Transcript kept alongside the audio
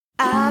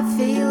I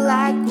feel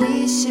like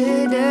we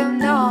should have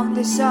known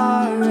this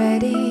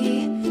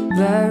already.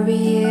 Were we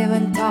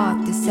even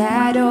taught this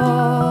at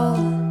all?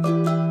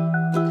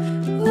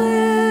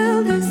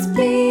 Will this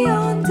be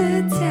on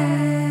the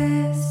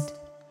test?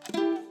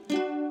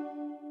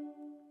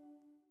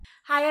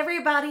 Hi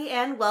everybody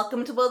and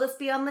welcome to Will This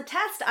Be on the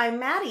Test? I'm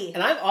Maddie.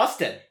 And I'm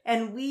Austin.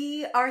 And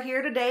we are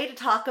here today to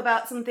talk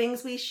about some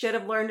things we should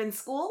have learned in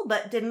school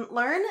but didn't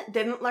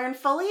learn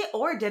fully,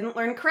 or didn't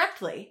learn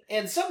correctly.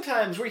 And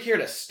sometimes we're here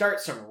to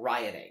start some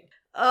rioting.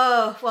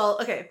 Oh, well,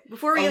 okay.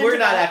 We're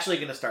not actually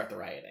going to start the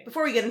rioting.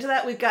 Before we get into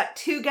that, we've got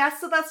two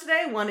guests with us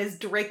today. One is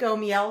Draco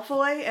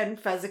Meowfoy, and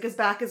Fezzik is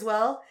back as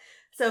well.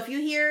 So if you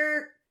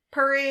hear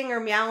purring or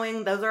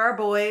meowing, those are our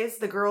boys.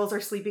 The girls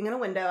are sleeping in a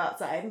window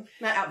outside.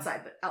 Not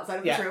outside, but outside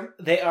of this room.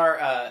 They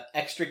are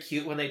extra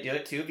cute when they do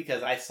it too,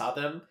 because I saw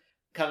them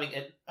coming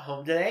in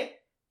home today,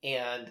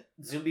 and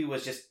Zumbi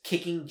was just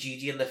kicking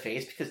Gigi in the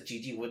face because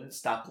Gigi wouldn't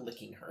stop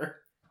licking her.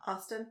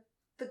 Austin,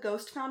 the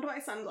ghost found my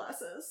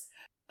sunglasses.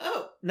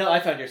 Oh, no, I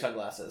found your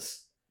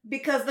sunglasses.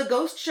 Because the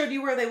ghost showed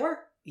you where they were.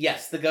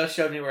 Yes, the ghost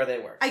showed me where they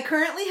were. I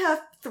currently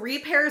have 3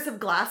 pairs of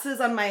glasses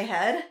on my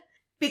head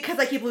because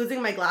I keep losing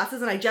my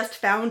glasses, and I just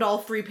found all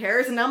 3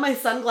 pairs, and now my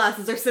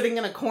sunglasses are sitting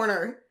in a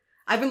corner.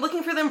 I've been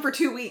looking for them for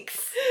 2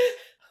 weeks.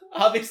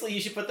 Obviously, you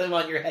should put them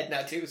on your head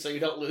now, too, so you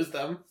don't lose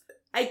them.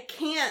 I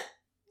can't.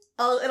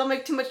 It'll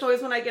make too much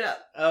noise when I get up.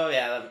 Oh,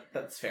 yeah,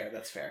 that's fair,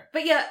 that's fair.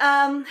 But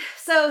yeah,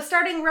 so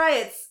starting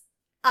riots.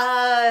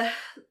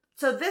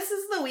 So this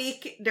is the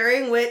week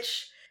during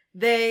which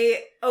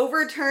they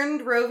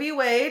overturned Roe v.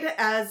 Wade,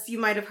 as you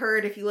might have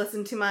heard if you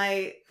listened to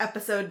my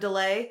episode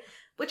delay,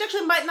 which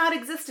actually might not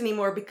exist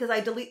anymore because I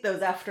delete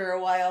those after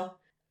a while.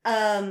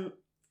 So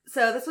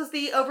this was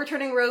the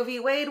overturning Roe v.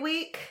 Wade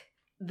week.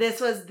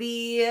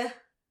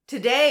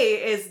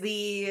 Today is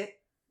the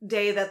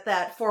day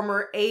that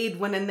former aide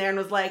went in there and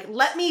was like,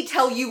 let me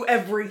tell you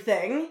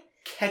everything.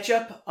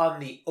 Ketchup on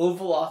the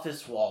Oval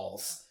Office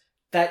walls.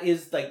 That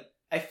is,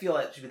 I feel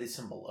that should be the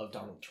symbol of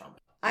Donald Trump.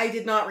 I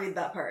did not read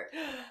that part.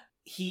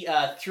 He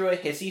threw a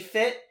hissy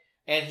fit,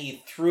 and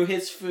he threw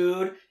his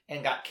food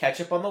and got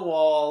ketchup on the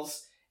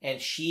walls,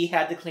 and she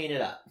had to clean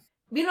it up.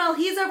 Meanwhile,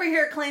 he's over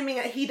here claiming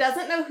that he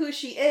doesn't know who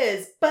she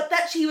is, but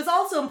that she was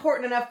also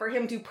important enough for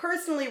him to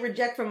personally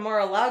reject from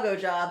Mar-a-Lago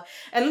job,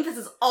 and this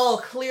is all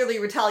clearly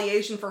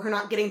retaliation for her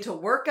not getting to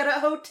work at a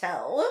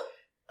hotel.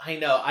 I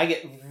know, I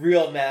get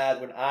real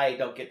mad when I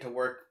don't get to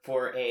work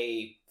for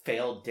a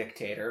failed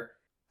dictator.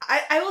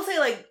 I will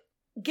say,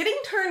 getting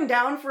turned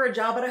down for a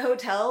job at a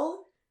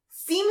hotel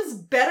seems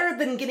better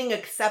than getting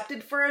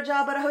accepted for a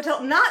job at a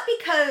hotel. Not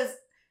because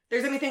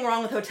there's anything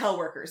wrong with hotel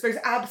workers. There's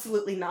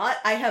absolutely not.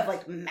 I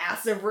have,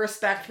 massive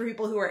respect for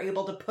people who are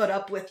able to put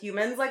up with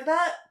humans like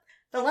that.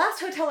 The last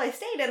hotel I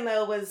stayed in,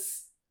 though,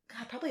 was,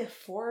 probably a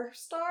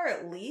 4-star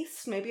at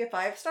least, maybe a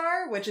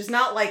 5-star, which is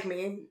not like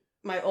me.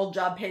 My old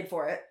job paid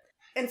for it.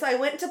 And so I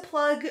went to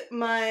plug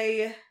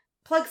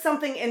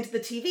something into the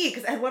TV,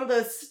 because I had one of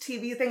those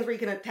TV things where you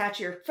can attach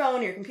your phone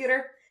or your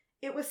computer.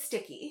 It was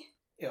sticky.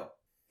 Ew.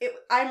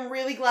 I'm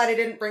really glad I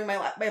didn't bring my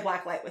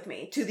black light with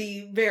me to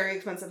the very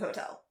expensive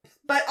hotel.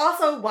 But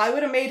also, why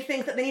would a maid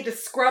think that they need to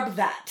scrub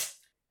that?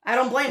 I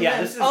don't blame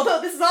them.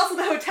 Although this is also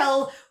the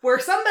hotel where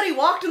somebody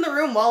walked in the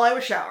room while I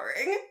was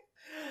showering.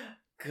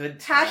 Good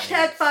times. #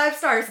 5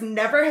 stars.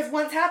 Never has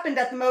once happened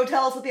at the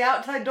motels with the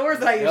outside doors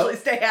that I usually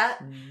stay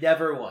at.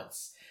 Never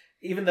once.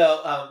 Even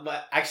though,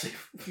 actually,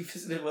 we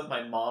visited with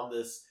my mom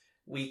this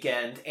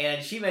weekend,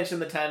 and she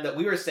mentioned the time that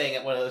we were staying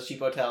at one of those cheap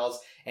hotels,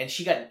 and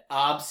she got an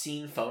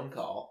obscene phone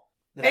call.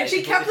 And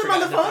she kept them on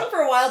the phone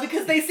for a while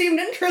because they seemed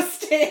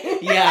interesting.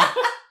 Yeah.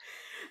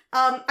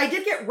 I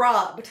did get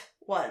robbed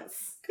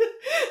once.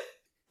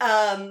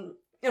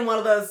 In one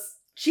of those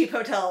cheap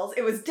hotels.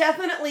 It was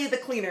definitely the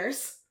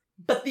cleaners,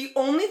 but the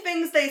only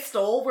things they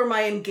stole were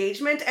my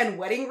engagement and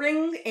wedding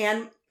ring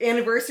and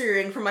anniversary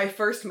ring from my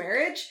first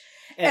marriage.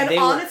 And they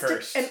were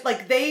cursed.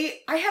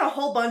 I had a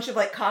whole bunch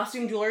of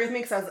costume jewelry with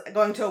me because I was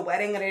going to a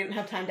wedding and I didn't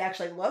have time to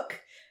actually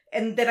look.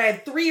 And then I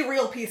had 3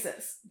 real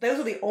pieces. Those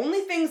were the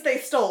only things they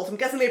stole. So I'm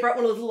guessing they brought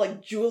one of those little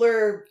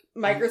jeweler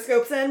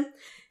microscopes in.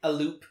 A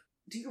loop.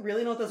 Do you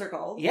really know what those are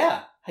called?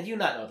 Yeah. How do you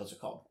not know what those are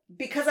called?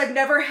 Because I've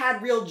never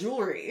had real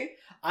jewelry.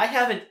 I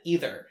haven't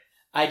either.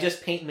 I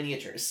just paint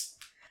miniatures.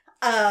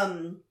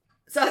 So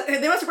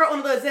they must have brought one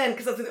of those in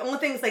because those are the only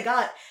things they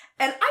got.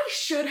 And I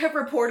should have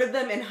reported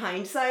them in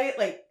hindsight,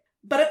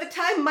 but at the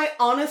time, my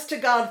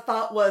honest-to-God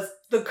thought was,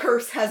 the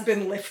curse has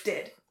been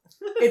lifted.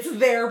 It's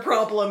their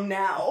problem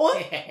now.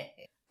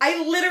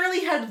 I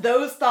literally had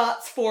those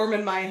thoughts form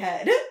in my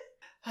head.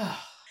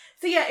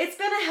 So yeah, it's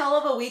been a hell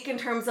of a week in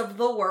terms of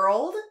the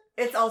world.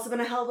 It's also been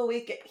a hell of a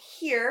week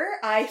here.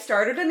 I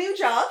started a new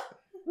job.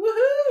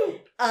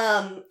 Woohoo!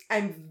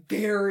 I'm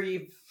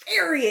very,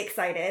 very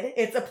excited.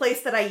 It's a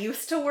place that I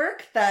used to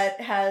work that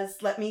has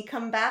let me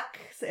come back,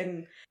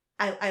 and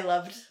I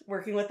loved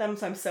working with them,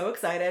 so I'm so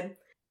excited.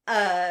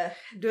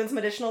 Doing some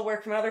additional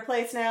work from another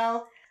place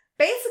now.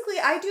 Basically,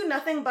 I do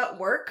nothing but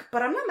work,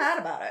 but I'm not mad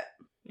about it.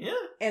 Yeah.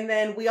 And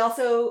then we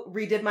also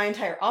redid my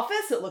entire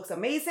office. It looks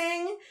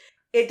amazing.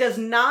 It does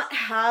not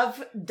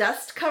have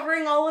dust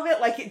covering all of it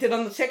like it did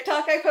on the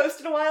TikTok I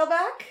posted a while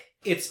back.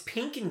 It's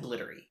pink and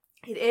glittery.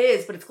 It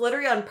is, but it's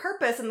glittery on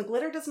purpose, and the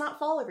glitter does not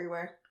fall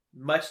everywhere.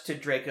 Much to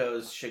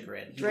Draco's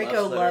chagrin. He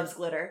Draco loves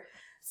glitter.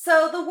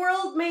 So the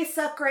world may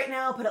suck right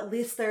now, but at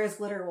least there is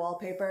glitter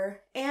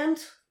wallpaper. And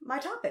my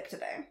topic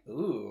today.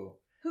 Ooh.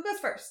 Who goes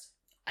first?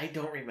 I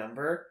don't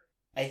remember.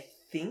 I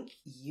think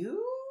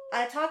you?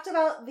 I talked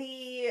about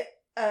the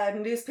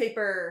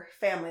newspaper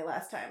family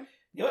last time.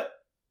 You know what?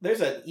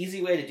 There's an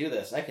easy way to do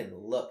this. I can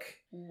look.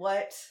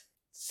 What?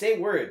 Say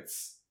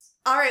words.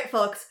 All right,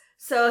 folks.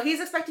 So he's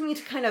expecting me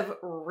to kind of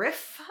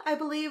riff, I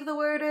believe the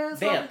word is.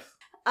 Vamp.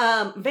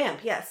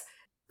 Vamp, yes.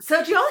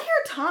 So do y'all hear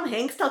Tom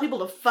Hanks tell people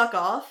to fuck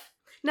off?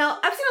 Now,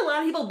 I've seen a lot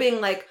of people being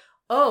like,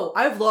 oh,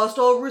 I've lost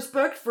all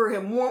respect for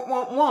him, womp,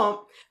 womp,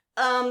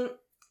 womp.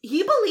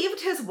 He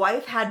believed his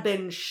wife had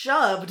been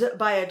shoved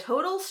by a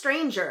total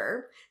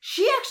stranger.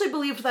 She actually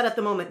believed that at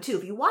the moment, too.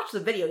 If you watch the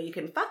video, you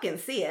can fucking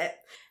see it.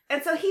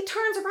 And so he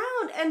turns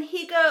around and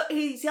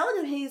he's yelling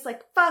at him, he's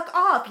like, fuck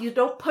off, you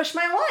don't push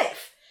my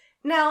wife.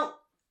 Now,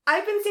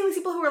 I've been seeing these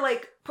people who are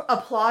like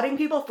applauding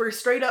people for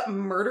straight up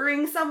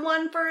murdering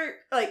someone for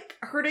like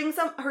hurting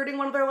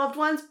one of their loved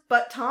ones,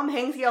 but Tom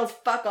Hanks yells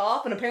fuck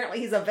off and apparently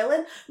he's a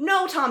villain.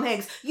 No, Tom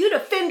Hanks, you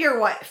defend your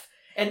wife.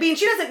 And being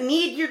she doesn't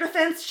need your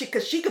defense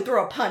because she could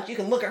throw a punch. You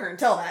can look at her and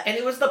tell that. And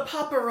it was the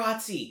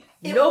paparazzi.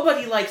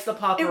 Nobody likes the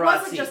paparazzi. It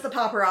wasn't just the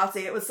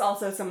paparazzi. It was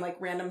also some like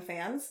random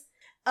fans.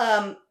 They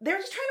were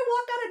just trying to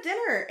walk out of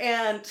dinner,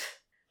 and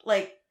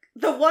like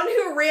the one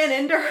who ran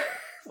into her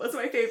was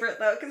my favorite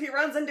though, because he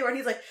runs into her and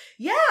he's like,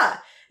 yeah,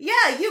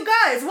 you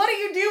guys, what are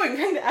you doing?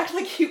 Trying to act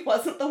like he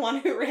wasn't the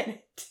one who ran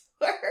into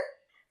her.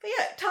 But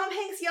yeah, Tom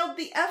Hanks yelled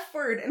the F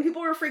word, and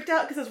people were freaked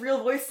out because his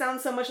real voice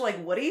sounds so much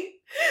like Woody.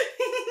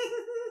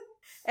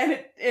 and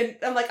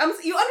I'm like,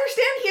 you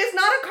understand? He is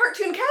not a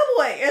cartoon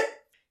cowboy.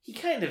 He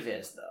kind of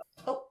is, though.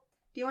 Oh,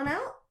 do you want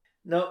out?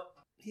 No,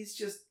 he's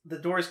just, the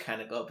doors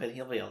kind of go open.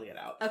 He'll be able to get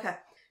out. Okay.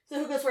 So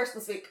who goes first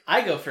this week?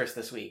 I go first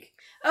this week.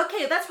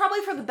 Okay, that's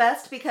probably for the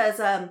best because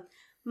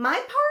my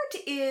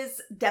part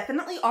is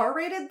definitely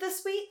R-rated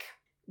this week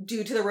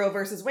due to the Roe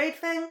versus Wade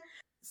thing.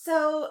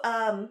 So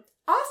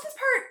Austin's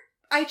part,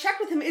 I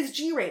checked with him, is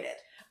G-rated.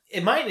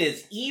 And mine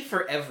is E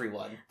for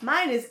everyone.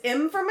 Mine is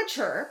M for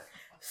mature.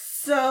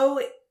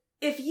 So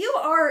if you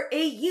are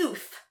a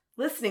youth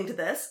listening to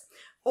this,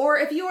 or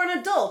if you are an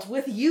adult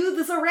with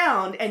youths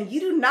around and you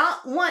do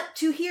not want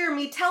to hear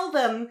me tell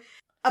them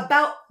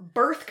about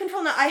birth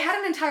control. Now, I had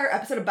an entire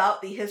episode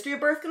about the history of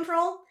birth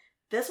control.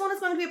 This one is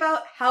going to be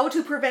about how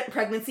to prevent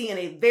pregnancy in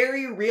a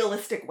very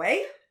realistic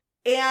way.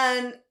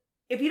 And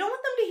if you don't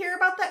want them to hear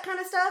about that kind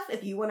of stuff,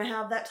 if you want to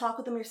have that talk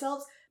with them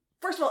yourselves,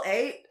 first of all,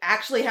 A,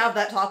 actually have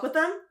that talk with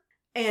them,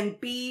 and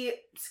B,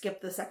 skip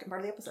the second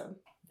part of the episode.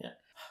 Yeah.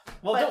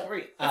 Well, But don't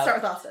worry. Let's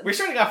start with Austin. We're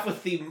starting off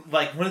with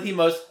one of the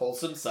most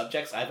wholesome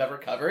subjects I've ever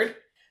covered.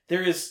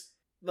 There's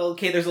a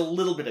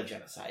little bit of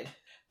genocide,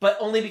 but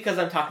only because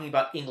I'm talking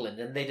about England,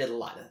 and they did a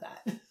lot of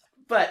that.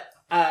 But,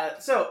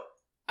 so,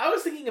 I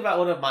was thinking about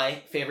one of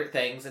my favorite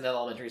things in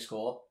elementary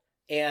school,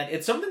 and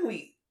it's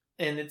something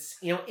it's,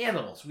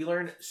 animals. We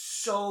learn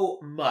so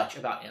much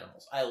about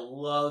animals. I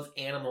love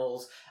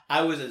animals.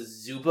 I was a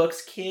Zoo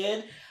Books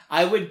kid.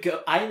 I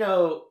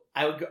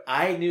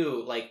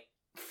knew, like,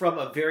 from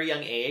a very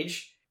young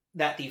age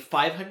that the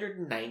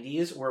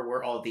 590s were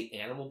where all the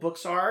animal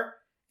books are,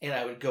 and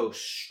I would go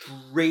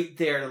straight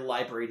there to the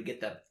library to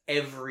get them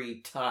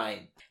every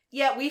time.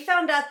 Yeah, we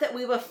found out that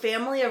we have a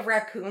family of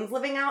raccoons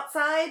living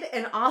outside,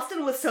 and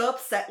Austin was so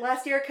upset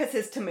last year because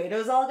his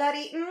tomatoes all got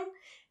eaten,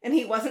 and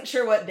he wasn't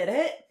sure what did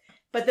it.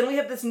 But then we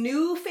have this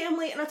new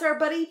family, and it's our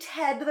buddy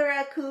Ted the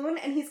raccoon,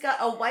 and he's got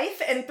a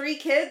wife and 3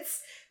 kids,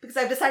 because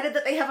I've decided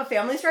that they have a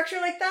family structure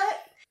like that.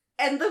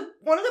 And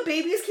one of the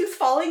babies keeps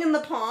falling in the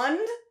pond,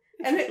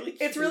 and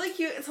it's really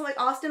cute. And so I'm like,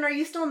 Austin, are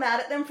you still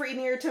mad at them for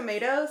eating your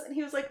tomatoes? And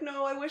he was like,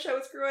 no, I wish I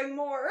was growing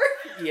more.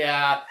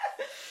 Yeah.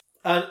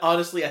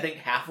 Honestly, I think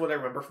half of what I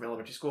remember from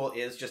elementary school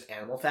is just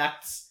animal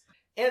facts.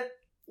 And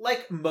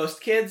like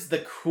most kids,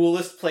 the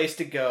coolest place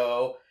to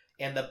go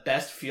and the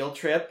best field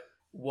trip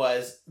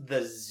was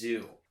the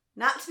zoo.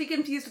 Not to be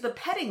confused with a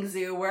petting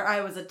zoo where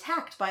I was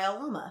attacked by a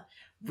llama.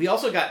 We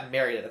also got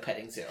married at a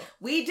petting zoo.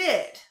 We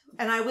did.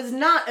 And I was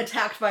not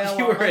attacked by a llama.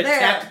 You were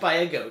attacked by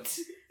a goat.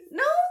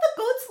 No,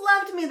 the goats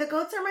loved me. The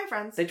goats are my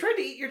friends. They tried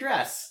to eat your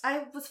dress.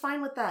 I was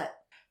fine with that.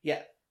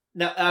 Yeah.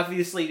 Now,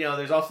 obviously,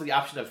 there's also the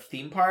option of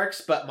theme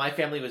parks, but my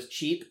family was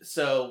cheap,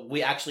 so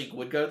we actually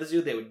would go to the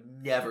zoo. They would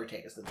never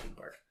take us to the theme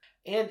park.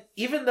 And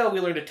even though we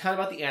learned a ton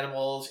about the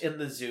animals in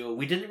the zoo,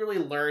 we didn't really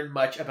learn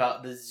much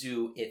about the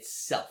zoo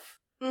itself.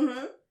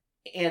 Mm-hmm.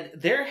 And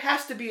there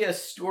has to be a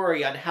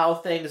story on how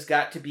things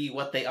got to be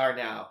what they are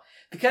now.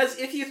 Because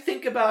if you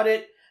think about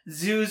it,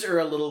 zoos are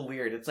a little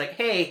weird. It's like,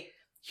 hey,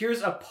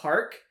 here's a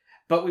park,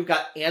 but we've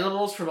got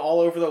animals from all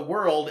over the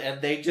world,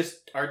 and they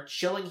just are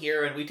chilling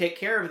here, and we take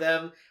care of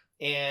them,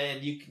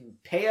 and you can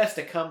pay us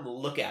to come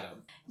look at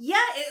them. Yeah,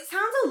 it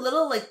sounds a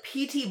little like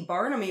P.T.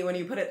 Barnum-y when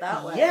you put it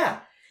that way. Yeah,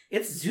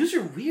 zoos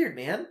are weird,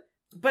 man.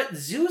 But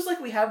zoos like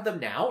we have them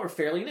now are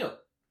fairly new.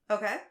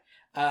 Okay.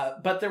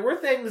 But there were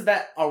things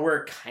that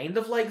were kind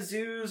of like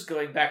zoos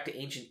going back to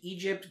ancient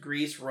Egypt,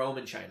 Greece, Rome,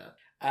 and China.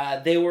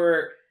 There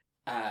were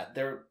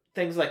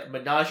things like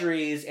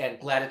menageries and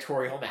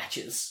gladiatorial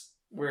matches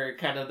were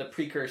kind of the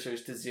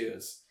precursors to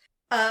zoos.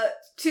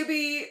 To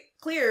be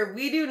clear,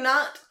 we do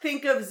not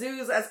think of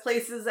zoos as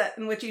places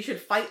in which you should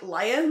fight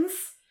lions.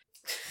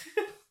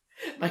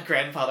 My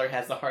grandfather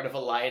has the heart of a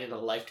lion and a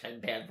lifetime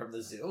ban from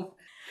the zoo.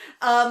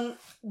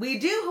 We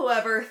do,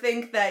 however,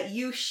 think that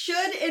you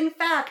should, in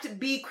fact,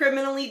 be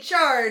criminally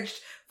charged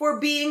for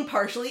being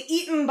partially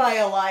eaten by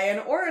a lion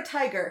or a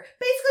tiger.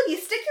 Basically, if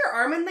you stick your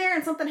arm in there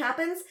and something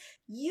happens,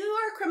 you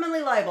are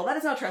criminally liable. That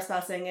is not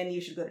trespassing, and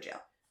you should go to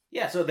jail.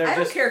 Yeah, so they're I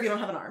don't care if you don't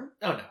have an arm.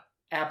 Oh, no.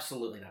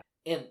 Absolutely not.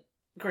 And,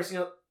 of course,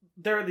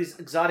 there are these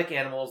exotic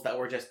animals that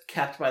were just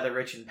kept by the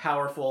rich and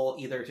powerful,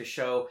 either to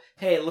show,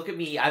 hey, look at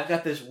me, I've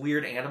got this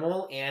weird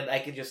animal, and I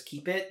can just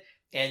keep it,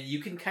 and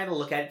you can kind of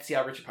look at it and see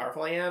how rich and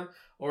powerful I am.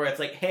 Or it's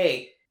like,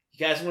 hey, you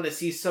guys want to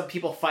see some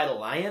people fight a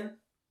lion?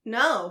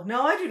 No,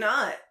 I do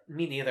not.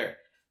 Me neither.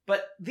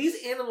 But these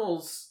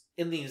animals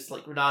in these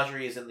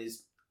menageries and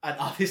these, and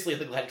obviously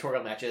the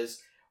gladiatorial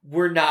matches,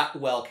 were not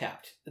well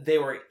kept. They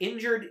were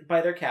injured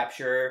by their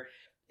capture,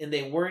 and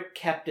they weren't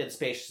kept in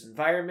spacious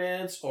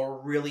environments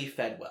or really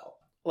fed well.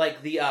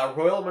 Like the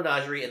Royal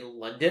Menagerie in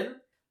London,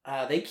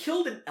 they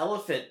killed an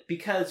elephant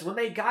because when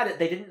they got it,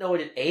 they didn't know what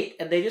it ate,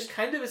 and they just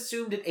kind of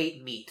assumed it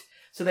ate meat.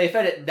 So they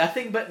fed it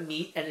nothing but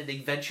meat, and it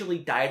eventually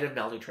died of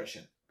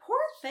malnutrition. Poor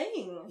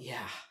thing.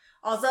 Yeah.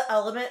 Also,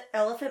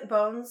 elephant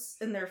bones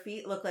in their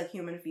feet look like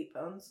human feet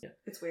bones. Yeah.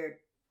 It's weird.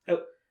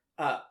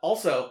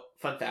 Also,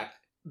 fun fact,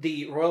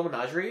 the Royal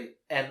Menagerie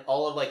and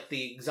all of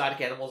the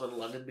exotic animals in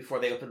London before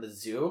they opened the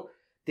zoo,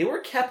 they were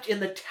kept in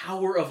the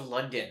Tower of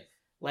London,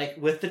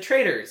 with the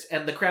traders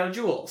and the crown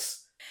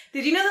jewels.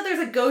 Did you know that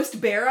there's a ghost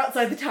bear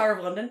outside the Tower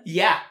of London?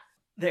 Yeah,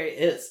 there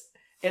is.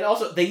 And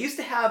also, they used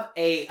to have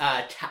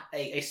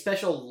a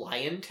special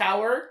lion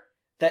tower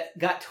that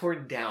got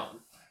torn down.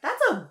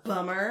 That's a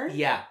bummer.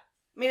 Yeah.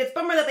 I mean, it's a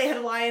bummer that they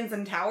had lions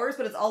and towers,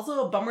 but it's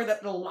also a bummer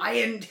that the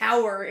lion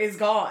tower is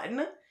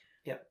gone.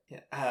 Yep.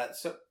 Yeah.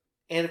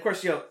 And of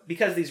course,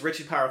 because these rich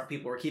and powerful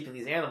people were keeping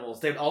these animals,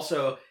 they'd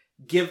also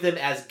give them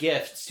as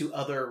gifts to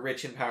other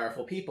rich and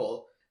powerful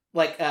people.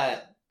 Like,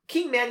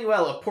 King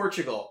Manuel of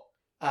Portugal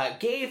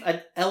gave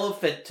an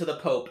elephant to the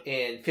Pope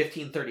in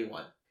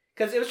 1531.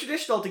 Because it was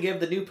traditional to give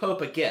the new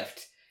Pope a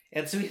gift.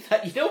 And so he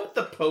thought, you know what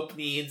the Pope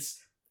needs?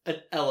 An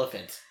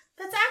elephant.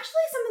 That's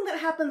actually something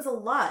that happens a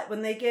lot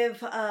when they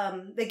give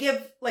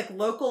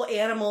local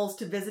animals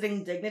to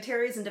visiting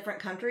dignitaries in different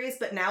countries.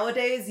 But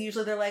nowadays,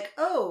 usually they're like,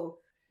 oh,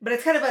 but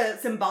it's kind of a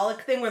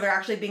symbolic thing where they're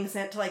actually being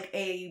sent to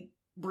a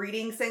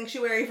breeding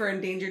sanctuary for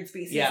endangered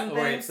species. Yeah, and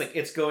or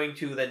it's going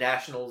to the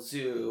National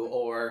Zoo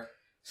or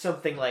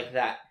something like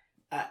that.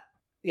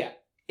 Yeah.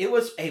 It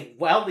was a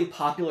wildly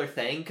popular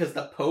thing because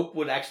the Pope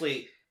would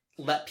actually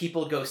let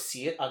people go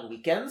see it on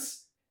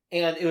weekends.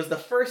 And it was the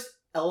first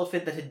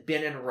elephant that had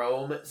been in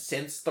Rome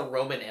since the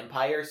Roman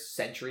Empire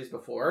centuries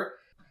before.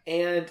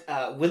 And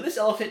when this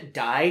elephant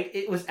died,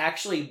 it was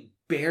actually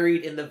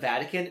buried in the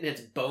Vatican and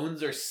its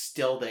bones are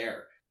still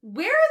there.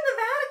 Where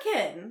in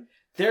the Vatican?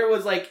 There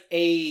was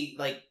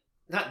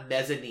not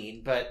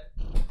mezzanine, but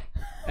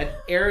an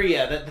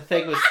area that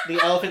the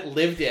elephant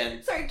lived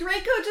in. Sorry,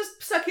 Draco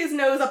just stuck his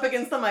nose up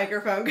against the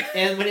microphone.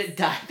 And when it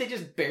died, they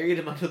just buried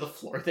him under the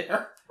floor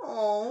there.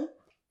 Oh.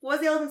 What was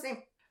the elephant's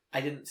name?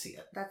 I didn't see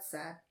it. That's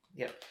sad.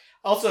 Yep.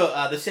 Also,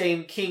 the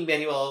same King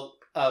Manuel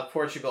of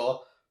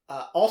Portugal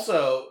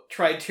also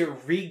tried to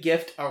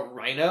re-gift a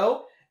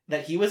rhino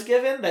that he was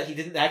given, that he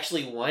didn't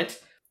actually want,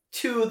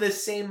 to the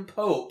same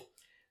Pope.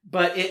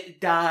 But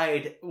it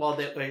died when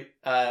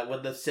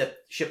the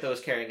ship that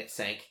was carrying it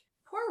sank.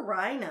 Poor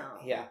rhino.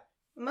 Yeah.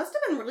 Must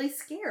have been really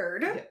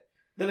scared. Yeah.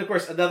 Then, of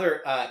course,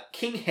 another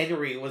King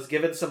Henry was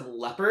given some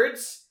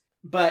leopards,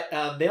 but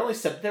they only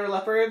said that they were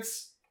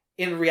leopards.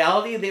 In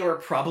reality, they were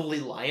probably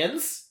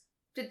lions.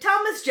 Did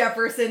Thomas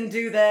Jefferson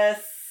do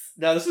this?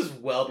 No, this is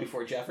well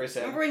before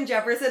Jefferson. Remember when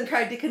Jefferson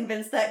tried to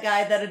convince that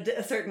guy that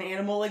a certain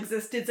animal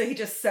existed, so he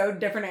just sewed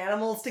different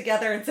animals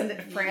together and sent it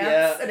to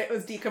France, and it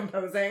was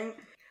decomposing?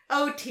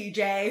 Oh,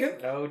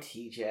 TJ. Oh,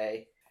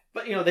 TJ.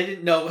 But, they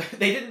didn't know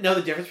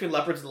the difference between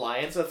leopards and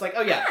lions, so it's like,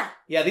 oh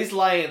yeah, these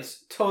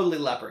lions, totally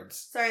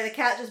leopards. Sorry, the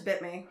cat just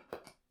bit me.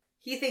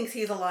 He thinks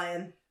he's a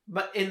lion.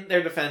 But in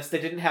their defense, they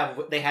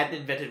hadn't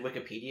invented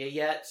Wikipedia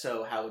yet,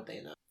 so how would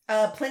they know?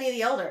 Pliny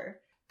the Elder.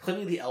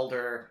 Pliny the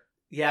Elder,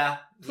 yeah.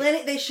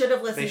 Pliny, they should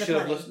have listened to Pliny. They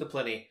should have listened to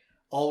Pliny.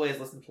 Always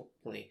listen to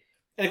Pliny.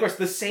 And of course,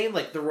 the same,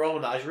 the Royal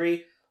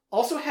Menagerie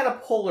also had a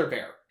polar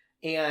bear.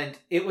 And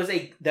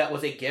that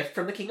was a gift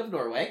from the King of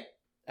Norway.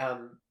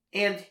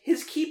 And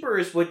his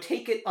keepers would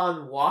take it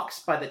on walks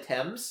by the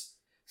Thames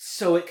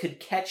so it could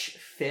catch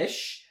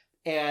fish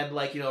and,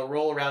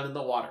 roll around in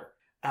the water.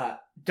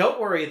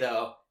 Don't worry,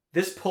 though.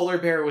 This polar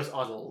bear was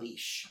on a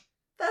leash.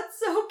 That's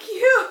so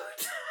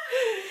cute.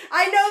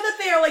 I know that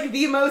they are like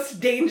the most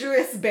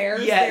dangerous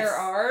bears there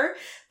are,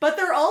 but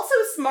they're also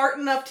smart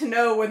enough to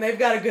know when they've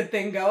got a good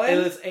thing going.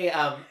 It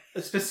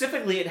was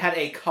specifically it had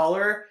a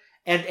collar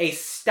and a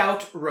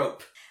stout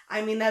rope.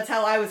 I mean, that's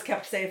how I was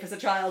kept safe as a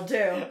child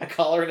too. A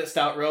collar and a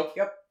stout rope.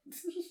 Yep.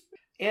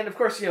 And of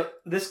course,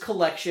 this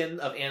collection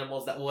of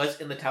animals that was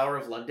in the Tower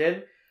of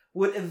London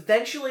would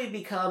eventually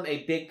become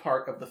a big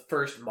part of the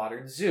first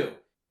modern zoo,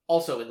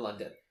 also in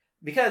London.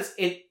 Because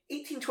in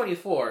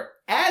 1824,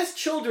 as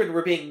children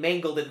were being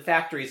mangled in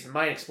factories and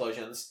mine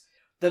explosions,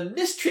 the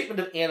mistreatment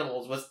of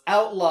animals was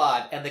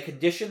outlawed and the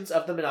conditions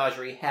of the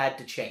menagerie had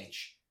to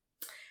change.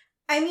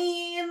 I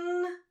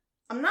mean,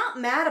 I'm not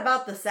mad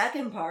about the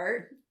second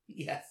part.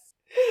 Yes.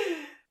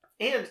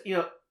 And,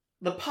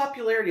 the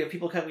popularity of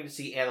people coming to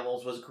see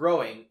animals was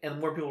growing, and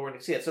more people were going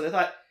to see it. So they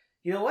thought,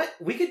 you know what?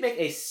 We could make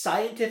a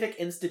scientific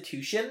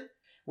institution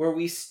where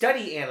we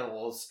study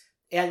animals,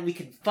 and we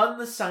can fund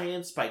the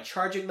science by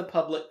charging the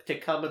public to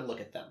come and look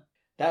at them.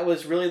 That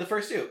was really the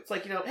first do. It's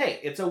like,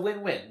 hey, it's a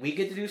win-win. We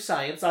get to do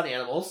science on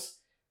animals,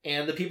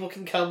 and the people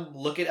can come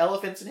look at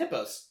elephants and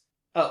hippos.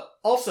 Oh,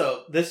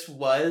 also, this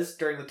was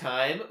during the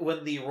time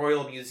when the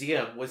Royal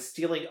Museum was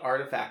stealing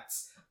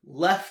artifacts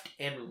left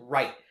and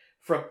right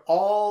from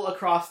all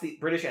across the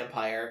British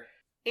Empire.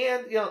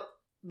 And,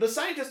 the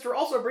scientists were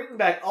also bringing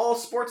back all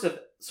sorts of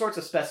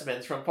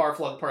specimens from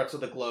far-flung parts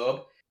of the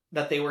globe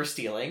that they were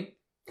stealing.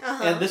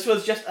 Uh-huh. And this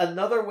was just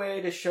another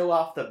way to show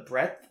off the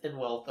breadth and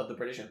wealth of the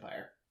British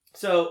Empire.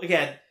 So,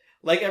 again,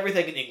 like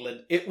everything in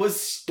England, it was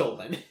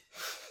stolen.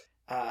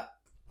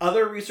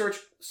 Other research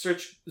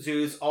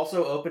zoos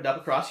also opened up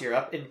across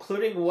Europe,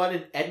 including one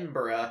in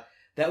Edinburgh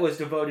that was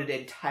devoted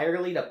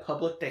entirely to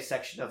public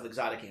dissection of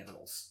exotic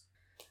animals.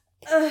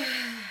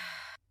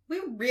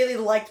 We really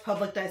liked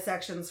public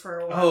dissections for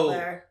a while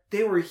there.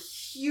 They were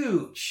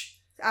huge.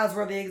 As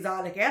were the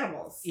exotic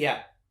animals. Yeah.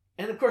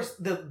 And of course,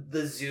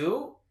 the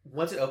zoo,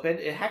 once it opened,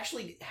 it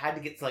actually had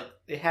to get,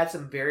 it had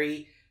some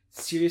very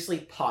seriously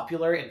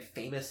popular and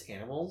famous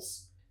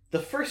animals. The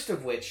first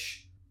of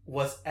which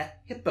was a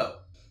hippo.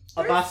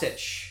 A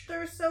Basich.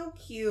 They're so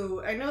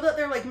cute. I know that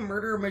they're like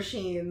murder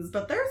machines,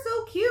 but they're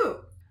so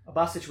cute. A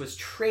Basich was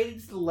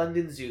traded to the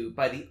London Zoo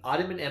by the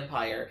Ottoman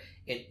Empire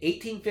in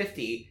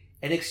 1850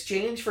 in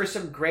exchange for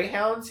some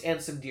greyhounds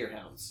and some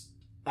deerhounds.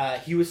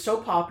 He was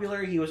so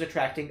popular, he was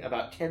attracting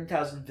about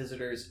 10,000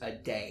 visitors a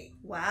day.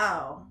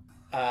 Wow.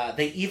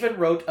 They even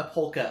wrote a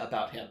polka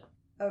about him.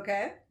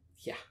 Okay.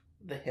 Yeah,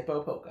 the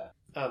hippo polka.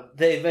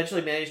 They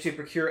eventually managed to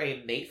procure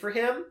a mate for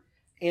him,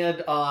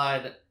 and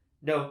on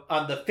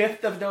the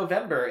 5th of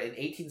November in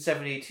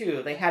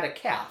 1872, they had a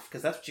calf,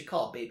 because that's what you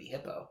call a baby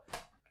hippo.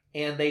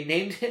 And they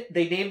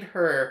named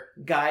her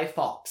Guy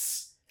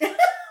Fawkes.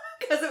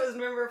 Because it was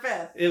November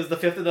 5th. It was the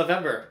 5th of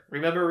November.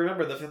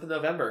 Remember, the 5th of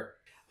November.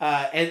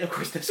 And of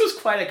course, this was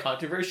quite a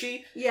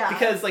controversy. Yeah.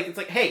 Because, it's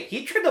like, hey,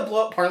 he tried to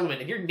blow up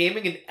Parliament, and you're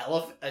naming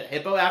a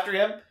hippo after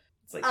him?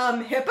 It's like...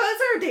 hippos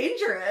are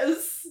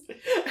dangerous.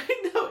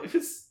 I know, it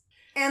was...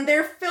 And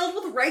they're filled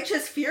with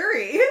righteous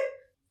fury.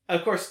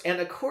 Of course, and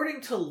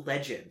according to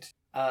legend,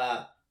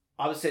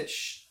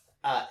 Obasich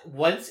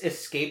once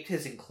escaped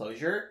his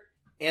enclosure,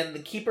 and the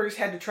keepers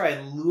had to try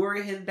and lure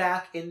him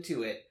back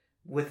into it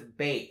with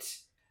bait.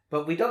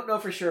 But we don't know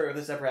for sure if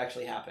this ever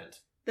actually happened.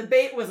 The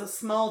bait was a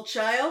small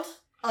child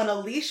on a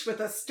leash with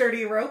a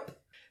sturdy rope.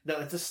 No,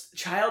 it's a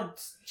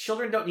child.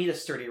 Children don't need a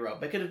sturdy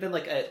rope. It could have been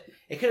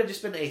it could have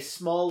just been a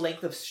small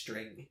length of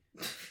string.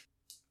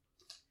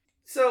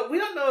 So we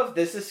don't know if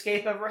this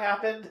escape ever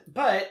happened,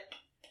 but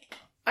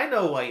I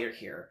know why you're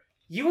here.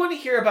 You want to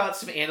hear about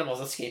some animals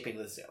escaping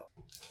the zoo.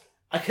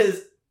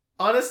 Because,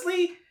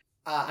 honestly,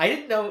 I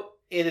didn't know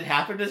it had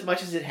happened as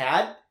much as it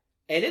had,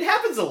 and it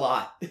happens a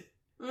lot.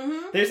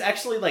 Mm-hmm. There's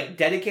actually,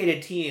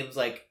 dedicated teams,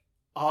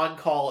 on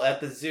call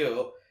at the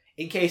zoo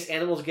in case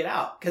animals get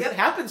out. Because It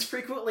happens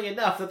frequently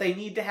enough that they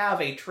need to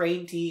have a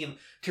trained team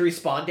to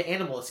respond to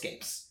animal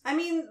escapes. I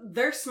mean,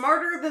 they're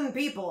smarter than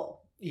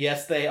people.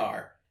 Yes, they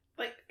are.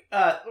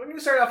 We're going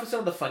to start off with some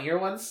of the funnier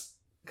ones.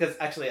 Because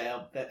actually, I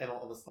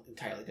almost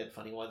entirely did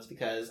funny ones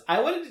because I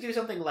wanted to do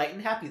something light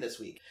and happy this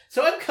week.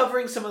 So I'm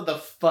covering some of the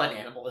fun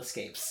animal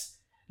escapes.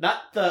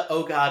 Not the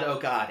oh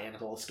god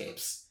animal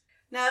escapes.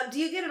 Now, do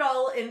you get it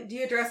all do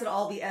you address at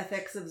all the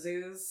ethics of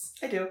zoos?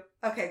 I do.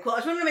 Okay, cool. I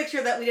just wanted to make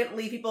sure that we didn't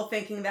leave people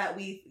thinking that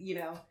we,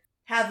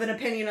 have an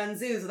opinion on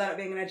zoos without it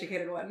being an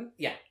educated one.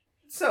 Yeah.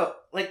 So,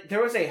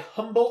 there was a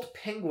Humboldt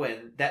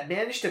penguin that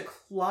managed to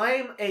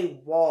climb a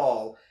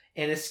wall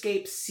and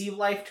escape Sea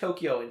Life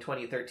Tokyo in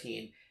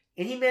 2013.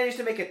 And he managed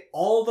to make it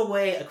all the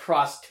way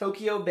across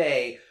Tokyo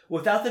Bay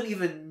without them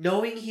even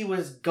knowing he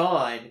was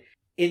gone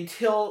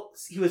until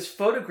he was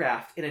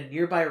photographed in a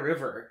nearby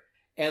river.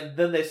 And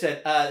then they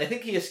said, I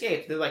think he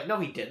escaped. They're like, no,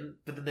 he didn't.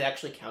 But then they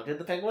actually counted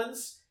the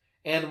penguins.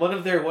 And one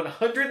of their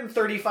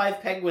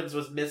 135 penguins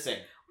was missing.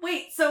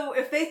 Wait, so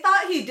if they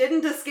thought he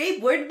didn't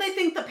escape, where did they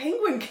think the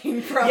penguin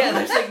came from? Yeah,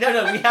 they're like,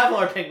 no, we have all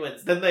our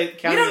penguins. Then they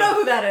counted We don't know them.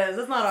 who that is.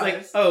 It's not ours.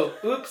 It's like, oh,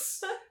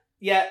 oops.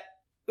 Yeah,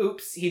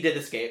 oops, he did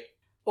escape.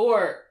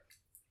 Or...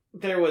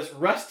 there was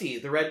Rusty,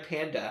 the red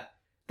panda,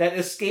 that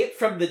escaped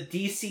from the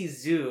DC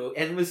Zoo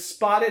and was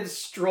spotted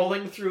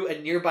strolling through a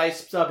nearby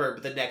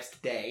suburb the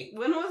next day.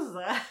 When was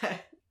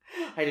that?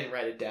 I didn't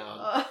write it down.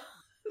 I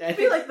I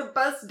feel think like the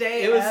best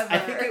day it was. ever. I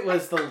think it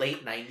was the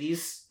late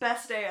 90s.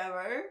 Best day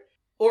ever.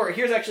 Or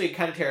here's actually a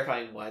kind of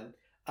terrifying one.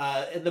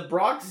 In the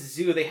Bronx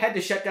Zoo, they had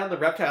to shut down the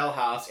reptile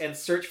house and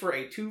search for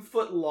a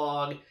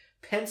 2-foot-long,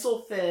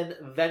 pencil-thin,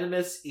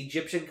 venomous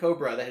Egyptian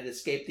cobra that had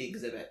escaped the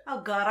exhibit.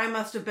 Oh god, I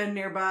must have been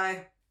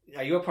nearby.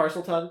 Are you a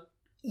parcel tongue?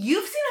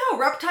 You've seen how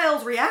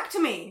reptiles react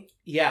to me.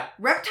 Yeah.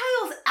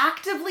 Reptiles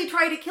actively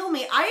try to kill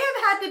me.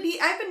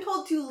 I've been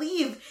told to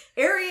leave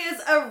areas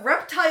of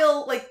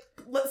reptile,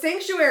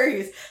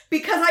 sanctuaries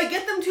because I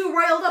get them too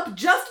riled up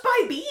just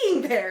by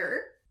being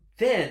there.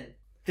 Then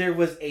there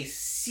was a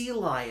sea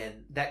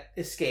lion that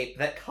escaped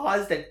that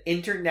caused an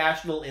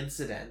international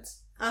incident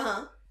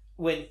Uh-huh.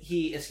 when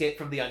he escaped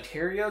from the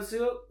Ontario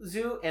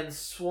Zoo and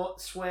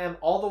swam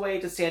all the way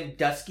to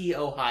Sandusky,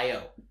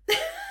 Ohio.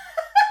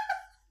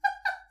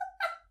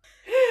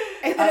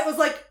 And then it was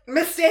like,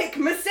 mistake,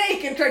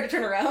 and tried to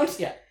turn around.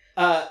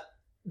 Yeah.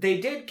 They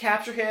did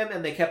capture him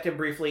and they kept him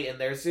briefly in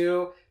their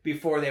zoo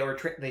before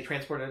they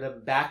transported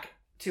him back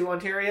to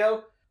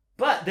Ontario.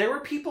 But there were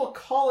people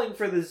calling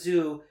for the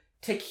zoo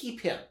to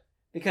keep him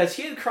because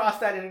he had crossed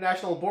that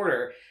international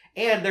border,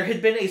 and there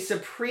had been a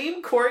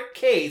Supreme Court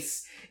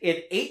case in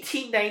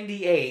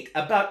 1898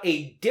 about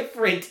a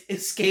different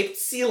escaped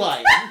sea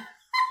lion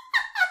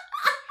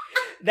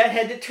that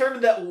had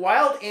determined that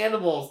wild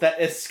animals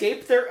that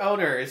escape their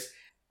owners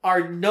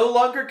are no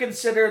longer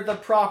considered the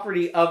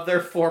property of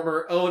their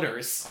former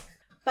owners.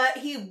 But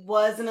he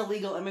was an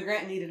illegal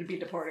immigrant and needed to be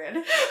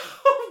deported.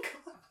 Oh,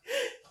 God.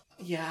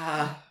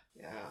 Yeah.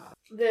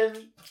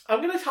 Then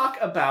I'm going to talk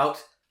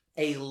about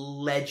a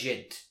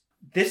legend.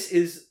 This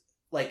is,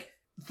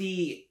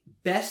 the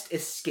best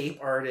escape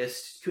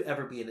artist to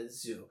ever be in a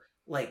zoo.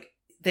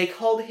 They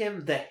called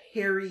him the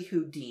Harry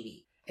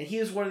Houdini. And he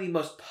is one of the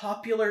most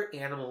popular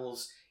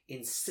animals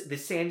in the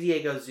San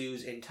Diego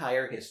Zoo's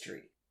entire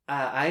history.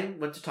 I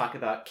want to talk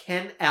about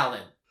Ken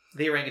Allen,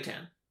 the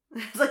orangutan.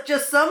 It's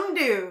just some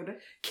dude.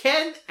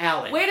 Ken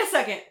Allen. Wait a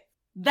second.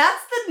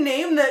 That's the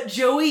name that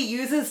Joey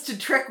uses to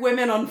trick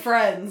women on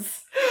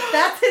Friends.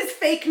 That's his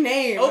fake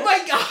name. Oh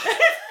my god!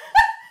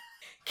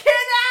 Ken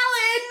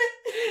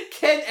Allen!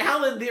 Ken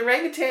Allen, the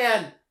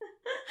orangutan!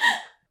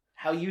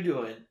 How you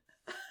doing?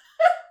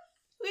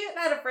 We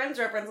haven't had a Friends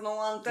reference in a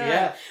long time.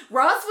 Yeah.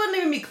 Ross wouldn't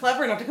even be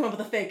clever enough to come up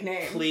with a fake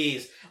name.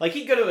 Please.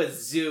 He'd go to a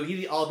zoo, he'd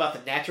be all about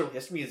the Natural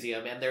History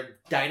Museum and their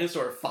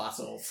dinosaur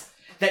fossils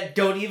that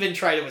don't even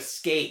try to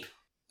escape.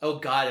 Oh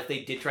god, if they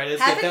did try to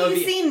escape, Haven't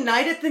you seen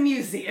Night at the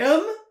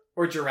Museum?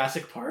 Or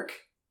Jurassic Park.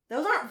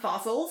 Those aren't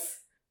fossils.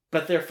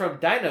 But they're from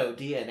dino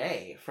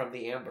DNA, from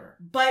the amber.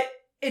 But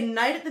in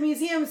Night at the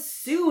Museum,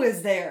 Sue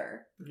is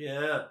there.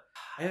 Yeah.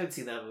 I haven't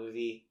seen that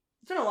movie.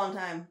 It's been a long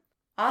time.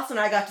 Austin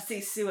and I got to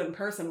see Sue in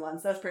person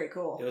once. That's pretty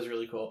cool. It was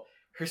really cool.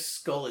 Her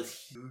skull is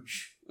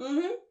huge.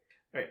 Mm-hmm.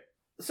 Right.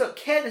 So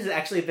Ken has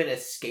actually been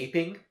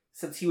escaping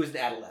since he was an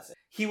adolescent.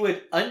 He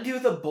would undo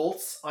the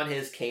bolts on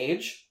his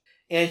cage,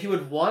 and he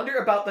would wander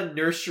about the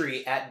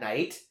nursery at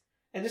night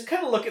and just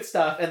kind of look at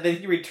stuff, and then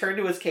he'd return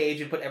to his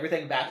cage and put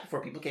everything back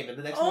before people came in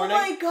the next morning. Oh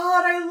my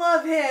god, I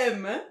love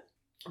him!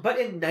 But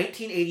in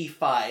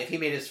 1985, he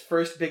made his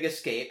first big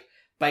escape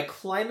by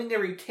climbing a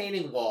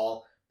retaining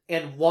wall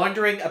and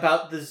wandering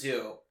about the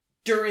zoo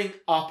during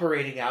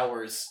operating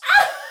hours.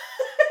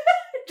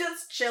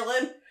 Just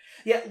chilling.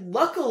 Yet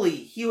luckily,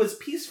 he was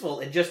peaceful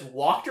and just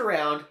walked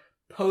around,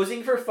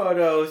 posing for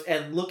photos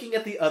and looking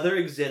at the other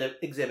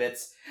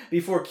exhibits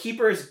before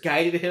keepers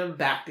guided him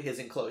back to his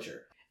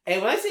enclosure.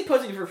 And when I say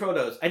posing for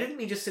photos, I didn't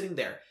mean just sitting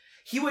there.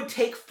 He would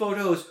take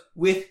photos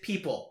with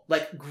people,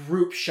 like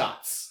group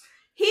shots.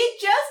 He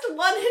just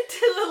wanted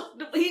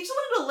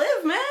to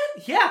live,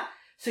 man. Yeah.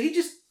 So he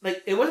just,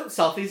 it wasn't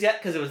selfies yet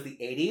because it was the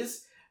 80s.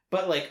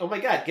 But oh my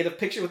god, get a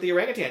picture with the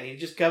orangutan. You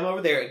just come over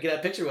there and get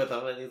a picture with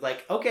him, and he's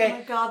like, okay, oh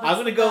my god, I'm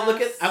gonna go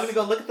look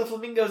at the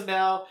flamingos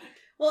now.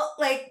 Well,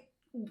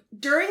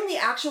 during the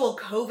actual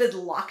COVID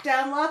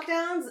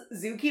lockdowns,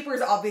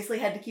 zookeepers obviously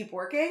had to keep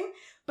working,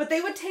 but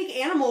they would take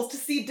animals to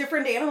see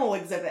different animal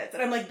exhibits.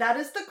 And I'm like, that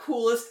is the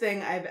coolest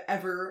thing I've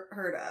ever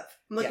heard of.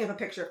 I'm looking at a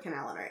picture of Ken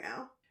Allen right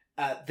now.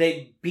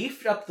 They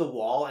beefed up the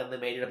wall and they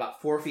made it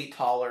about 4 feet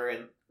taller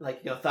and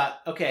thought,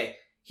 okay,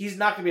 he's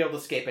not going to be able to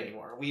escape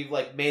anymore. We've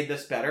made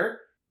this better.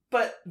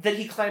 But then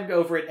he climbed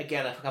over it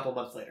again a couple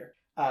months later.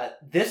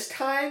 This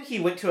time he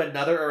went to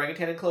another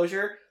orangutan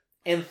enclosure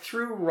and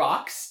threw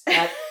rocks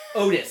at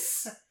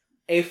Otis,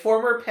 a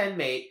former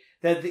penmate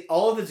that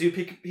all of the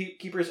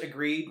zookeepers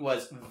agreed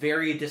was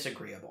very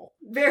disagreeable.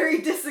 Very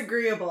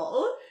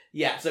disagreeable.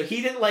 Yeah, so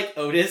he didn't like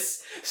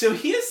Otis, so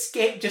he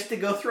escaped just to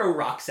go throw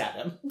rocks at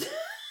him.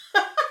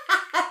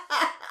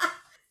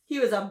 He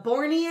was a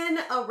Bornean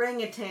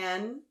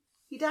orangutan.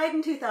 He died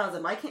in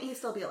 2000. Why can't he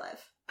still be alive?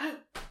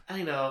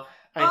 I know.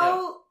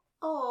 I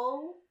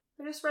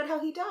just read how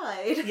he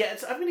died. Yeah,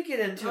 I'm going to get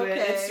into it.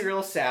 It's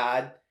real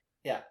sad.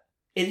 Yeah.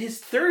 In his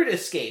third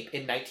escape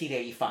in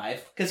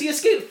 1985, because he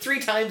escaped 3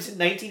 times in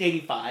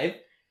 1985,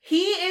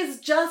 He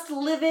is just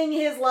living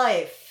his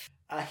life.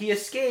 he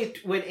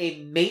escaped when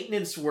a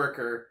maintenance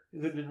worker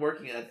who had been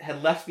working on it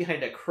had left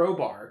behind a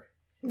crowbar.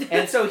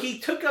 And so he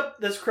took up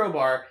this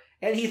crowbar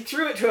and he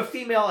threw it to a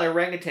female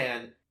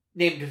orangutan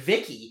named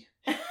Vicky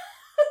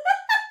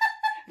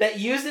that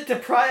used it to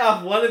pry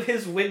off one of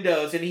his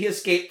windows, and he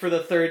escaped for the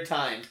 3rd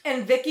time.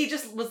 And Vicky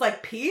just was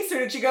like, peace, or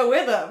did she go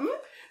with him?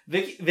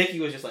 Vicky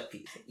was just like,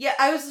 peace. Yeah,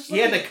 I was just He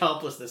had an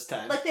accomplice this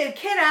time. Like, they had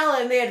Ken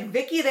Allen, they had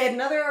Vicky, they had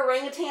another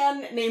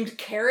orangutan named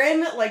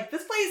Karen. Like,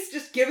 this place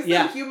just gives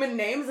them human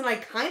names, and I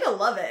kind of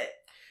love it.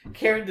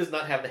 Karen does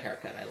not have the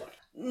haircut I love.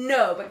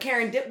 No, but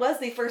Karen was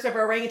the first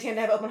ever orangutan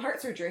to have open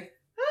heart surgery.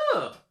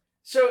 Oh.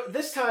 So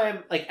this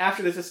time, like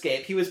after this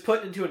escape, he was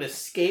put into an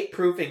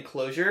escape-proof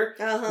enclosure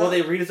while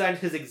they redesigned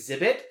his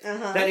exhibit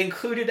that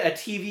included a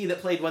TV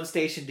that played one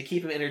station to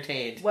keep him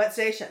entertained. What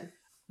station?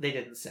 They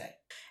didn't say.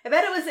 I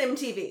bet it was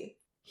MTV.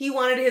 He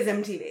wanted his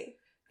MTV.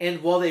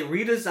 And while they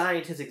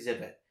redesigned his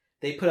exhibit,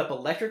 they put up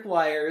electric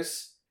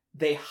wires,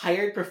 they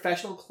hired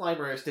professional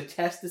climbers to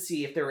test to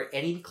see if there were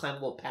any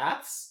climbable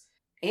paths,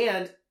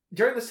 and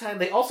during this time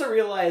they also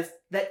realized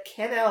that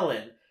Ken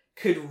Allen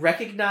could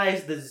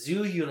recognize the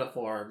zoo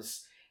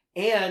uniforms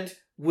and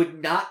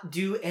would not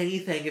do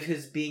anything if he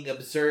was being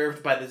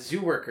observed by the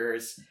zoo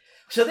workers.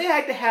 So they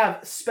had to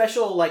have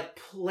special, like,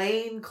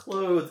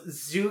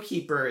 plain-clothes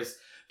zookeepers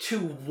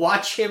to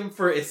watch him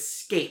for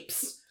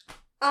escapes.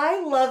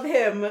 I love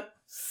him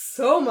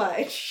so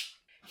much.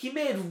 He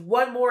made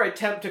one more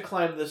attempt to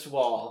climb this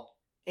wall,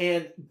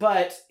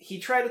 but he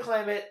tried to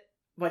climb it,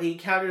 but he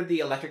encountered the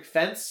electric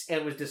fence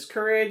and was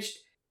discouraged,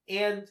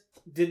 and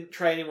didn't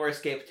try any more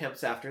escape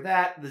attempts after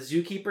that. The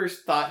zookeepers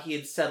thought he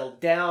had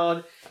settled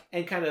down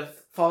and kind of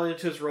fallen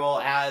into his role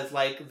as,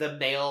 like, the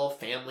male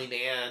family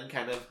man,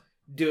 kind of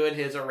doing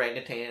his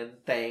orangutan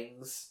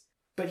things.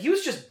 But he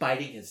was just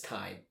biding his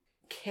time.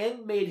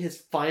 Ken made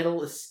his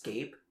final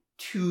escape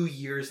 2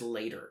 years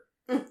later.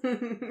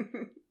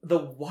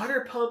 The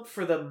water pump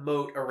for the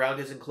moat around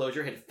his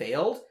enclosure had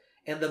failed,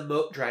 and the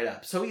moat dried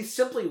up. So he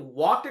simply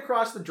walked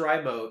across the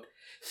dry moat,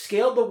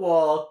 scaled the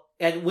wall,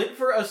 and went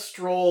for a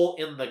stroll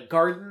in the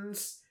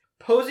gardens,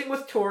 posing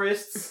with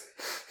tourists,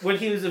 when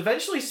he was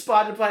eventually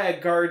spotted by a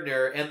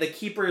gardener, and the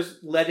keepers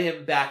led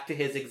him back to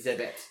his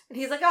exhibit. And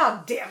he's like,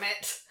 oh, damn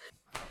it.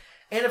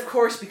 And of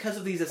course, because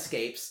of these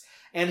escapes,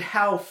 and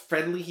how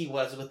friendly he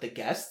was with the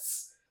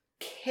guests,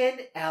 Ken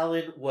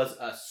Allen was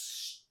a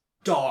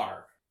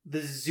star.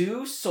 The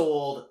zoo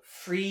sold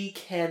free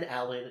Ken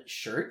Allen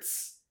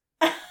shirts,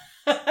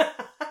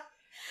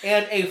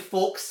 and a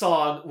folk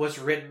song was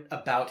written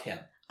about him.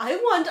 I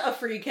want a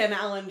free Ken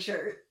Allen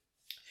shirt.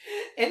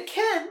 And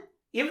Ken,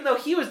 even though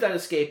he was done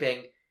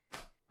escaping,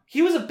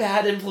 he was a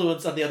bad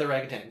influence on the other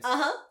orangutans.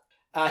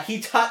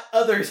 He taught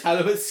others how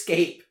to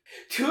escape.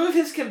 2 of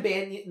his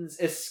companions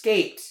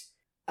escaped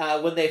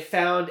when they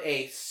found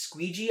a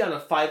squeegee on a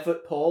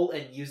 5-foot pole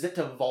and used it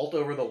to vault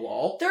over the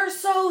wall. They're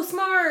so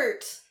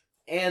smart!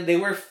 And they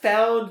were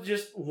found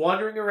just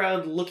wandering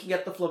around looking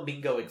at the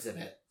flamingo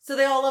exhibit. So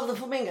they all love the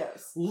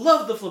flamingos.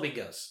 Love the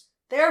flamingos.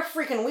 They're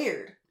freaking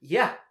weird.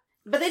 Yeah.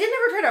 But they didn't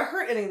ever try to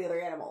hurt any of the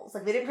other animals.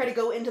 Like, they didn't try to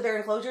go into their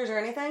enclosures or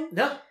anything.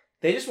 No.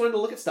 They just wanted to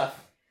look at stuff.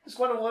 Just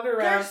want to wander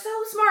around. They're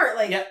so smart.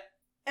 Like, yep.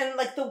 And,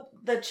 like,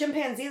 the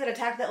chimpanzee that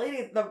attacked that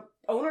lady, the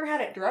owner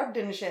had it drugged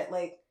and shit.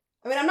 Like,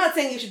 I mean, I'm not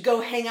saying you should go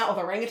hang out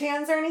with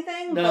orangutans or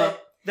anything, no.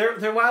 But...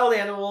 They're wild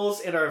animals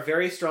and are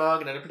very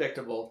strong and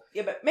unpredictable.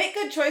 Yeah, but make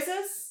good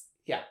choices.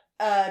 Yeah.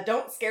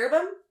 Don't scare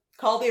them.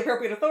 Call the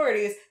appropriate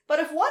authorities. But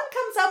if one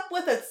comes up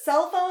with a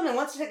cell phone and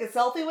wants to take a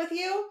selfie with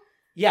you...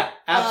 Yeah,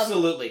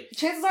 absolutely.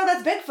 Chances are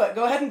that's Bigfoot.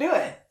 Go ahead and do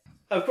it.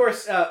 Of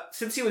course,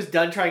 since he was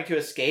done trying to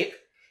escape,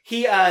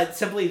 he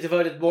simply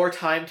devoted more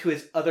time to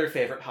his other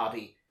favorite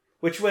hobby,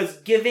 which was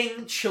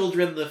giving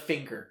children the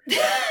finger.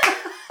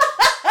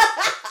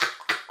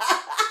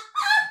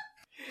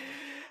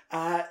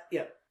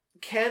 Yeah.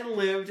 Ken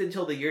lived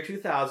until the year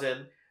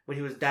 2000, when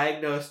he was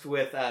diagnosed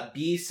with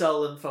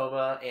B-cell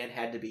lymphoma and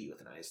had to be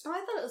euthanized. Oh, I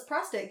thought it was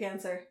prostate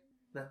cancer.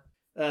 No.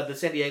 The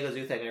San Diego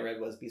Zoo thing I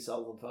read was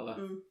B-cell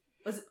lymphoma.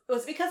 Was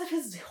it because of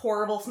his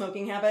horrible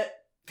smoking habit?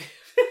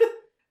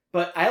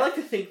 But I like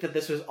to think that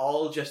this was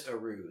all just a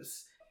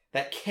ruse.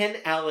 That Ken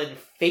Allen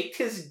faked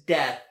his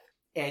death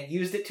and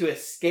used it to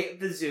escape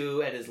the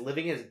zoo and is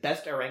living his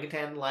best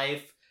orangutan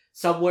life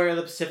somewhere in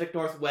the Pacific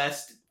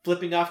Northwest,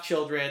 flipping off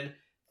children,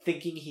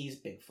 thinking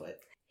he's Bigfoot.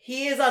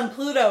 He is on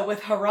Pluto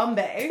with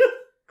Harambe.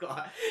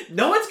 God,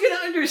 no one's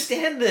gonna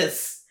understand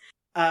this.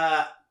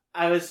 A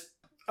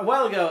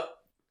while ago,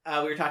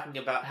 we were talking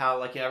about how,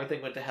 like, you know,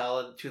 everything went to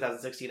hell in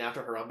 2016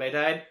 after Harambe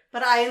died.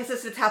 But I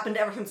insist it's happened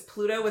ever since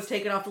Pluto was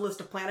taken off the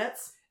list of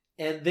planets.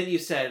 And then you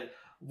said,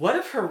 what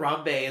if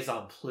Harambe is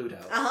on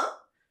Pluto? Uh-huh.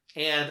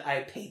 And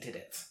I painted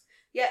it.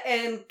 Yeah,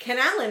 and Ken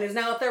Allen is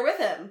now up there with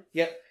him.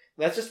 Yep.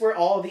 That's just where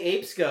all the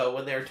apes go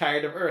when they're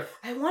tired of Earth.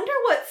 I wonder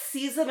what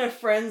season of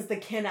Friends the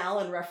Ken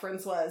Allen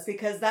reference was,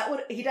 because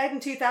he died in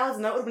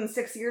 2000, that would have been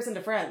 6 years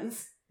into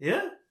Friends.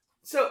 Yeah.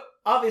 So,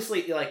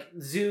 obviously, like,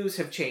 zoos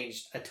have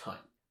changed a ton.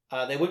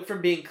 They went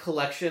from being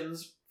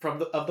collections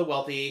of the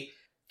wealthy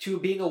to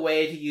being a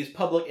way to use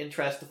public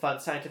interest to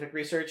fund scientific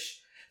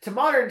research, to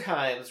modern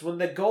times when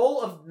the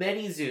goal of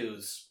many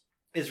zoos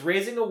is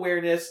raising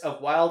awareness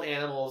of wild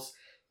animals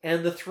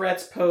and the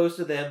threats posed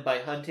to them by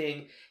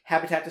hunting,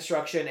 habitat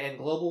destruction, and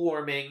global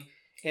warming,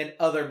 and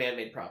other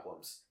man-made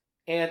problems.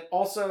 And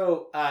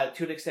also,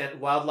 to an extent,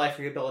 wildlife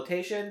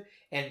rehabilitation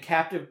and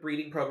captive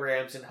breeding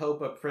programs in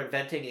hope of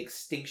preventing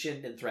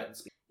extinction in threatened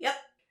species. Yep.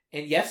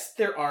 And yes,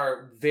 there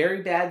are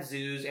very bad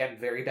zoos and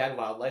very bad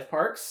wildlife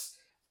parks.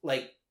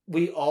 Like,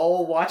 we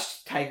all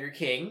watched Tiger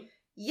King.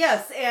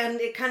 Yes,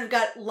 and it kind of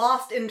got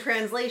lost in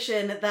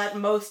translation that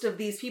most of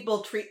these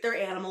people treat their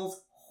animals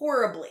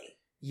horribly.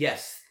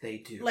 Yes, they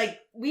do. Like,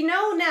 we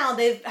know now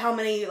how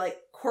many, like,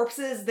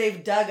 corpses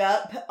they've dug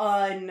up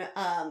on,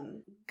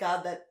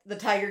 the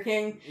Tiger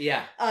King.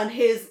 Yeah. On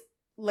his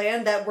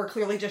land that were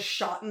clearly just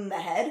shot in the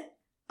head.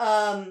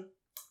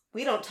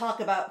 We don't talk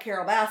about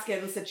Carol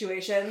Baskin's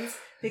situations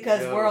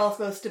because No. we're all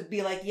supposed to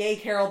be like, yay,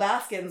 Carol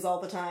Baskins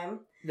all the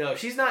time. No,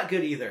 she's not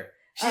good either.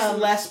 She's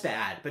less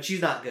bad, but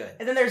she's not good.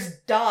 And then there's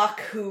Doc,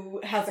 who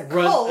has a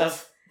cult.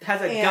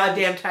 Has a and-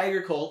 goddamn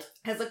tiger cult.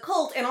 Has a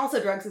cult and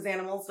also drugs his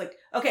animals. Like,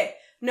 okay,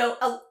 no,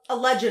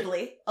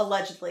 allegedly.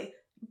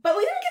 But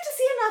we didn't get to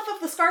see enough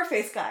of the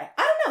Scarface guy.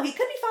 I don't know, he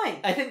could be fine.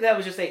 I think that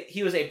was just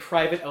he was a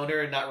private owner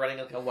and not running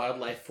like a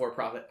wildlife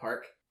for-profit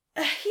park.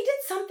 He did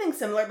something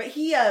similar, but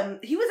he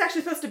was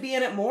actually supposed to be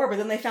in it more, but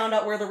then they found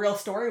out where the real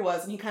story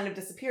was and he kind of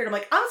disappeared. I'm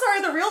like, I'm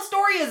sorry, the real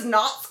story is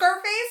not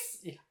Scarface?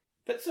 Yeah.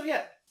 But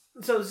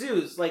so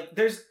zoos, like,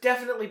 there's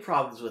definitely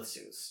problems with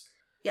zoos.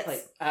 Yes.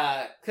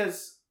 Like,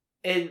 because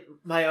in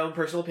my own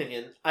personal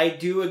opinion, I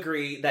do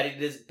agree that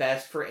it is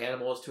best for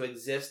animals to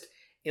exist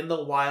in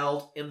the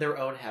wild in their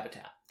own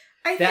habitat.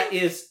 That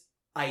is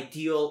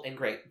ideal and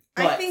great.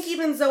 But I think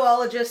even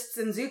zoologists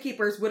and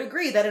zookeepers would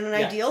agree that in an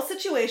ideal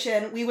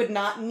situation, we would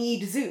not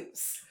need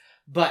zoos.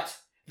 But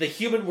the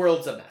human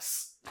world's a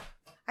mess.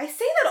 I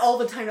say that all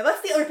the time. Now,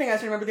 that's the other thing I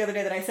was trying to remember the other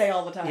day that I say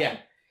all the time. Yeah.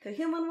 The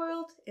human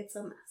world, it's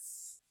a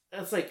mess.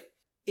 It's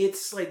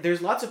like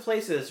there's lots of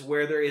places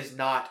where there is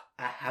not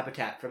a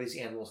habitat for these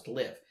animals to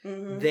live.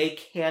 Mm-hmm. They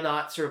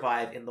cannot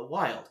survive in the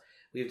wild.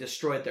 We've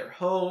destroyed their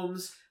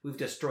homes. We've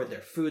destroyed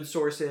their food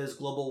sources.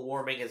 Global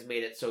warming has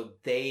made it so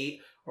they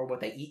or what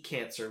they eat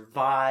can't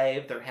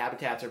survive. Their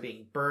habitats are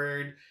being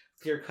burned,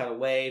 clear cut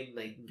away,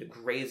 like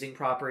grazing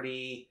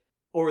property,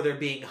 or they're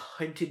being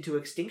hunted to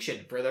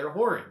extinction for their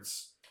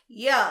horns.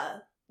 Yeah.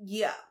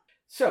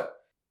 So,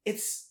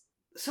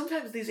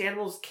 sometimes these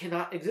animals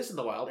cannot exist in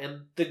the wild,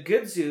 and the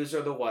good zoos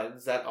are the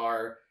ones that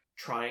are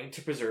trying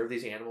to preserve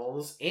these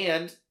animals,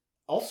 and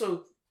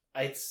also,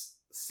 it's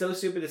so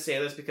stupid to say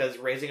this because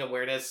raising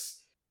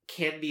awareness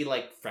can be,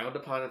 like, frowned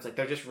upon. It's like,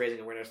 they're just raising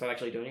awareness, not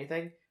actually doing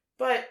anything.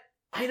 But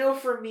I know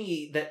for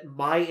me that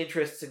my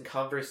interests in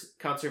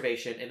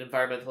conservation and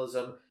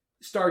environmentalism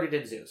started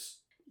in zoos.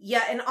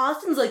 Yeah, and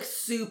Austin's, like,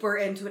 super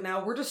into it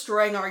now. We're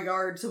destroying our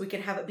yard so we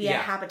can have it be a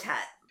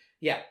habitat.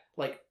 Yeah,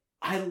 like,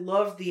 I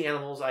loved the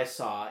animals I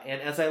saw,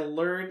 and as I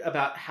learned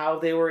about how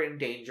they were in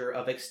danger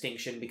of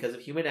extinction because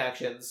of human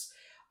actions,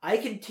 I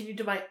continued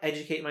to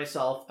educate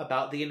myself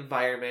about the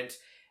environment,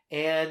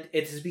 and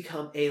it has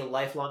become a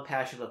lifelong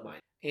passion of mine.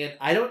 And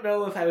I don't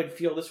know if I would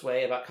feel this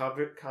way about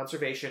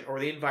conservation or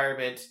the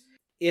environment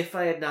if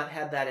I had not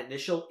had that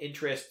initial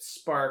interest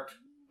sparked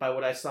by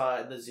what I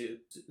saw in the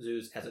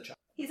zoos as a child.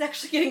 He's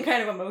actually getting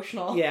kind of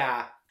emotional.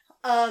 Yeah.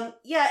 And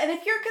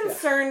if you're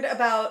concerned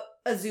about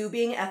a zoo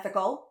being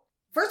ethical,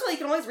 first of all, you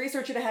can always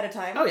research it ahead of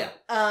time. Oh,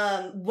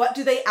 yeah. What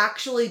do they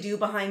actually do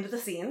behind the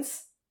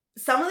scenes?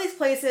 Some of these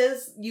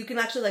places, you can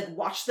actually, like,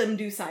 watch them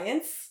do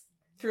science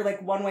through,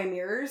 like, one-way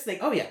mirrors.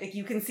 Like, like,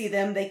 you can see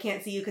them, they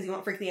can't see you because you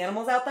won't freak the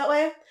animals out that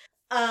way.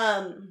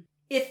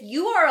 If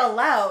you are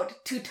allowed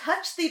to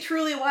touch the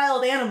truly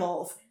wild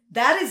animals,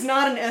 that is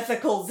not an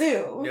ethical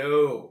zoo.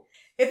 No.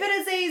 If it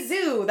is a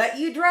zoo that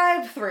you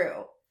drive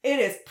through, it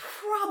is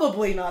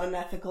probably not an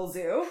ethical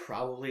zoo.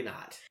 Probably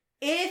not.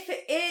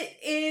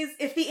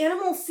 If the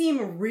animals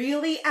seem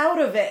really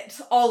out of it,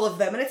 all of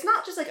them, and it's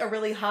not just like a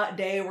really hot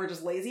day, we're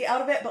just lazy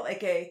out of it, but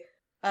like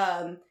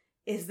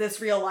is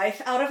this real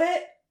life out of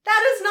it?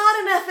 That is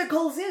not an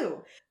ethical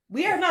zoo.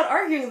 We are not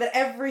arguing that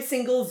every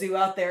single zoo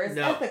out there is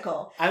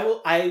ethical.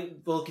 I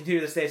will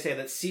continue to say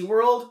that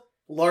SeaWorld,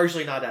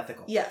 largely not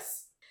ethical.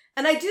 Yes.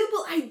 And I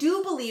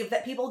do believe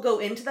that people go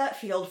into that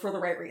field for the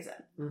right reason.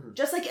 Mm-hmm.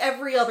 Just like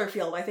every other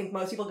field, I think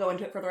most people go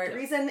into it for the right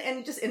reason, and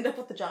you just end up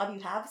with the job you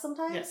have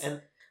sometimes. Yeah,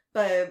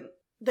 but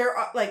there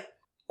are, like,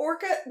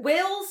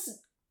 whales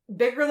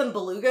bigger than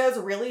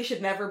belugas really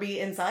should never be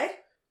inside.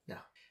 No.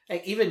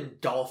 Like, even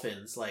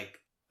dolphins, like,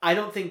 I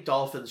don't think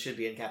dolphins should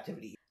be in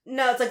captivity.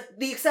 No, it's like,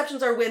 the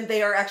exceptions are when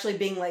they are actually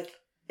being, like,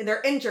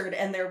 they're injured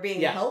and they're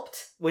being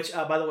helped. Which,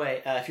 by the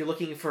way, if you're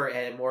looking for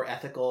a more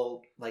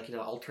ethical, like,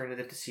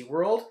 alternative to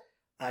SeaWorld,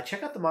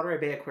 check out the Monterey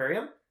Bay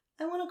Aquarium.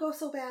 I want to go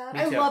so bad.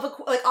 Me too. I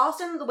love, like,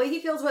 Austin, the way he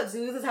feels about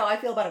zoos is how I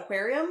feel about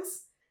aquariums.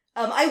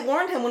 I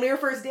warned him when we were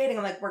first dating.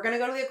 I'm like, we're going to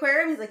go to the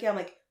aquarium? He's like, yeah. I'm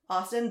like,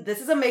 Austin, this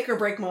is a make or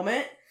break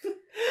moment.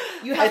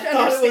 You have to I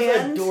thought understand.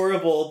 it was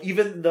adorable,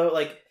 even though,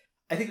 like,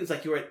 I think it was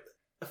like you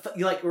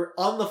were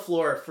on the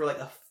floor for like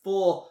a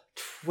full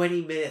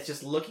 20 minutes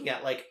just looking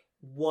at like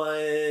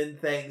one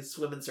thing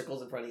swim in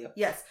circles in front of you.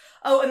 Yes.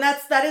 Oh, and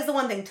that is the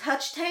one thing.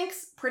 Touch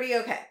tanks, pretty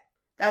okay.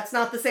 That's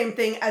not the same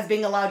thing as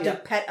being allowed to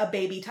pet a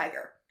baby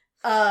tiger.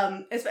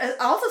 Also,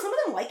 some of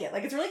them like it.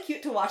 Like, it's really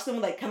cute to watch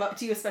them like come up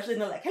to you, especially when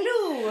they're like,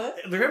 "Hello."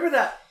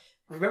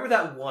 Remember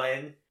that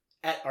one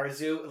at our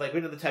zoo? Like, we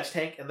went to the touch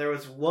tank, and there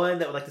was one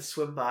that would like to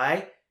swim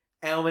by,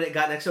 and when it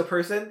got next to a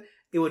person,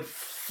 it would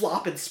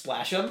flop and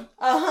splash them.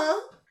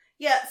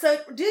 Yeah. So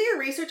do your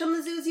research on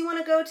the zoos you want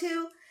to go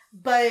to,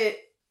 but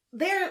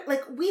they're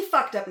like, we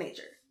fucked up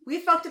nature. We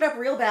fucked it up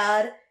real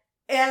bad,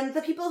 and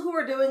the people who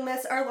are doing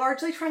this are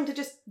largely trying to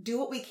just do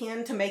what we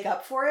can to make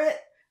up for it.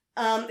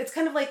 It's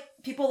kind of like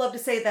people love to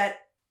say that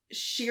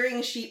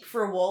shearing sheep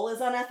for wool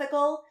is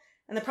unethical.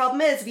 And the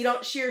problem is, if you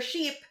don't shear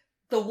sheep,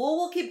 the wool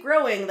will keep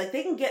growing. Like,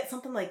 they can get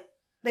something like,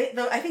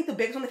 I think the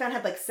biggest one they found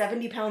had like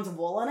 70 pounds of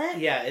wool on it.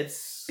 Yeah,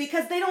 it's...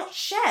 Because they don't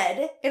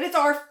shed, and it's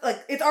our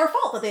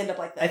fault that they end up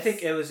like this. I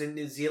think it was in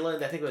New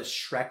Zealand. I think it was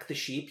Shrek the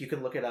sheep. You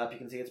can look it up. You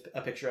can see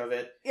a picture of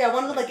it. Yeah,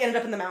 one of them like ended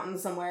up in the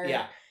mountains somewhere.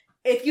 Yeah.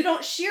 If you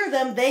don't shear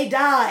them, they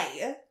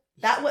die.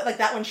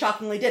 That one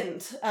shockingly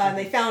didn't.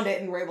 They found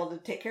it and were able to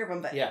take care of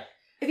them. But yeah.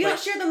 If you don't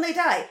shear them, they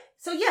die.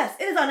 So yes,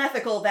 it is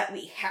unethical that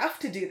we have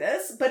to do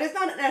this, but it's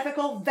not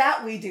unethical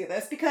that we do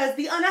this, because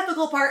the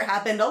unethical part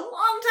happened a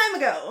long time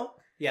ago.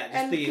 Yeah,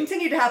 and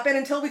continued to happen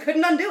until we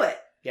couldn't undo it.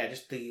 Yeah,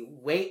 just the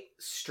weight,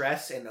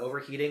 stress, and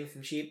overheating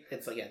from sheep.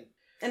 It's again.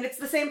 And it's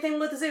the same thing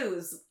with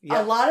zoos.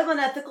 Yeah. A lot of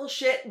unethical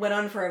shit went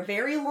on for a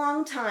very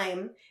long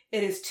time.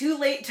 It is too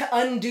late to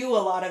undo a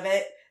lot of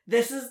it.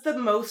 This is the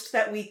most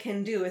that we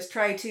can do, is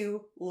try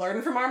to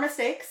learn from our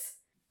mistakes,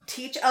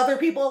 teach other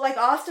people like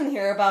Austin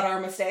here about our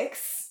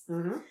mistakes,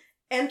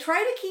 and try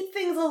to keep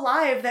things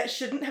alive that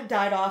shouldn't have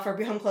died off or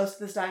become close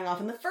to this dying off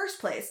in the first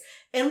place.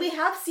 And we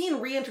have seen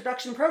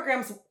reintroduction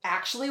programs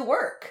actually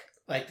work.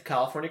 Like the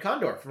California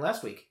condor from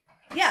last week.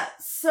 Yeah,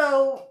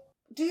 so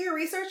do your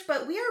research,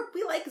 but we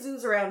like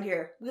zoos around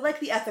here. We like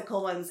the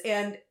ethical ones,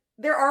 and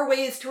there are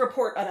ways to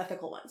report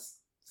unethical ones.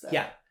 So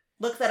yeah.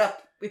 Look that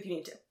up if you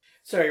need to.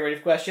 So are you ready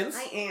for questions?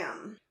 I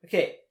am.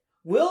 Okay.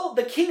 Will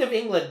the King of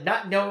England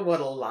not knowing what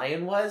a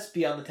lion was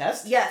be on the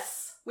test?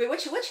 Yes. Wait,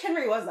 which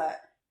Henry was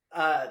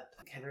that?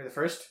 Henry the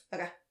First.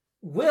 Okay.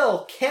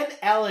 Will Ken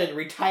Allen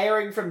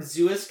retiring from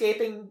zoo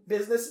escaping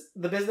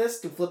the business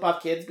to flip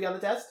off kids be on the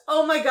test?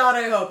 Oh my god,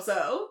 I hope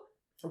so.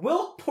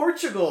 Will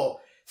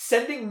Portugal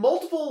sending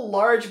multiple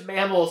large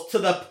mammals to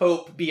the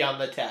Pope be on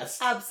the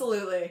test?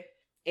 Absolutely.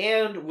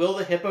 And will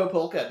the hippo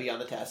polka be on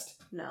the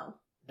test? No.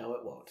 No,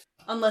 it won't.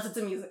 Unless it's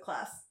a music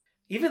class.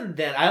 Even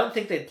then, I don't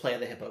think they'd play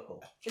the hippo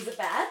polka. Is it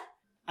bad?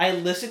 I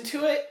listened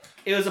to it.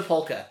 It was a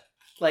polka.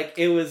 Like,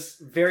 it was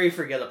very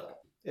forgettable.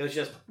 It was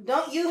just...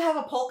 Don't you have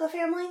a polka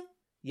family?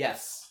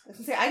 Yes. I was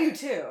gonna say, I do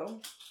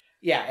too.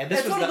 Yeah, and this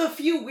It's was one of the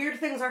few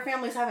weird things our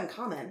families have in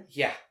common.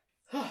 Yeah.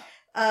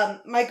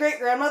 My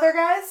great-grandmother,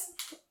 guys,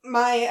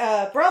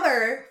 my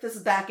brother, this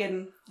is back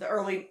in the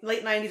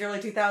late 90s, early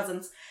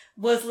 2000s,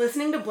 was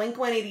listening to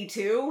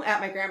Blink-182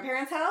 at my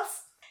grandparents'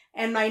 house.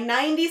 And my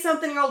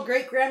 90-something-year-old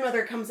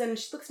great-grandmother comes in and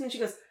she looks at me and she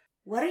goes,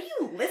 "What are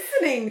you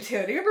listening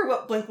to? Do you remember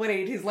what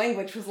Blink-182's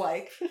language was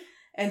like?"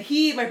 And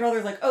my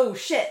brother's like, "Oh,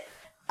 shit."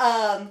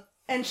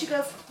 And she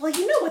goes, "Well,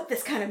 you know what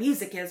this kind of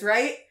music is,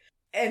 right?"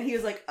 And he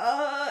was like,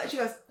 she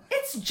goes,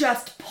 "It's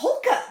just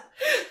polka.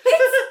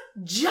 It's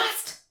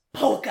just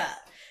polka."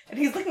 And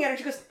he's looking at her and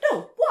she goes,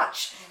 "No,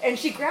 watch." And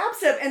she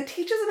grabs him and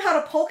teaches him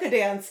how to polka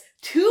dance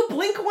to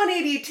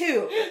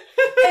Blink-182.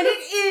 And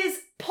it is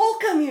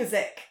polka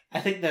music. I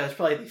think that was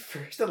probably the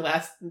first and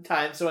last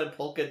time someone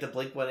polka to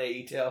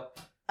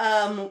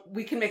Blink-182.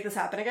 We can make this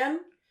happen again.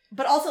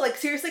 But also, like,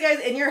 seriously, guys,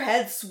 in your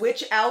head,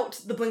 switch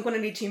out the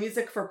Blink-182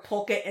 music for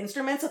polka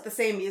instruments with the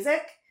same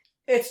music.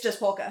 It's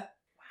just polka.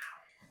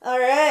 Wow. All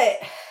right.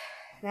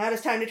 Now it is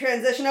time to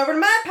transition over to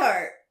my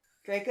part.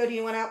 Draco, do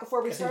you want out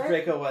before we start?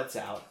 Draco wants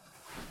out.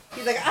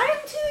 He's like, "I'm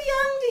too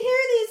young to hear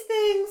these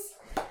things."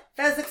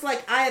 Fezzik's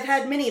like, "I have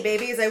had many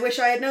babies. I wish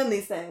I had known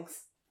these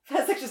things."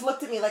 Fezzik just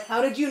looked at me like,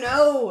 "How did you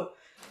know?"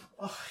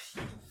 Oh,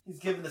 he's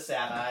giving the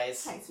sad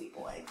eyes. Hi, sweet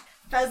boy.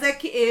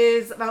 Fezzik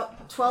is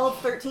about 12,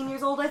 13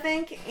 years old, I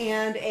think,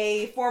 and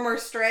a former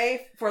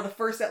stray for the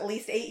first at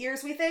least 8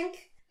 years, we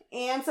think.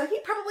 And so he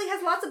probably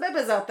has lots of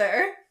bebas out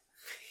there.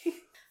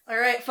 All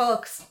right,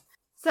 folks.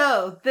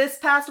 So this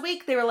past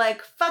week, they were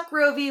like, fuck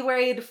Roe v.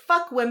 Wade,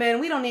 fuck women,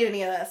 we don't need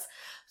any of this.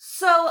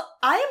 So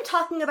I am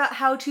talking about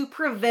how to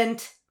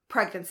prevent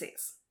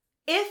pregnancies.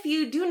 If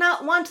you do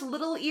not want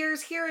little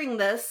ears hearing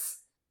this,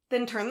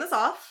 then turn this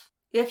off.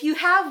 If you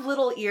have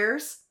little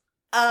ears,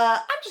 I'm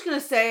just going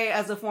to say,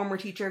 as a former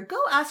teacher, go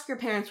ask your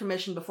parents'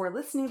 permission before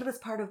listening to this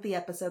part of the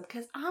episode,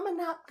 because I'm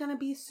not going to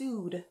be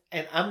sued.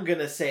 And I'm going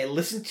to say,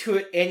 listen to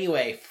it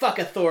anyway. Fuck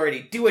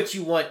authority. Do what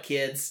you want,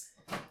 kids.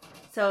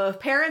 So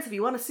if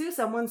you want to sue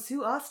someone,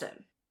 sue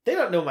Austin. They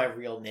don't know my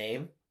real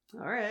name.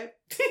 All right.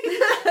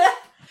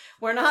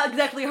 We're not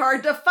exactly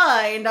hard to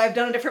find. I've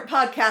done a different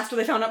podcast where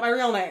they found out my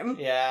real name.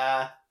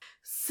 Yeah.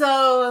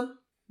 So,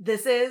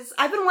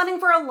 I've been wanting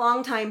for a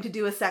long time to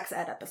do a sex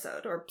ed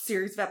episode, or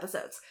series of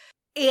episodes.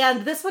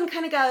 And this one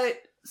kind of got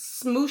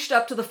smooshed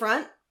up to the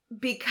front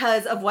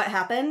because of what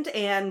happened.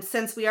 And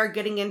since we are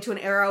getting into an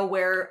era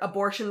where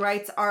abortion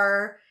rights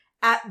are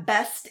at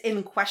best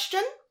in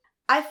question,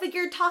 I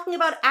figured talking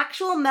about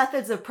actual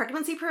methods of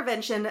pregnancy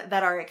prevention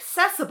that are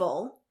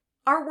accessible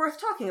are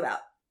worth talking about.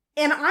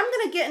 And I'm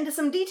going to get into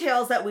some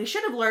details that we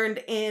should have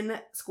learned in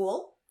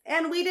school,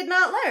 and we did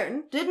not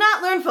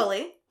learn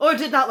fully, or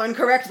did not learn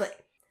correctly.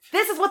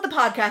 This is what the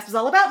podcast is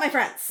all about, my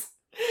friends.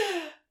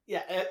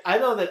 Yeah, I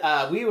know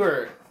that we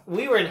were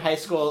in high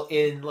school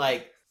in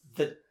like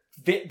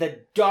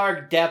the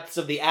dark depths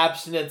of the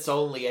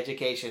abstinence-only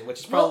education,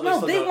 which is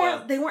probably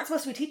they weren't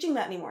supposed to be teaching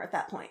that anymore at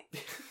that point.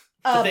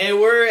 But they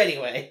were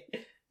anyway.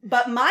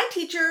 But my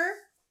teacher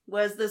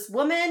was this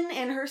woman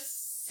in her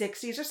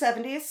 60s or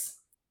 70s,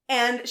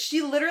 and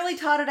she literally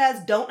taught it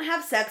as, don't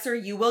have sex or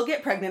you will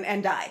get pregnant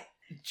and die.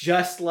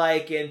 Just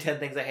like in 10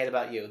 Things I Hate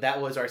About You.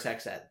 That was our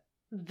sex ed.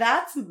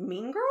 That's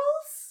Mean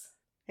Girls?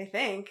 I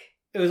think.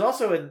 It was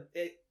also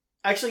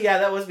actually, yeah,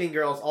 that was Mean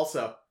Girls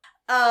also.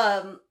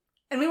 And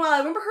meanwhile, I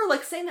remember her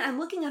like saying that. I'm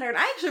looking at her, and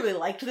I actually really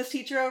liked this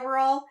teacher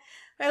overall.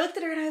 But I looked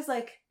at her and I was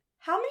like,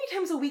 how many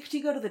times a week do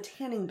you go to the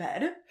tanning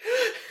bed?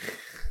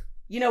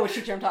 You know which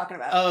teacher I'm talking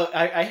about. Oh,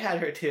 I had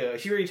her too.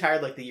 She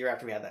retired like the year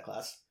after we had that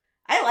class.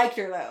 I liked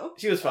her though.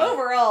 She was fun.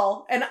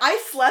 Overall. And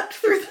I slept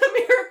through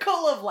the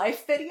Miracle of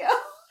Life video.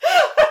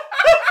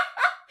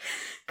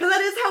 Because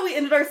that is how we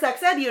ended our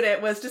sex ed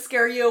unit, was to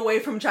scare you away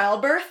from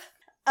childbirth.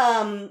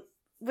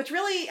 Which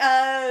really,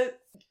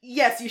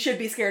 yes, you should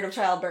be scared of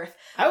childbirth.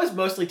 I was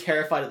mostly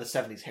terrified of the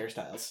 70s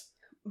hairstyles.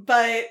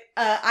 But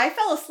I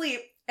fell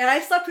asleep, and I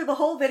slept through the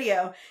whole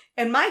video,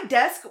 and my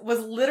desk was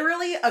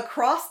literally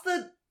across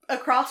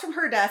from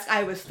her desk.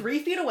 I was 3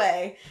 feet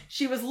away.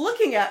 She was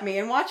looking at me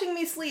and watching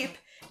me sleep,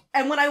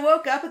 and when I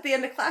woke up at the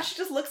end of class, she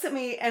just looks at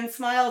me and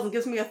smiles and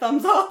gives me a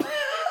thumbs up.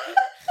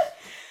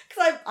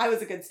 Because I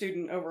was a good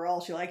student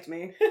overall. She liked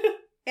me.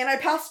 And I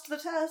passed the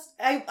test.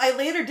 I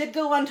later did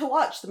go on to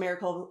watch The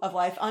Miracle of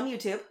Life on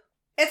YouTube.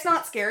 It's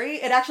not scary.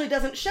 It actually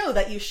doesn't show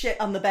that you shit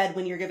on the bed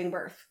when you're giving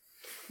birth.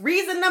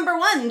 Reason number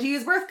 1 to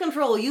use birth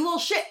control: you will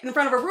shit in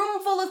front of a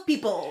room full of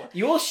people.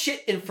 You will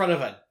shit in front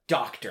of a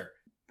doctor.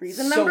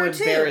 Reason number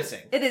 2.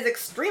 Embarrassing. It is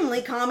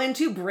extremely common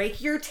to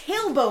break your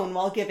tailbone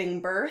while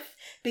giving birth,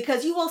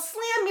 because you will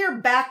slam your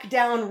back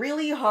down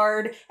really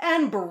hard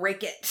and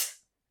break it.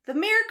 The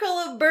miracle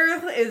of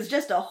birth is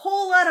just a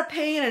whole lot of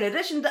pain in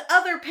addition to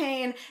other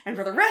pain, and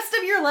for the rest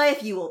of your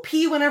life, you will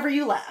pee whenever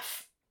you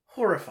laugh.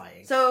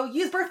 Horrifying. So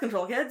use birth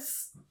control,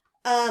 kids.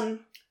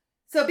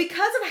 So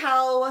because of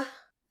how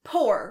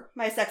poor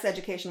my sex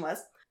education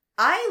was,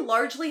 I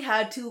largely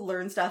had to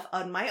learn stuff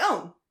on my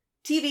own.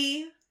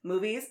 TV,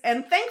 movies,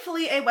 and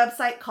thankfully a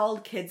website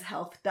called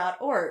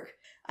kidshealth.org.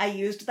 I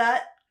used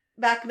that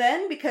back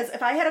then because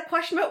if I had a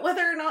question about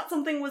whether or not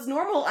something was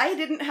normal, I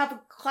didn't have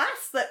a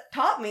class that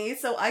taught me,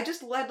 so I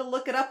just had to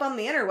look it up on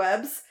the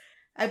interwebs.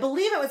 I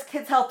believe it was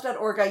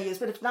kidshealth.org I used,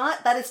 but if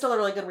not, that is still a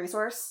really good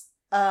resource.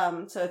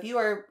 So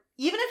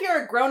even if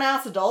you're a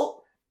grown-ass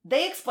adult,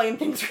 they explain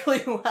things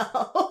really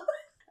well.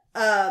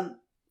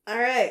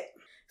 Alright.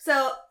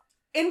 So,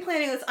 in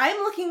planning this, I'm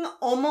looking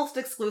almost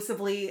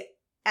exclusively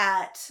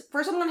at...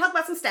 First, I'm going to talk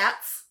about some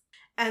stats,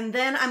 and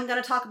then I'm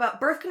going to talk about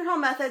birth control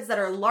methods that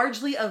are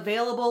largely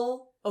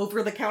available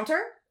over the counter,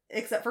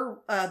 except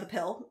for the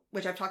pill,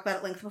 which I've talked about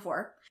at length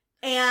before.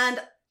 And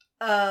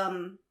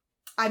I'm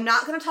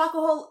not going to talk a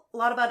whole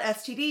lot about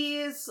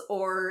STDs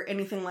or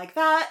anything like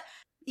that,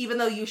 even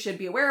though you should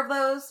be aware of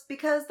those,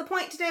 because the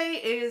point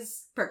today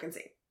is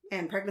pregnancy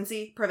and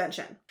pregnancy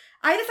prevention.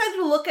 I decided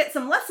to look at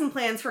some lesson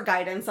plans for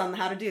guidance on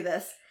how to do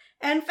this,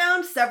 and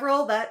found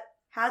several that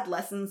had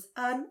lessons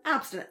on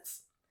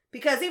abstinence.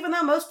 Because even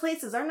though most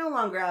places are no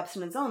longer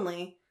abstinence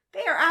only,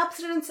 they are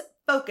abstinence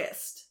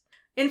focused.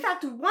 In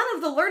fact, one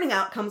of the learning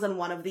outcomes on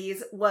one of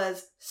these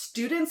was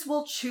students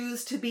will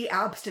choose to be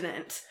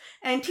abstinent.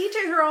 And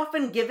teachers are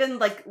often given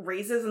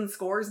raises and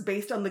scores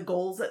based on the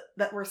goals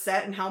that were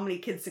set and how many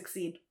kids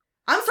succeed.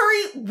 I'm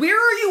sorry, where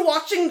are you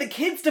watching the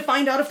kids to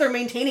find out if they're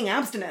maintaining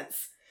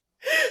abstinence?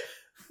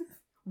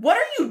 What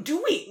are you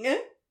doing?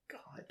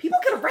 God, people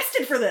get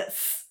arrested for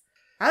this.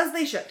 As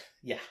they should.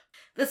 Yeah.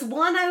 This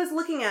one I was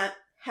looking at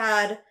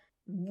had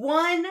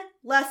one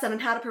lesson on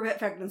how to prevent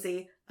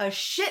pregnancy, a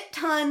shit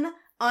ton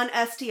on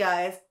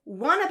STIs,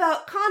 one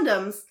about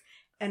condoms,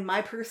 and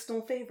my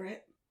personal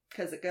favorite,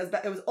 because it goes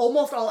back, it was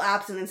almost all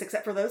abstinence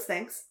except for those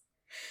things,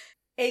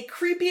 a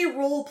creepy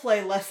role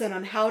play lesson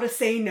on how to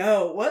say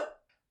no. What?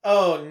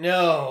 Oh,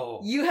 no.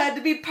 You had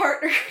to be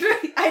partnered.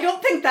 I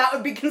don't think that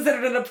would be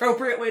considered an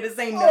appropriate way to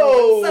say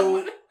no to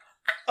someone.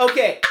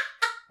 Okay.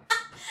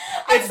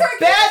 It's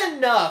bad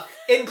enough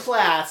in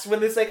class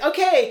when it's like,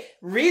 okay,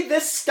 read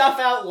this stuff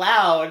out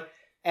loud.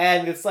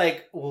 And it's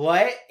like,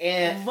 what?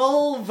 And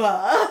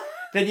vulva.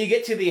 Then you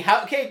get to the,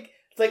 okay,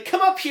 it's like,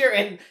 come up here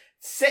and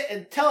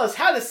Tell us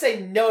how to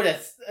say no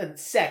to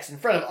sex in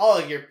front of all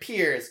of your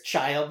peers,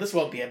 child. This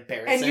won't be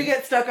embarrassing. And you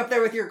get stuck up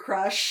there with your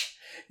crush.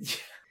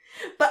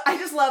 But I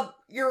just love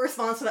your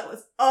response to that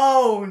was,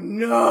 oh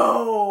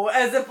no,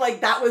 as if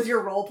like that was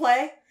your role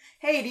play.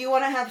 Hey, do you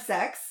want to have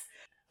sex?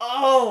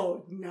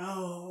 Oh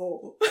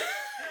no.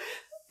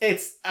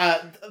 It's,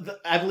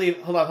 I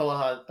believe, hold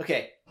on.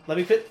 Okay, let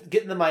me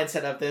get in the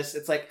mindset of this.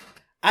 It's like,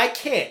 I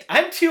can't.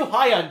 I'm too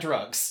high on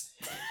drugs.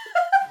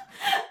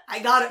 I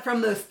got it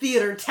from those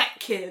theater tech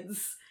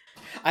kids.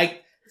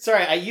 I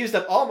used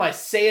up all my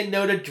saying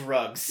no to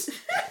drugs.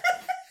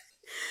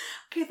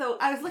 Okay, though,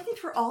 I was looking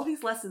through all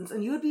these lessons,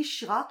 and you would be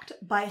shocked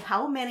by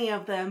how many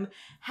of them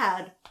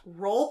had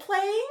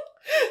role-playing,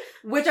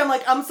 which I'm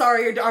like, I'm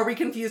sorry, are we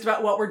confused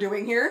about what we're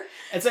doing here?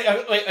 It's like,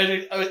 wait,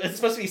 it's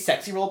supposed to be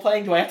sexy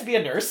role-playing? Do I have to be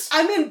a nurse?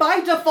 I mean,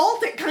 by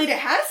default, it kind of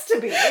has to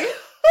be.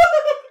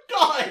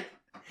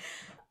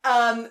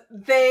 God!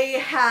 They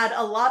had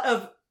a lot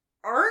of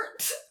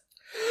art,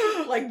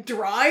 like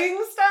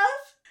drawing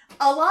stuff,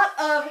 a lot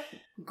of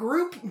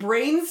group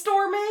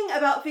brainstorming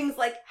about things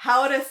like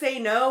how to say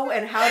no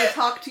and how to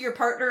talk to your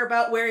partner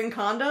about wearing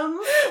condoms.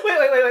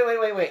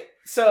 Wait.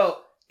 So,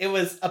 it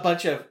was a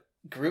bunch of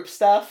group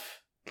stuff,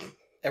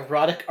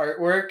 erotic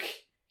artwork,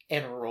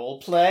 and role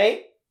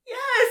play?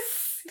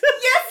 Yes!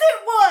 Yes,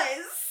 it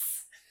was!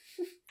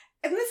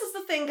 And this is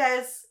the thing,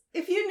 guys.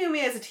 If you knew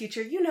me as a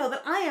teacher, you know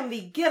that I am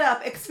the get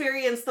up,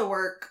 experience the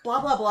work,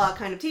 blah, blah, blah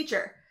kind of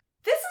teacher.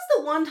 This is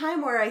the one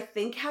time where I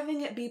think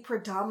having it be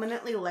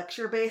predominantly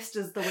lecture-based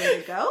is the way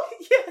to go.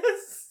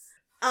 Yes!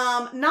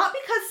 Not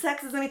because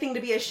sex is anything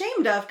to be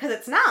ashamed of, because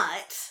it's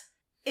not.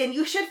 And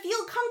you should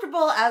feel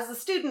comfortable as a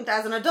student,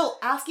 as an adult,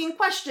 asking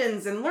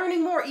questions and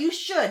learning more. You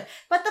should.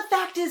 But the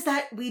fact is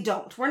that we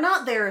don't. We're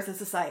not there as a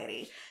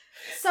society.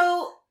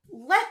 So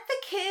let the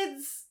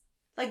kids,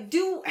 have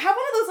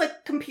one of those,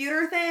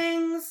 computer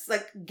things,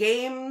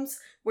 games,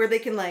 where they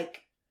can,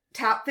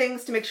 tap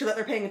things to make sure that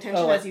they're paying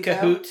attention as you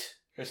Kahoot? go.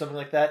 Or something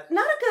like that?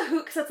 Not a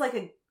Kahoot,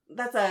 because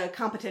that's a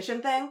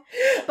competition thing.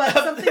 But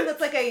something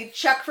that's a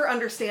check for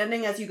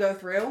understanding as you go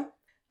through.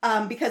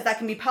 Because that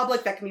can be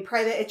public, that can be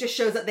private. It just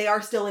shows that they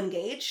are still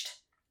engaged.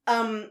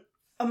 Oh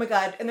my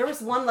god. And there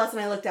was one lesson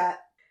I looked at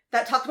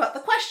that talked about the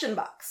question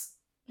box.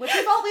 Which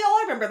we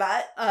all remember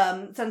that.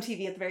 It's on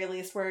TV at the very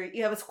least, where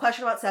you have a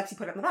question about sex, you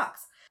put it in the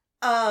box.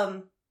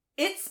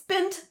 It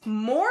spent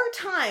more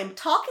time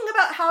talking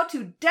about how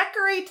to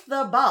decorate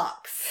the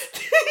box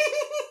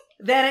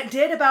than it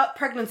did about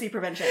pregnancy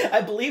prevention.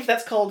 I believe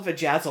that's called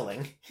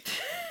vajazzling.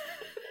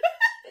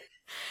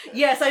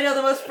 Yes, I know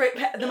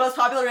the most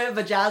popular way of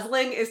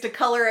vajazzling is to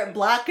color it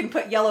black and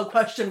put yellow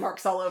question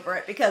marks all over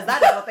it, because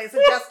that is what they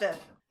suggested.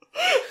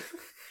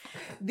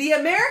 The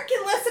American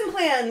lesson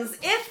plans,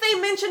 if they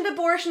mentioned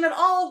abortion at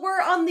all,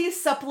 were on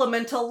these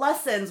supplemental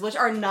lessons, which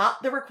are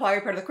not the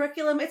required part of the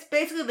curriculum. It's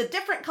basically the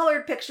different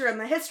colored picture in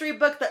the history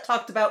book that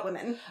talked about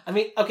women. I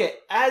mean, okay,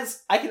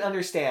 as I can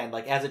understand,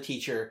 as a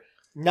teacher,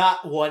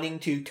 not wanting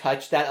to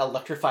touch that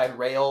electrified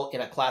rail in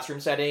a classroom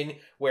setting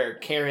where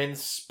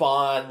Karen's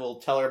spawn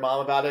will tell her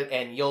mom about it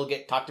and you'll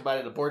get talked about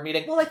it at a board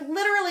meeting. Well,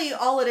 literally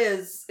all it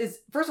is,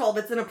 first of all,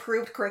 if it's an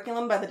approved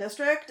curriculum by the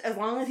district, as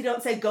long as you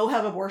don't say, go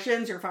have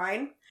abortions, you're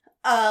fine.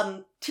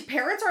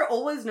 Parents are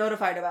always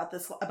notified about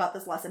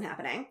this lesson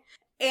happening.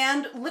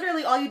 And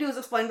literally all you do is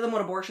explain to them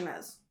what abortion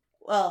is.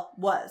 Well,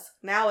 was.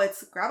 Now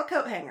it's grab a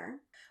coat hanger.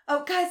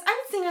 Oh, guys, I've been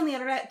seeing on the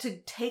internet to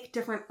take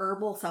different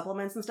herbal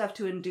supplements and stuff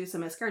to induce a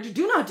miscarriage.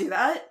 Do not do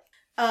that.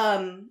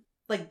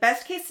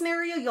 Best case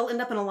scenario, you'll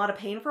end up in a lot of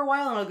pain for a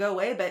while and it'll go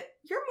away, but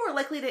you're more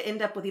likely to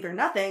end up with either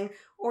nothing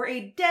or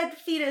a dead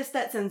fetus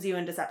that sends you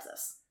into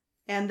sepsis.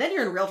 And then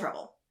you're in real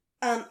trouble.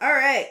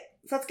 Alright,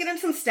 so let's get into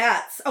some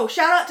stats. Oh,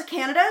 shout out to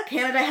Canada.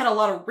 Canada had a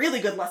lot of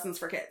really good lessons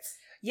for kids.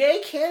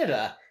 Yay,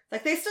 Canada!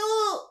 They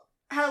still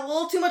had a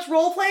little too much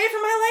role play for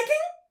my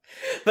liking.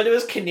 But it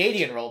was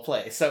Canadian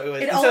roleplay, so it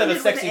was instead of a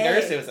sexy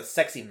nurse, it was a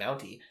sexy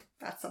Mountie.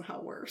 That's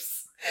somehow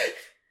worse.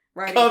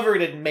 Right.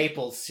 Covered in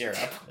maple syrup.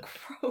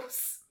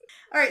 Gross.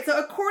 Alright, so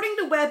according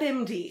to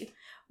WebMD,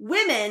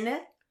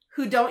 women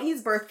who don't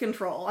use birth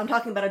control, I'm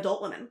talking about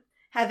adult women,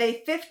 have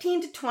a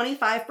 15 to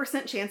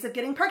 25% chance of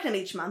getting pregnant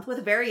each month,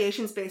 with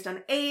variations based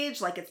on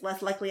age, like it's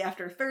less likely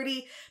after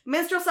 30,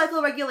 menstrual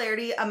cycle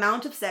regularity,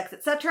 amount of sex,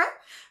 etc.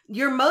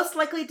 You're most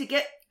likely to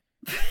get...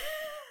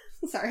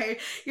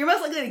 You're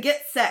most likely to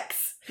get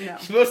sex. No.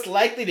 You're most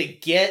likely to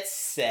get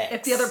sex.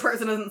 If the other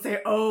person doesn't say,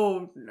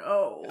 oh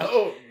no.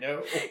 Oh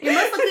no. You're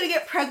most likely to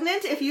get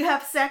pregnant if you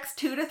have sex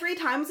 2 to 3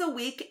 times a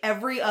week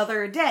every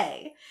other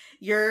day.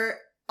 You're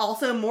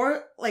also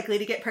more likely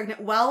to get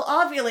pregnant while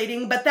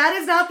ovulating, but that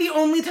is not the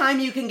only time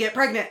you can get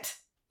pregnant.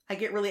 I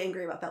get really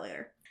angry about that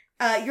later.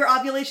 Your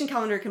ovulation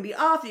calendar can be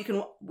off. You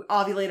can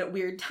ovulate at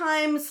weird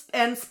times,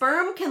 and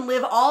sperm can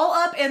live all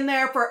up in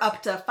there for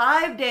up to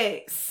 5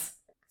 days.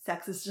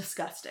 Sex is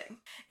disgusting.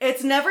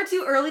 It's never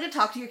too early to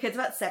talk to your kids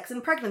about sex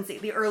and pregnancy.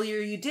 The earlier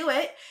you do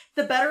it,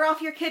 the better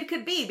off your kid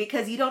could be,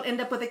 because you don't end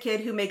up with a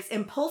kid who makes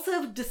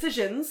impulsive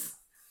decisions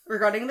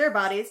regarding their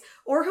bodies,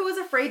 or who is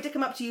afraid to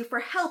come up to you for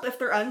help if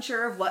they're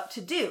unsure of what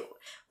to do.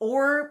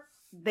 Or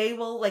they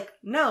will,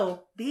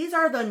 no, these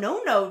are the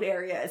no-no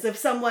areas. If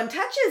someone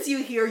touches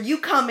you here, you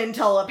come and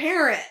tell a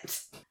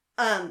parent.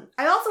 I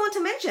also want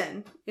to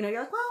mention, you're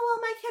like, well,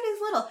 my kid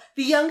is little.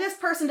 The youngest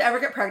person to ever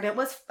get pregnant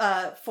was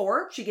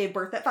 4. She gave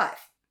birth at 5.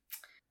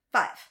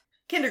 5.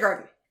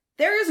 Kindergarten.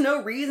 There is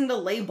no reason to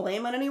lay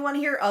blame on anyone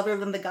here other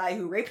than the guy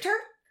who raped her,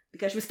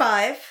 because she was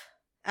 5.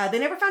 They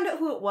never found out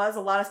who it was.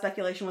 A lot of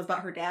speculation was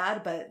about her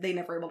dad, but they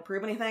never were able to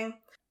prove anything.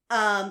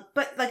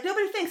 But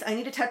nobody thinks I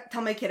need to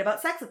tell my kid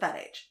about sex at that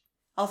age.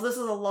 Also, this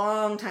was a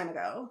long time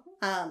ago.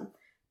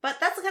 But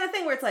that's the kind of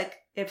thing where it's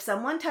if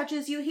someone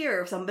touches you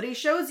here, if somebody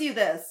shows you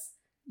this,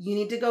 you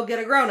need to go get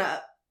a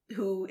grown-up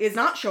who is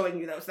not showing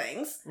you those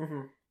things.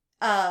 Mm-hmm.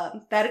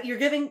 That you're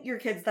giving your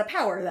kids the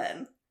power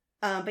then.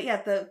 But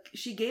yeah,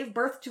 she gave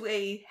birth to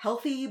a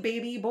healthy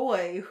baby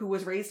boy who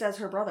was raised as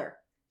her brother.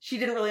 She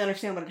didn't really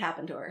understand what had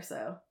happened to her,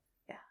 so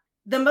yeah.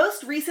 The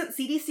most recent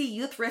CDC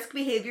Youth Risk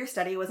Behavior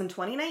Study was in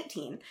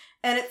 2019,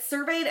 and it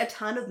surveyed a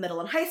ton of middle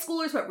and high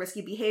schoolers about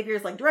risky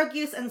behaviors like drug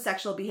use and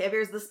sexual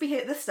behaviors. This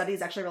study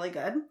is actually really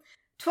good.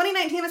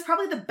 2019 is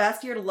probably the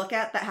best year to look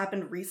at that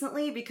happened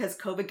recently because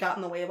COVID got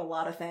in the way of a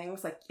lot of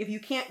things. If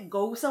you can't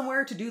go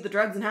somewhere to do the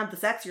drugs and have the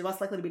sex, you're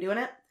less likely to be doing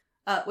it.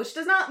 Which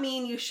does not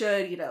mean you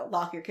should,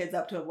 lock your kids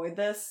up to avoid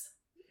this.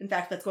 In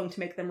fact, that's going to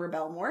make them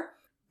rebel more.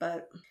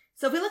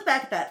 So if we look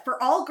back at that,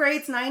 for all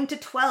grades 9 to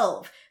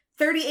 12,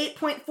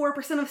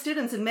 38.4% of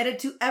students admitted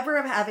to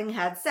ever having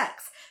had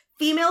sex.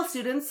 Female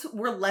students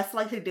were less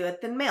likely to do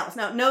it than males.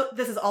 Now, note,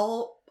 this is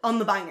all on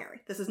the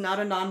binary. This is not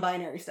a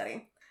non-binary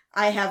study.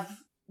 I have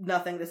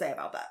nothing to say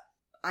about that.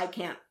 I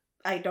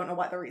don't know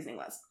what the reasoning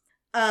was.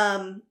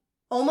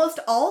 Almost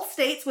all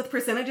states with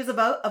percentages of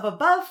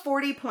above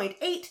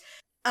 40.8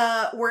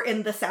 were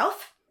in the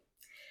South.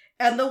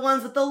 And the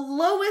ones with the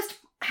lowest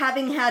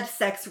having had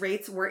sex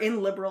rates were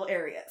in liberal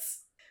areas.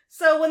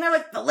 So when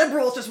they're the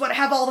liberals just want to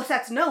have all the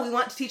sex, no, we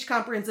want to teach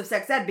comprehensive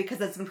sex ed because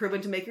it's been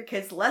proven to make your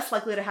kids less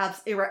likely to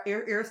have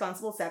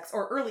irresponsible sex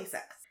or early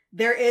sex.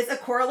 There is a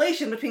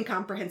correlation between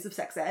comprehensive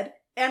sex ed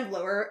and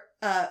lower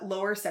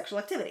sexual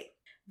activity.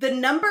 The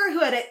number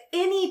who had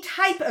any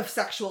type of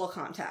sexual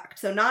contact,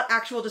 so not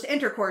actual just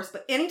intercourse,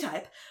 but any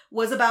type,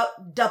 was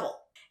about double.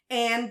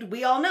 And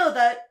we all know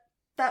that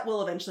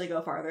will eventually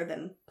go farther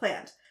than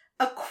planned.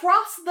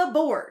 Across the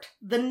board,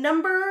 the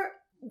number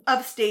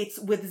of states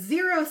with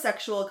 0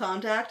 sexual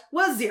contact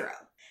was 0.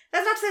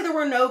 That's not to say there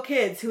were no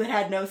kids who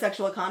had no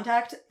sexual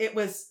contact. It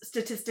was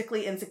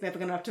statistically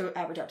insignificant enough to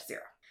average out to 0.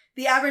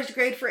 The average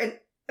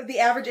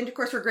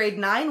intercourse for grade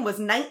 9 was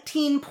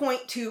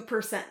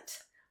 19.2%.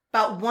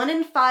 About 1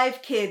 in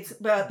 5 kids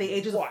about the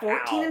ages of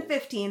 14 and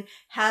 15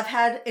 have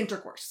had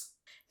intercourse.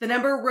 The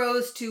number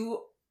rose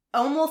to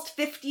almost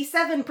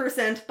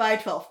 57% by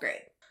 12th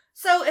grade.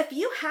 So if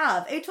you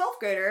have a 12th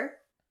grader,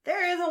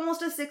 there is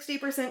almost a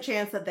 60%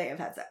 chance that they have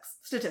had sex,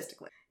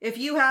 statistically. If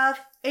you have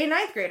a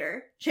 9th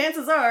grader,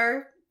 chances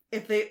are,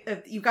 if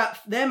you got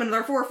them and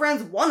their 4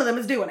 friends, one of them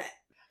is doing it.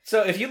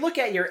 So if you look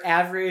at your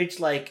average,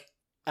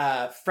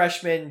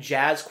 freshman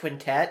jazz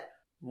quintet,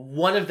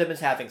 one of them is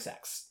having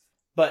sex.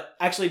 But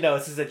actually, no,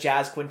 this is a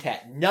jazz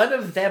quintet. None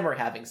of them are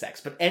having sex,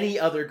 but any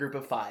other group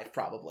of 5,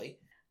 probably.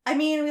 I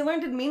mean, we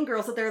learned in Mean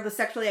Girls that they're the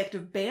sexually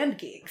active band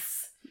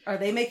geeks. Are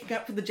they making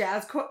up for the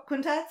jazz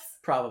quintets?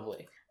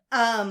 Probably.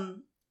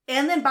 And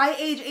then by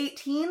age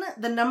 18,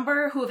 the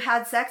number who have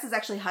had sex is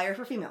actually higher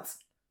for females.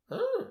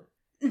 Oh.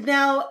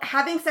 Now,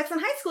 having sex in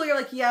high school,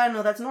 you're yeah,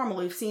 no, that's normal.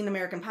 We've seen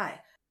American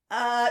Pie.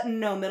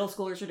 No, middle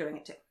schoolers are doing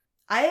it too.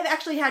 I have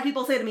actually had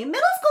people say to me,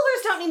 middle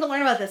schoolers don't need to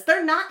learn about this.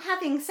 They're not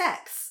having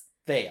sex.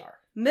 They are.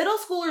 Middle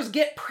schoolers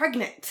get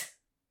pregnant.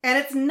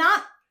 And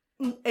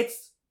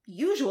it's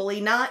usually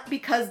not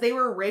because they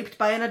were raped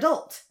by an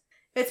adult.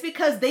 It's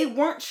because they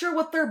weren't sure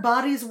what their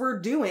bodies were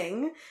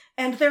doing,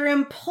 and they're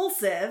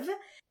impulsive,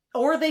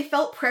 or they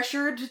felt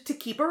pressured to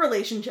keep a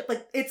relationship.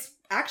 It's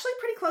actually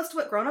pretty close to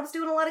what grown-ups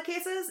do in a lot of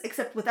cases,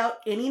 except without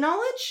any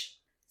knowledge.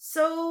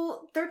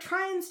 So they're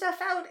trying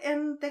stuff out,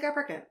 and they got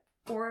pregnant.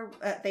 Or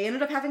they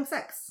ended up having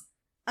sex.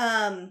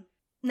 Now,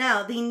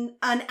 an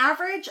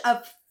average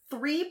of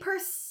 3%...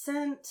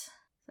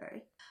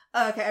 Sorry.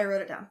 Okay, I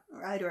wrote it down.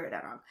 I wrote it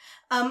down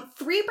wrong.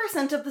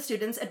 3% of the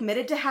students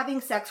admitted to having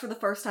sex for the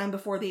first time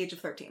before the age of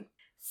 13.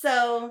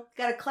 So,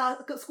 got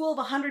a school of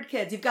 100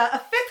 kids. You've got a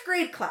 5th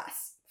grade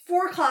class.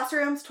 4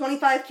 classrooms,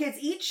 25 kids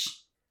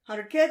each.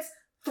 100 kids.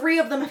 3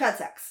 of them have had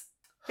sex.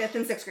 5th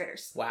and 6th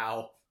graders.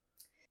 Wow.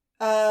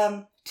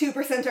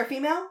 2% are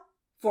female.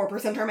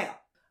 4% are male.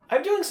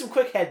 I'm doing some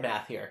quick head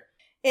math here.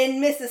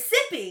 In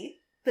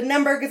Mississippi, the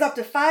number goes up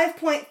to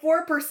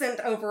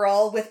 5.4%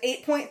 overall, with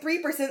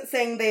 8.3%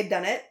 saying they'd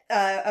done it,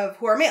 of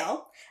who are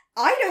male.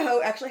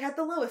 Idaho actually had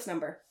the lowest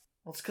number.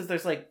 Well, it's because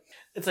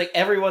it's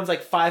everyone's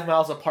 5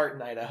 miles apart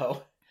in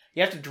Idaho.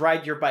 You have to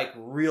ride your bike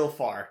real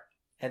far.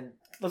 And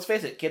let's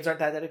face it, kids aren't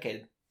that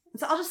dedicated.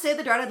 So I'll just say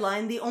the dotted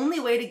line, the only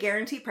way to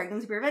guarantee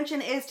pregnancy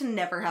prevention is to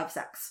never have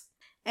sex.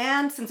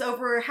 And since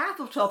over half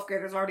of 12th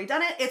graders already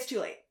done it, it's too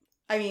late.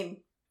 I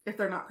mean, if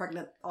they're not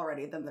pregnant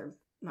already, then they're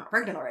not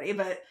pregnant already,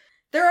 but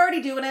they're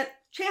already doing it.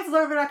 Chances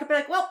are they're not going to be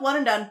like, well, one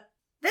and done.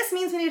 This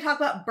means we need to talk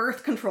about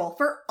birth control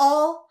for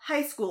all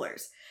high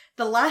schoolers.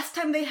 The last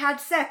time they had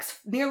sex,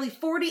 nearly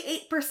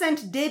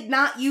 48% did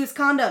not use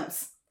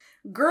condoms.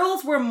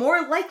 Girls were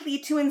more likely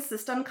to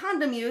insist on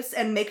condom use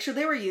and make sure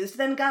they were used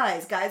than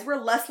guys. Guys were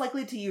less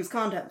likely to use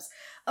condoms.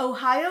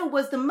 Ohio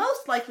was the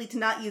most likely to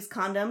not use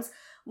condoms,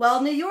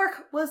 while New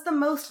York was the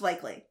most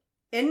likely.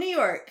 In New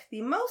York,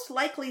 the most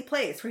likely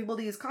place for people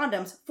to use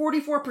condoms,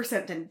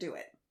 44% didn't do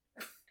it.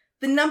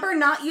 The number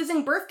not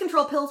using birth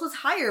control pills was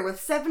higher, with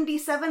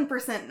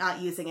 77%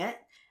 not using it.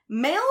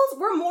 Males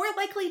were more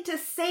likely to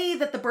say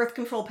that the birth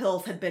control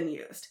pills had been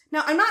used.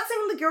 Now, I'm not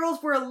saying the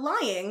girls were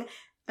lying.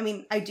 I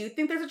mean, I do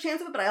think there's a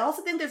chance of it, but I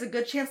also think there's a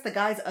good chance the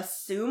guys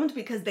assumed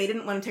because they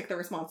didn't want to take the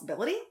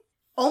responsibility.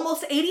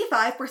 Almost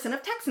 85%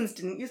 of Texans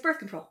didn't use birth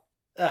control.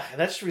 Ugh, and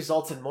that just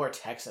results in more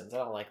Texans. I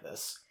don't like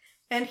this.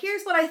 And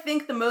here's what I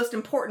think the most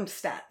important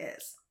stat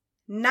is.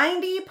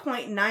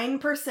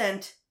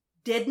 90.9%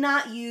 did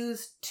not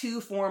use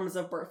 2 forms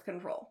of birth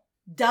control.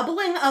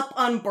 Doubling up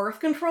on birth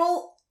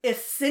control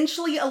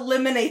essentially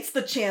eliminates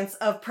the chance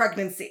of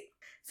pregnancy.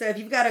 So if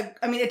you've got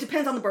it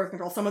depends on the birth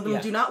control. Some of them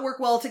do not work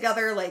well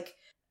together, like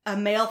a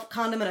male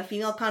condom and a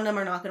female condom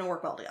are not going to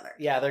work well together.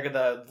 Yeah,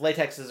 the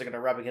latexes are going to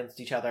rub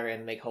against each other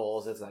and make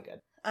holes. It's not good.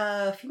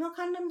 Female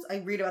condoms, I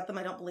read about them,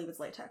 I don't believe it's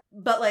latex.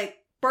 But like,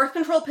 birth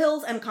control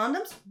pills and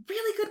condoms,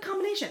 really good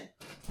combination.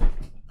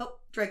 Oh,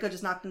 Draco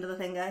just knocked into the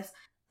thing, guys.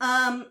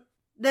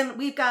 Then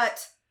we've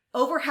got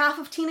over half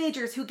of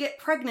teenagers who get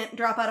pregnant and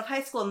drop out of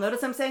high school.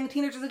 Notice I'm saying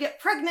teenagers who get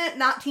pregnant,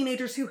 not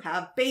teenagers who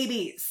have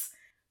babies.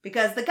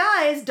 Because the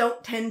guys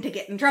don't tend to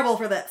get in trouble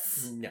for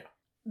this. No.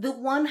 The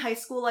one high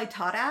school I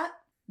taught at,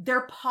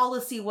 their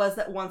policy was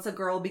that once a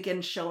girl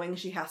begins showing,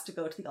 she has to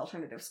go to the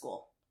alternative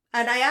school.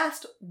 And I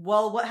asked,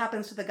 well, what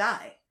happens to the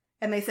guy?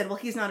 And they said, well,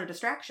 he's not a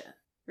distraction.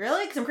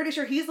 Really? Because I'm pretty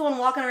sure he's the one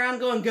walking around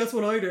going, guess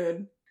what I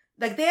did?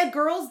 Like, they had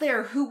girls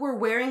there who were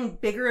wearing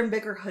bigger and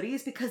bigger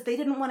hoodies because they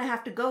didn't want to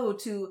have to go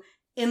to,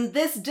 in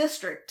this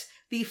district,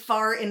 the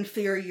far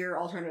inferior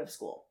alternative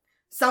school.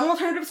 Some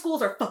alternative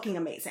schools are fucking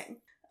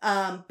amazing.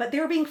 But they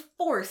were being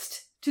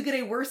forced to get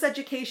a worse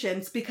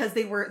education because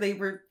they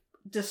were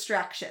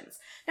distractions.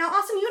 Now,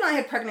 Austin, you and I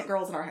had pregnant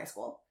girls in our high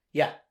school.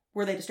 Yeah.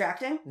 Were they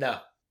distracting? No.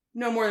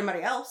 No more than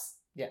anybody else.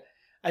 Yeah.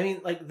 I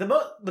mean, like,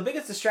 the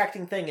biggest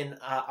distracting thing in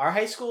our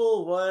high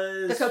school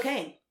was... The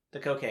cocaine. The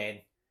cocaine.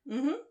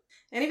 Mm-hmm.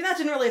 And even that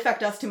didn't really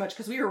affect us too much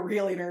because we were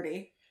really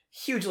nerdy.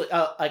 Hugely.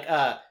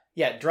 Drama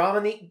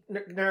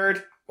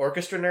nerd,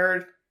 orchestra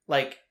nerd,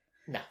 like,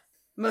 no.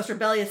 The most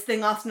rebellious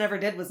thing Austin ever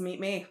did was meet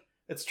me.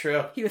 It's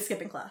true. He was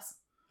skipping class.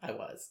 I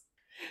was.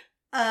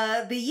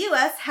 The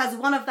U.S. has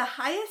one of the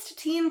highest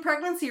teen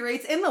pregnancy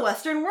rates in the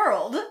Western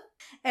world.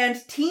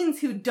 And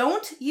teens who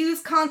don't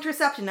use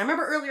contraception. Now,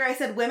 remember earlier I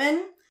said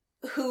women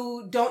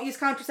who don't use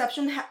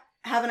contraception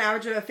have an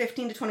average of a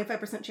 15 to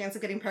 25% chance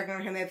of getting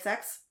pregnant when they have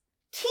sex?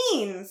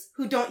 Teens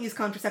who don't use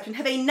contraception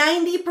have a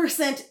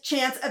 90%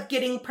 chance of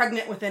getting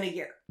pregnant within a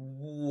year.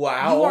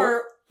 Wow. You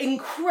are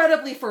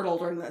incredibly fertile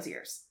during those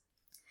years.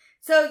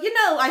 So,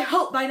 I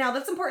hope by now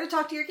that's important to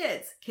talk to your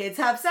kids. Kids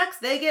have sex,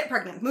 they get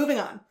pregnant. Moving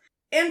on.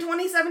 In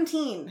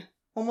 2017,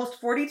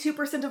 almost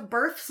 42% of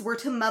births were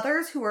to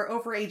mothers who were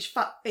over age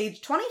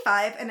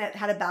 25 and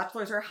had a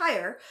bachelor's or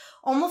higher.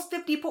 Almost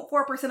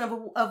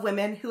 54% of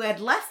women who had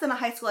less than a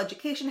high school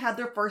education had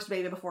their first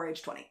baby before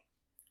age 20.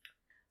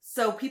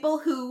 So people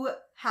who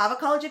have a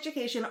college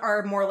education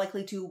are more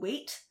likely to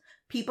wait.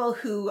 People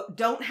who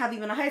don't have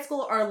even a high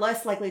school are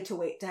less likely to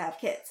wait to have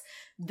kids.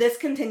 This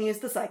continues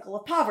the cycle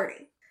of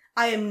poverty.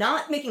 I am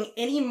not making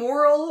any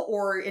moral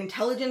or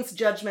intelligence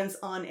judgments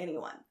on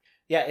anyone.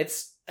 Yeah,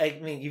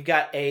 you've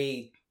got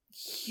a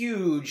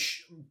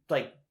huge,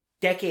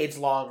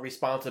 decades-long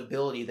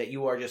responsibility that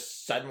you are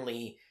just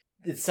suddenly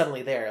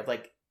there.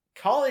 Like,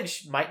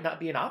 college might not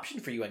be an option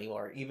for you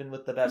anymore, even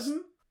with the best... Mm-hmm.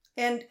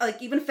 And,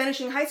 even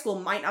finishing high school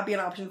might not be an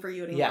option for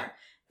you anymore. Yeah.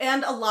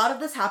 And a lot of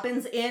this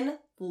happens in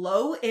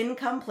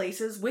low-income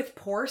places with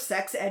poor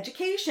sex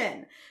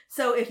education.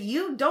 So if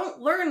you don't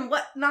learn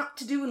what not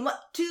to do and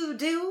what to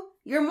do,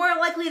 you're more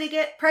likely to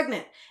get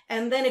pregnant.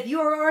 And then if you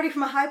are already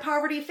from a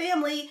high-poverty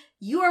family,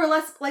 you are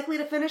less likely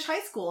to finish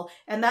high school.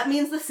 And that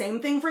means the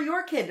same thing for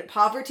your kid.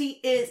 Poverty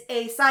is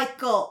a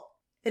cycle.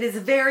 It is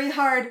very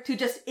hard to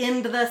just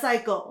end the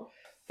cycle.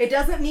 It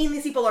doesn't mean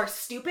these people are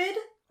stupid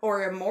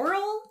or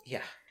immoral.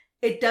 Yeah.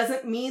 It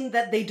doesn't mean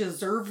that they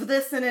deserve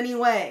this in any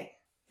way.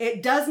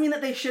 It does mean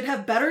that they should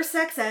have better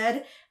sex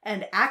ed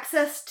and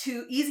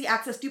easy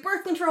access to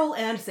birth control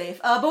and safe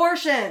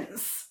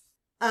abortions.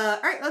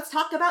 Alright, let's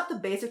talk about the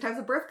basic types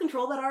of birth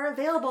control that are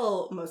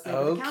available mostly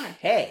over the counter.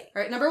 Okay.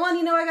 Alright, number one,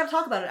 I gotta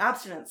talk about it,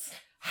 abstinence.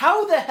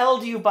 How the hell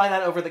do you buy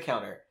that over the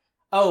counter?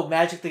 Oh,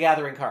 Magic the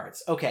Gathering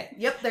cards. Okay.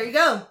 Yep, there you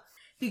go.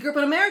 If you grew up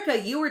in America,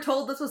 you were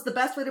told this was the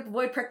best way to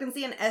avoid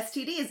pregnancy and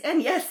STDs,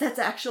 and yes, that's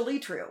actually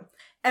true.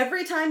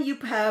 Every time you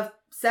have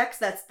sex,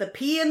 that's the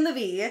P and the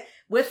V,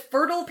 with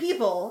fertile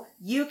people,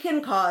 you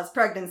can cause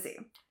pregnancy.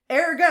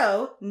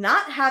 Ergo,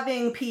 not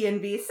having P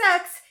and V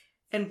sex,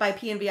 and by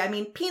P and V I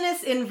mean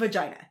penis in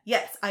vagina.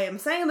 Yes, I am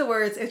saying the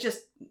words, it's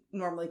just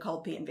normally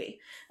called P and V.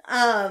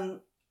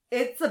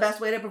 It's the best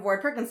way to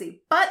avoid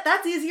pregnancy, but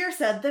that's easier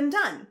said than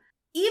done.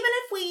 Even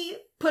if we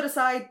put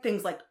aside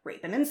things like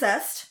rape and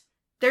incest,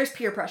 there's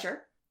peer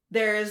pressure.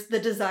 There's the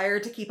desire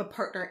to keep a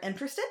partner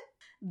interested.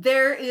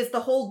 There is the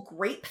whole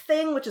grape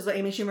thing, which is what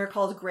Amy Schumer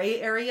calls gray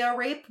area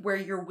rape, where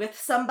you're with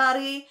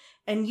somebody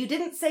and you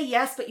didn't say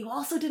yes, but you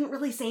also didn't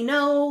really say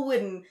no,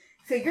 and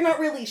so you're not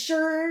really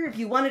sure if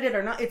you wanted it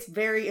or not.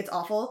 It's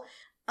awful.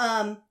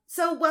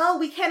 So while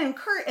we can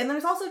encourage, and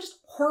there's also just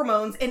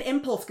hormones and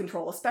impulse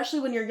control,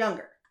 especially when you're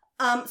younger.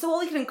 So while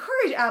we can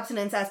encourage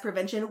abstinence as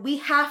prevention, we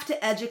have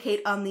to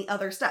educate on the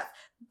other stuff.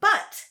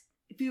 But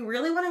if you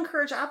really want to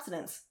encourage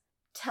abstinence,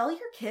 tell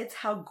your kids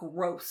how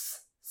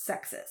gross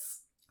sex is.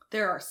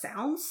 There are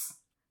sounds.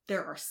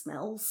 There are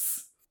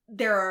smells.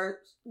 There are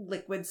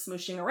liquids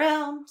smooshing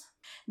around.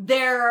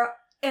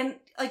 And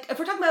if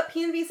we're talking about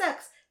P and V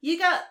sex, you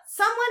got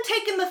someone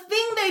taking the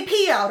thing they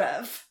pee out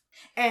of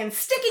and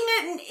sticking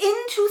it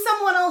into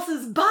someone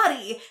else's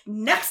body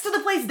next to the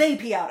place they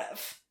pee out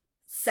of.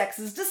 Sex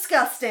is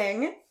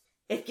disgusting.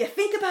 If you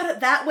think about it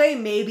that way,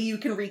 maybe you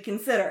can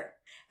reconsider.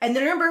 And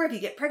then remember, if you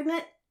get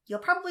pregnant, you'll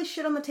probably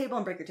shit on the table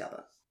and break your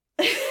tailbone.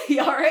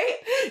 You alright?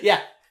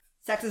 Yeah.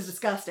 Sex is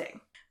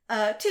disgusting.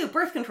 2,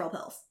 birth control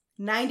pills.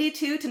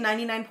 92 to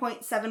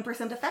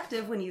 99.7%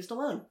 effective when used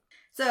alone.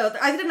 So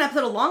I did an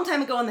episode a long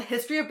time ago on the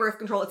history of birth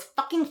control. It's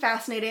fucking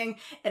fascinating,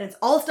 and it's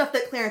all stuff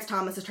that Clarence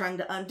Thomas is trying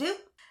to undo.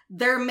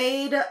 They're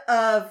made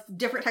of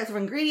different types of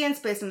ingredients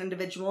based on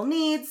individual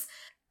needs.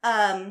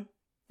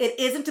 It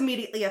isn't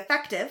immediately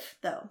effective,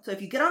 though. So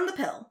if you get on the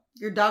pill,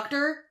 your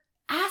doctor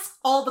asks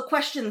all the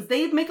questions.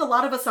 They make a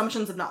lot of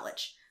assumptions of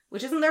knowledge,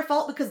 which isn't their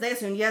fault because they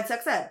assumed you had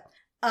sex ed.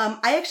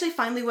 I actually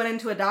finally went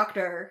into a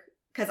doctor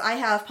because I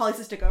have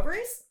polycystic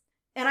ovaries.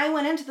 And I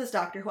went into this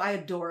doctor who I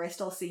adore. I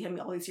still see him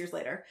all these years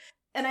later.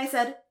 And I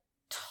said,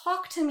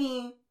 talk to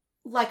me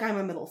like I'm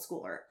a middle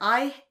schooler.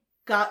 I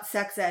got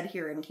sex ed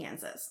here in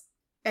Kansas.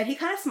 And he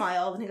kind of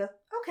smiled and he goes,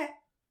 okay.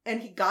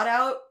 And he got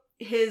out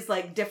his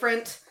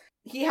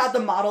he had the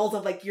models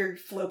of your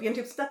fallopian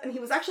tube stuff. And he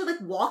was actually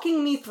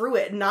walking me through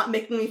it, not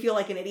making me feel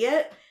like an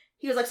idiot.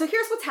 He was like, so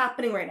here's what's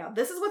happening right now.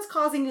 This is what's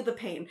causing you the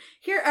pain.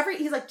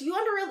 He's like, do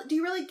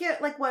you really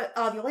get what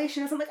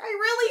ovulation is? I'm like, I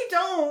really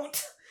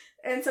don't.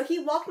 And so he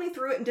walked me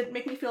through it and didn't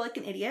make me feel like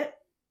an idiot.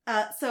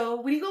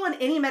 So when you go on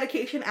any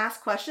medication,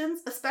 ask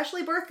questions,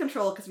 especially birth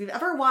control, because if you've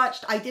ever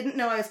watched I Didn't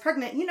Know I Was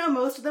Pregnant,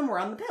 most of them were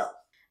on the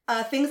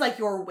pill. Things like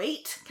your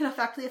weight can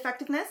affect the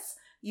effectiveness.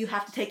 You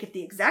have to take it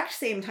the exact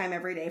same time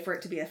every day for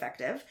it to be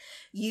effective.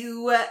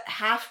 You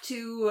have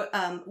to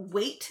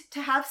wait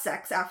to have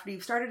sex after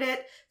you've started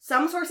it.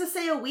 Some sources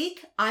say a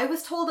week. I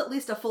was told at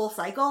least a full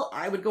cycle.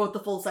 I would go with the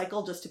full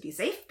cycle just to be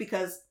safe,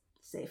 because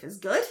safe is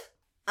good.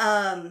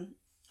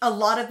 A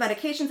lot of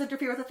medications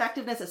interfere with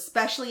effectiveness,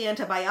 especially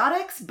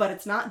antibiotics, but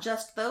it's not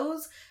just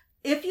those.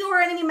 If you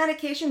are on any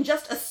medication,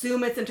 just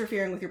assume it's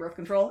interfering with your birth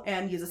control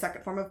and use a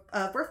second form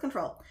of birth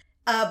control.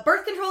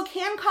 Birth control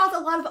can cause a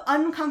lot of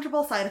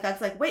uncomfortable side effects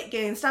like weight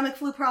gain, stomach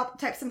flu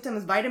type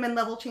symptoms, vitamin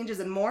level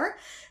changes, and more.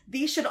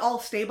 These should all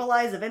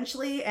stabilize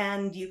eventually,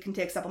 and you can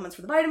take supplements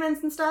for the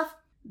vitamins and stuff.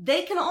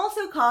 They can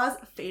also cause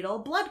fatal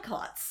blood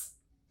clots.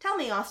 Tell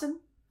me, Austin,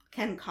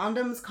 can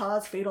condoms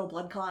cause fatal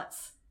blood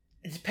clots?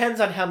 It depends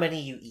on how many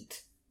you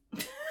eat.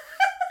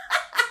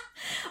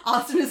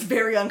 Austin is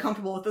very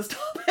uncomfortable with this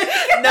topic.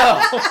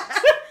 No.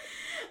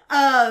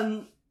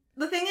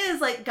 The thing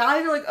is,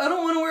 guys are I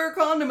don't want to wear a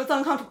condom. It's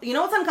uncomfortable. You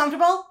know what's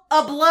uncomfortable?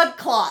 A blood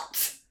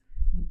clot.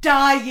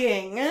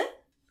 Dying.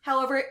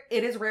 However,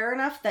 it is rare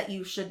enough that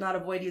you should not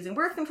avoid using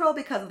birth control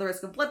because of the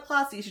risk of blood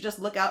clots. So you should just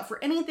look out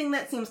for anything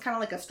that seems kind of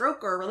like a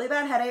stroke or a really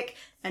bad headache,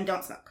 and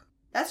don't smoke.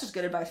 That's just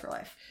good advice for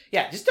life.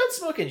 Yeah, just don't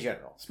smoke in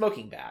general.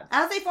 Smoking bad.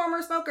 As a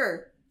former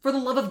smoker, for the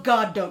love of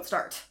God, don't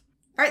start.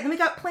 All right, then we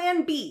got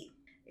Plan B.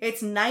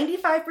 It's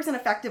 95%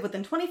 effective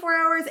within 24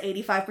 hours,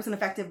 85%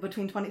 effective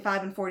between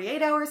 25 and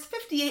 48 hours,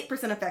 58%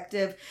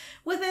 effective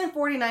within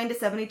 49 to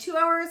 72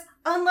 hours,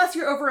 unless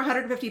you're over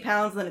 150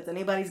 pounds, then it's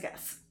anybody's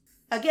guess.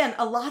 Again,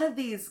 a lot of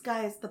these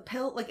guys, the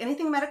pill,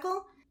 anything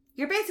medical,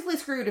 you're basically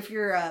screwed if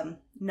you're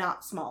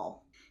not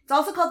small. It's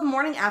also called the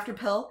morning after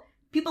pill.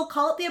 People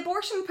call it the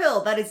abortion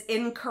pill. That is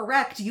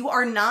incorrect. You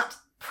are not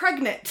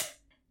pregnant.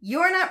 You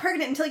are not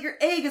pregnant until your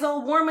egg is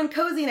all warm and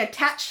cozy and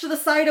attached to the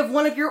side of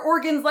one of your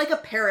organs like a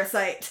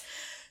parasite.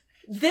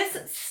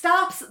 This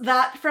stops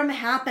that from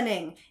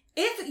happening.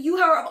 If you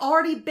have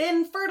already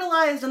been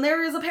fertilized and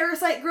there is a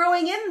parasite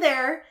growing in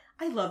there,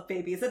 I love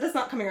babies. That is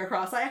not coming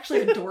across. I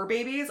actually adore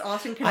babies.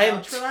 Austin can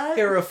vouch for that. I am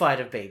terrified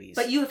of babies.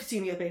 But you have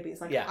seen me with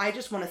babies. Yeah. I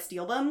just want to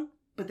steal them,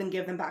 but then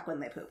give them back when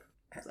they poop.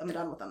 So I'm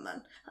done with them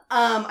then.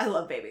 I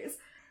love babies.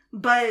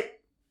 But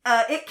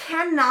it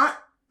cannot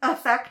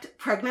affect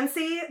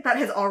pregnancy that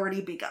has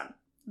already begun.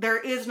 There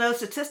is no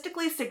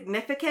statistically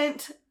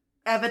significant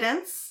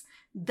evidence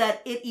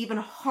that it even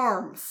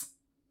harms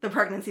the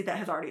pregnancy that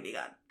has already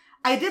begun.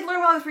 I did learn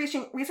while I was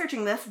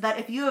researching this that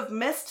if you have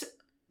missed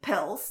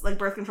pills, like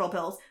birth control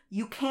pills,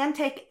 you can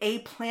take a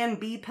Plan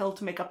B pill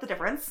to make up the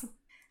difference.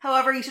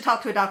 However, you should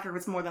talk to a doctor if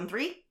it's more than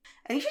 3.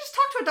 And you should just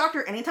talk to a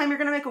doctor anytime you're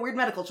going to make a weird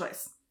medical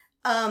choice.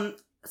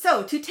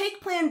 So, to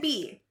take Plan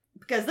B,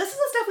 because this is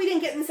the stuff we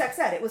didn't get in sex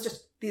ed. It was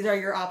just, these are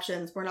your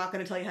options. We're not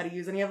going to tell you how to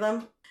use any of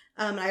them.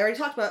 I already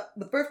talked about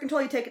with birth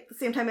control, you take it at the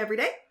same time every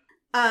day.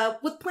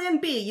 With Plan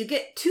B, you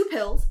get 2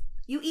 pills,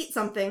 you eat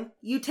something,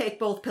 you take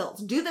both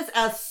pills. Do this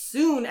as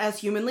soon as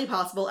humanly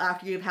possible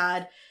after you've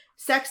had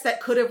sex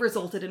that could have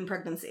resulted in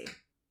pregnancy.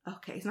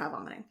 Okay, he's not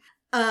vomiting.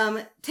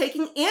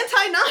 Taking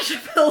anti-nausea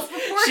pills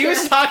beforehand. She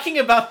was talking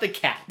about the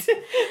cat.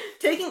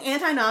 Taking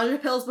anti-nausea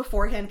pills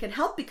beforehand can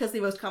help because the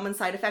most common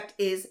side effect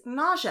is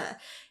nausea.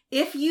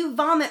 If you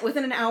vomit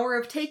within an hour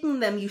of taking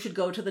them, you should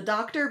go to the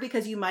doctor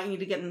because you might need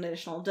to get an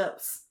additional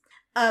dose.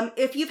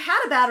 If you've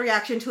had a bad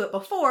reaction to it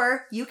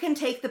before, you can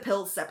take the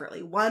pills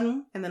separately.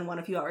 One, and then one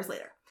a few hours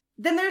later.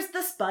 Then there's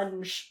the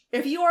sponge.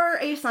 If you are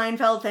a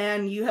Seinfeld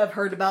fan, you have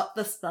heard about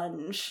the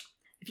sponge.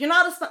 If you're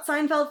not a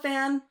Seinfeld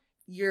fan,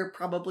 you're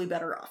probably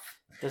better off.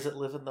 Does it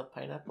live in the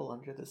pineapple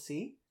under the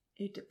sea?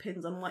 It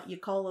depends on what you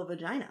call a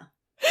vagina.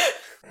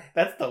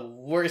 That's the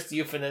worst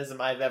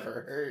euphemism I've ever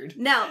heard.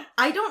 Now,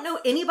 I don't know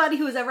anybody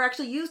who has ever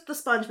actually used the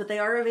sponge, but they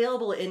are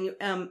available in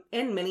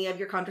many of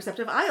your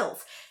contraceptive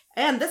aisles.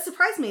 And this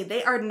surprised me.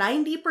 They are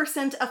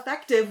 90%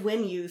 effective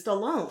when used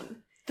alone.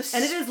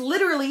 And it is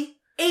literally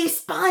a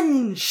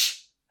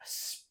sponge. A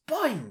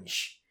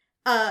sponge?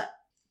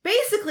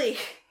 Basically,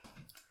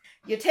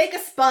 you take a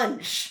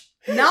sponge.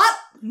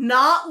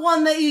 Not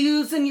one that you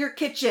use in your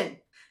kitchen.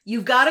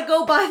 You've got to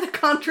go buy the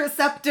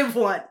contraceptive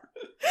one.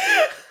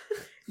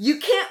 You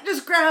can't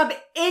just grab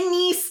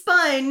any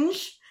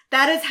sponge.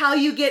 That is how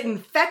you get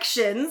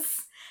infections.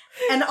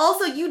 And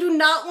also, you do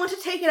not want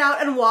to take it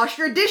out and wash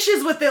your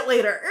dishes with it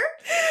later.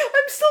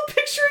 I'm still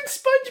picturing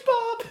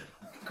SpongeBob.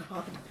 Oh,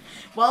 God.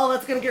 Well,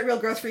 that's going to get real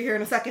gross for you here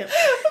in a second.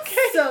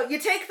 Okay. So, you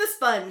take the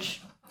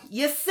sponge,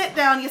 you sit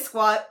down, you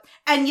squat,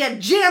 and you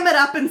jam it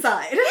up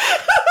inside.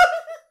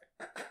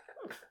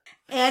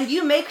 And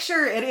you make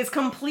sure it is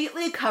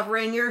completely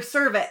covering your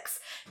cervix.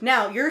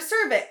 Now, your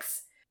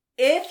cervix,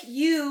 if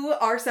you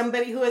are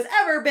somebody who has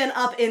ever been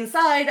up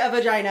inside a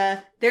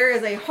vagina, there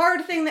is a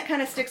hard thing that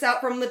kind of sticks out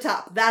from the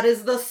top. That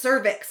is the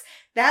cervix.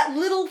 That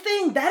little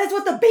thing, that is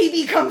what the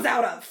baby comes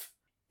out of.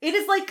 It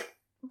is like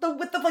the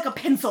width of like a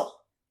pencil.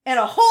 And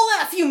a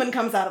whole ass human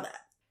comes out of that.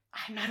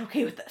 I'm not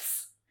okay with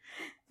this.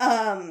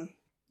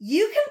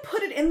 You can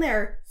put it in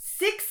there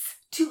 6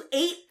 to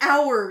 8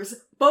 hours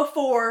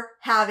before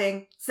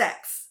having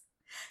sex.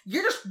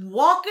 You're just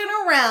walking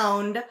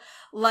around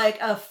like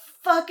a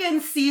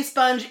fucking sea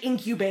sponge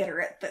incubator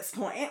at this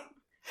point.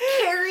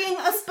 Carrying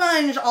a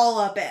sponge all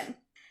up in.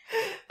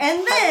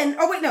 And then,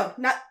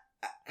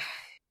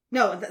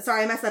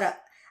 sorry, I messed that up.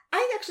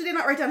 I actually did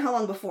not write down how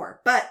long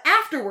before, but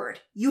afterward,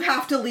 you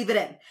have to leave it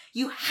in.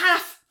 You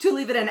have to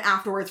leave it in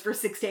afterwards for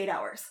 6 to 8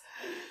 hours.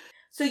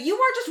 So you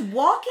are just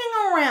walking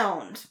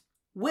around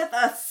with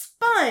a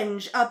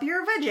sponge up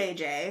your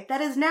vajayjay that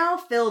is now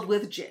filled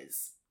with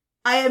jizz.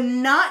 I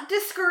am not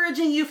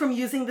discouraging you from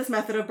using this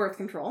method of birth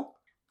control.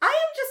 I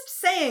am just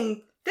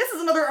saying this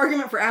is another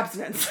argument for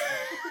abstinence.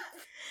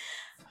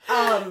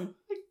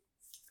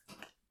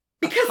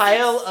 Because a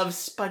pile of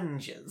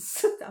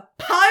sponges. A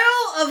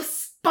pile of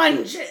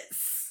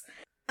sponges.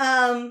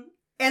 And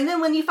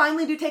then when you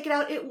finally do take it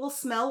out, it will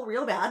smell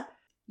real bad.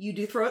 You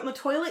do throw it in the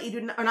toilet, you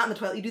do not in the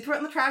toilet. You do throw it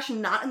in the trash,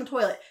 not in the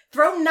toilet.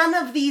 Throw none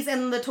of these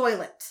in the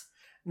toilet.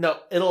 No,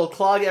 it'll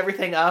clog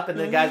everything up, and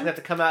the guy's gonna have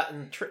to come out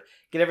and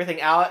get everything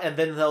out, and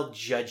then they'll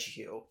judge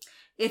you.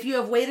 If you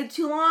have waited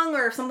too long,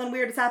 or if something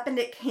weird has happened,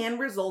 it can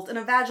result in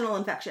a vaginal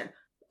infection.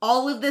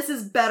 All of this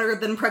is better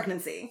than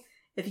pregnancy.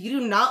 If you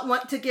do not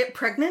want to get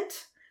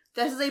pregnant,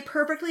 this is a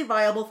perfectly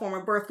viable form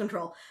of birth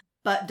control.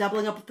 But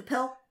doubling up with the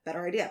pill,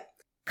 better idea.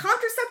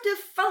 Contraceptive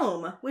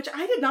foam, which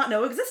I did not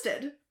know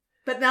existed.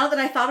 But now that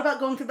I thought about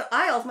going through the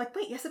aisles, I'm like,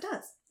 wait, yes it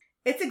does.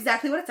 It's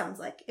exactly what it sounds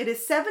like. It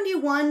is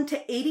 71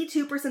 to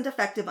 82%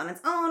 effective on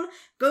its own,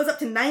 goes up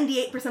to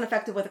 98%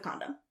 effective with a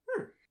condom.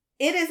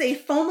 It is a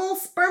foamal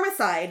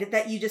spermicide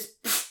that you just,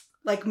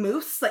 like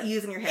mousse that you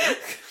use in your hair.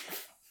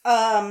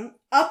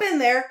 Up in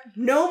there,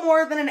 no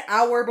more than an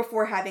hour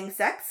before having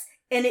sex,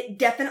 and it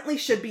definitely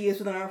should be used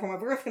with another form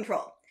of birth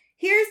control.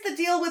 Here's the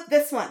deal with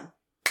this one.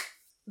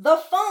 The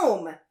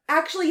foam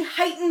actually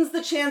heightens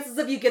the chances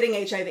of you getting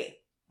HIV.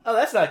 Oh,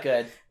 that's not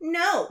good.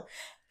 No.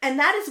 And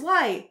that is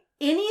why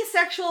any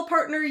sexual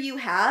partner you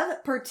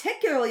have,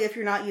 particularly if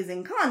you're not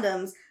using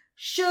condoms,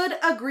 should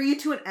agree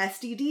to an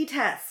STD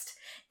test.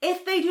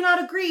 If they do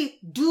not agree,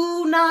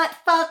 do not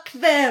fuck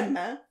them.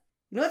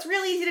 You know what's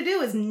really easy to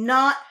do is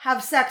not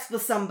have sex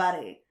with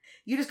somebody.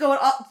 You just go and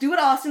do what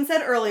Austin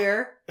said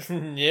earlier.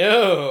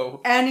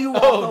 No. And you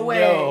walk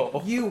away.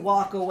 No. You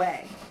walk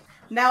away.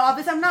 Now,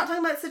 obviously, I'm not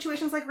talking about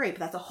situations like rape.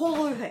 That's a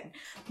whole other thing.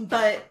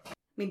 But, I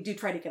mean, do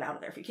try to get out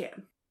of there if you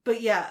can.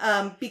 But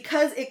yeah,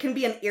 because it can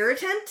be an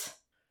irritant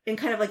and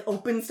kind of like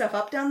open stuff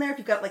up down there if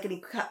you've got like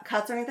any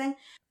cuts or anything.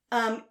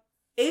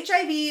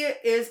 HIV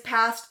is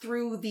passed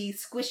through the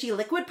squishy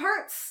liquid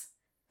parts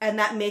and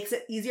that makes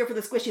it easier for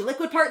the squishy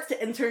liquid parts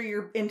to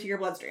enter into your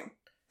bloodstream.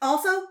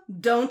 Also,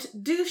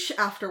 don't douche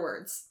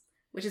afterwards,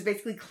 which is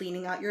basically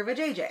cleaning out your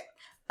vajayjay.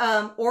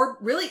 Or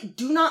really,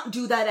 do not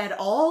do that at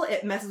all.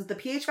 It messes with the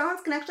pH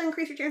balance, can actually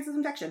increase your chances of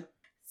infection.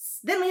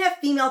 Then we have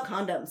female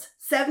condoms.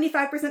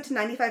 75% to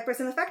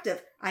 95%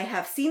 effective. I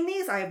have seen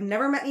these. I have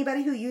never met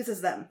anybody who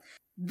uses them.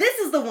 This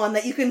is the one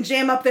that you can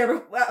jam up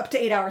there up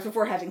to 8 hours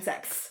before having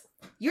sex.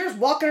 You're just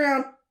walking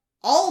around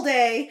all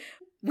day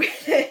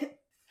with it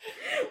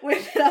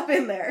up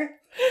in there.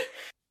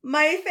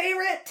 My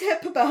favorite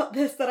tip about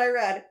this that I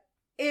read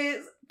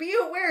is be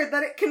aware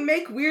that it can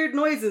make weird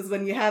noises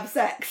when you have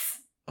sex.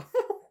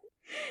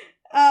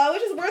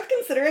 Which is worth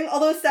considering,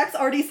 although sex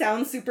already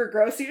sounds super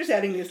gross, so you're just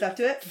adding new stuff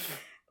to it.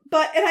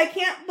 And I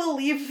can't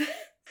believe that,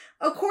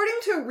 according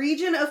to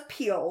Region of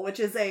Peel, which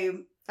is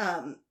a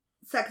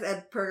sex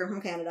ed program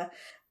from Canada,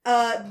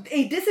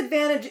 a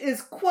disadvantage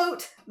is,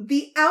 quote,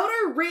 the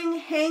outer ring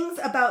hangs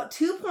about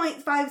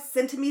 2.5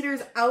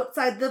 centimeters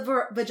outside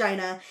the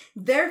vagina,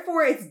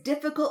 therefore it's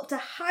difficult to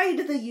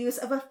hide the use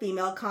of a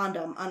female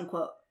condom,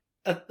 unquote.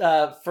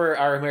 For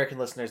our American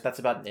listeners, that's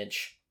about an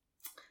inch.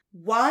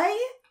 Why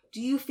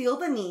do you feel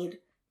the need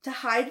to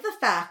hide the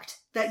fact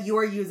that you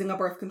are using a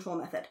birth control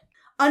method?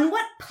 On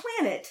what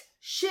planet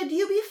should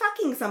you be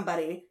fucking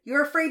somebody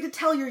you're afraid to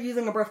tell you're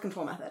using a birth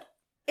control method?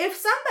 If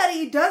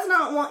somebody does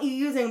not want you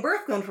using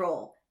birth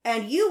control,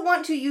 and you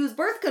want to use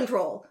birth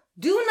control,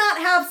 do not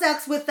have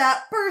sex with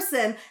that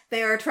person.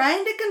 They are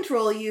trying to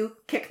control you.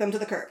 Kick them to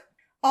the curb.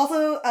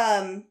 Also,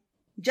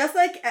 just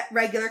like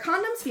regular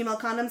condoms, female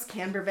condoms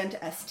can prevent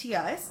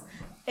STIs,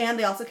 and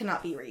they also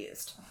cannot be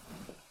reused.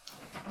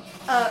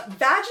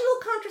 Vaginal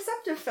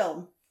contraceptive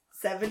film.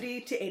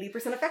 70 to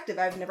 80% effective.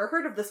 I've never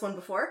heard of this one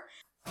before.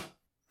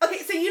 Okay,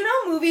 so you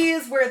know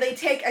movies where they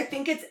take, I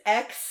think it's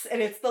X,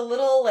 and it's the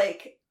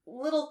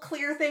little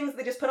clear things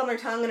they just put on their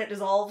tongue and it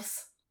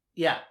dissolves?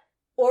 Yeah.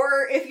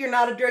 Or if you're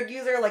not a drug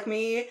user like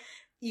me,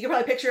 you can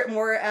probably picture it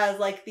more as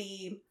like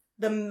the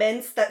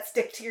mints that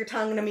stick to your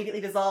tongue and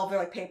immediately dissolve. They're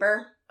like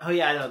paper. Oh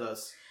yeah, I know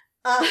those.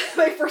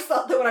 My first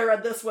thought that when I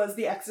read this was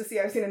the ecstasy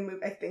I've seen in the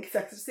movie. I think it's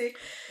ecstasy.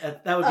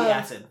 That would be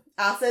acid.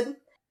 Acid.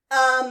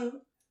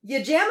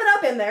 You jam it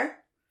up in there.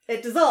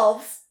 It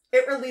dissolves.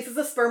 It releases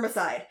a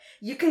spermicide.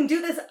 You can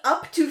do this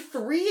up to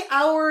 3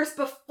 hours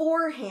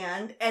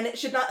beforehand, and it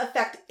should not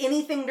affect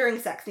anything during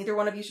sex. Neither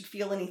one of you should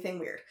feel anything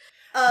weird.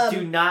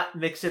 Do not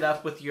mix it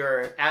up with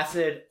your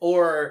acid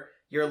or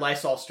your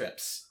Lysol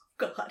strips.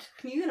 God,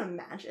 can you even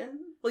imagine?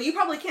 Well, you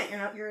probably can't.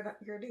 You're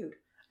a dude.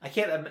 I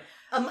can't.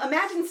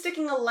 Imagine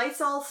sticking a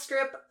Lysol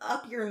strip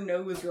up your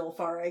nose real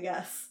far, I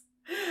guess.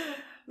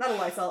 Not a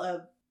Lysol,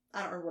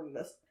 I don't remember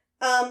what it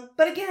is.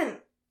 But again,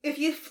 if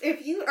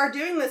you are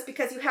doing this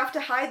because you have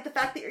to hide the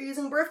fact that you're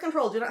using birth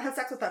control, do not have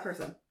sex with that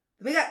person.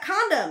 We got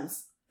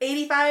condoms.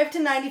 85 to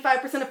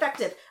 95%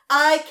 effective.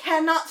 I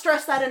cannot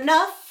stress that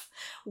enough.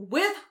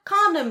 With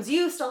condoms,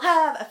 you still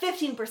have a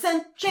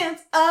 15%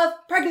 chance of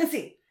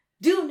pregnancy.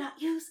 Do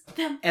not use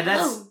them And alone.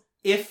 that's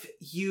if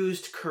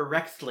used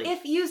correctly.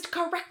 If used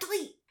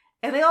correctly.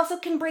 And they also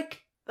can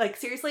break, like,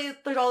 seriously,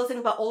 there's all this thing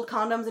about old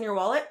condoms in your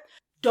wallet.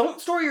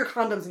 Don't store your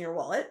condoms in your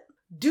wallet.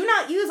 Do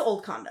not use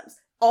old condoms.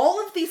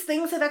 All of these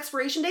things have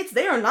expiration dates.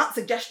 They are not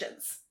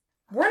suggestions.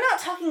 We're not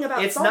talking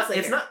about salsa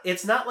here.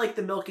 It's not like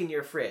the milk in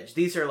your fridge.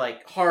 These are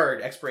like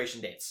hard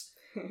expiration dates.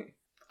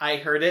 I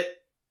heard it.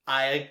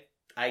 I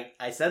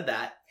said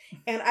that.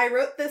 And I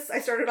wrote this, I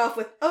started off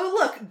with, oh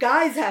look,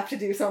 guys have to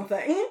do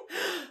something.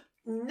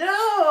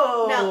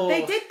 No! Now,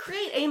 they did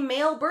create a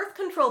male birth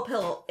control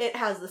pill. It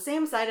has the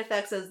same side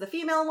effects as the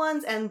female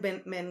ones, and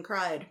men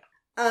cried.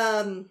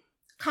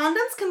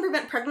 Condoms can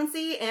prevent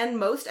pregnancy and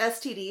most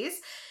STDs.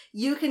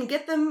 You can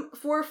get them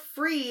for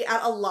free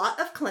at a lot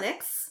of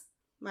clinics.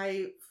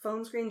 My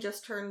phone screen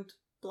just turned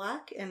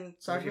black, and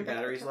Sorry, your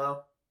battery's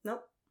low?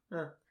 Nope.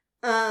 Huh.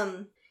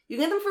 You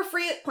can get them for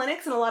free at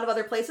clinics and a lot of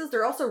other places.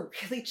 They're also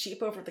really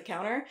cheap over the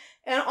counter.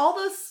 And all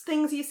those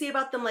things you see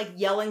about them, like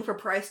yelling for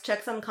price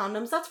checks on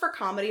condoms, that's for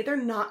comedy. They're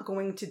not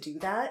going to do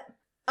that.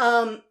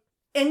 And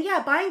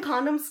yeah, buying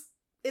condoms,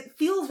 it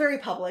feels very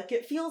public.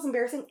 It feels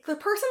embarrassing. The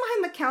person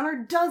behind the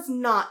counter does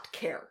not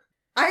care.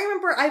 I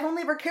remember I've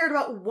only ever cared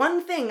about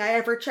one thing I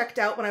ever checked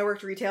out when I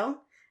worked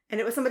retail. And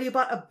it was somebody who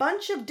bought a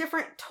bunch of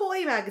different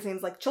toy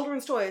magazines, like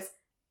children's toys,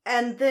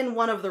 and then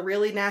one of the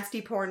really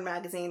nasty porn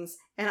magazines,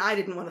 and I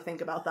didn't want to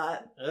think about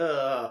that.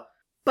 Ugh.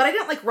 But I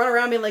didn't, like, run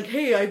around being like,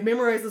 hey, I've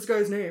memorized this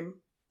guy's name.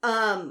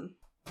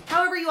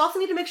 However, you also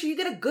need to make sure you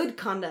get a good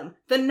condom.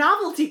 The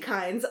novelty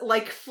kinds,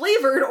 like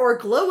flavored or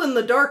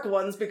glow-in-the-dark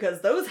ones,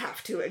 because those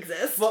have to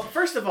exist. Well,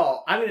 first of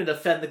all, I'm going to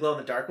defend the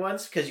glow-in-the-dark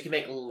ones, because you can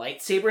make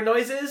lightsaber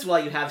noises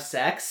while you have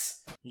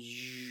sex.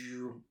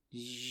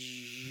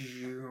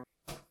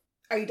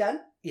 Are you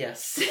done?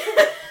 Yes.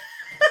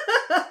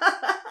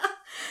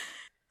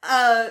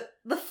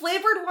 The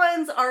flavored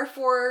ones are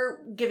for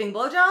giving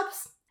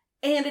blowjobs,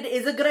 and it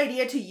is a good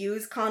idea to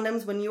use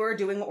condoms when you are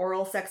doing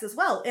oral sex as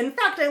well. In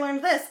fact, I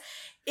learned this.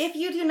 If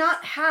you do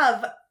not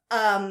have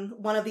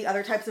one of the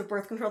other types of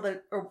birth control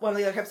or one of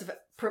the other types of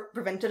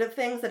preventative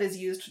things that is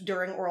used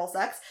during oral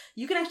sex,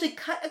 you can actually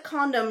cut a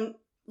condom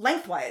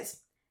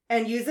lengthwise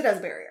and use it as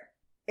a barrier.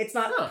 It's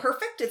not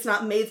perfect. It's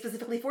not made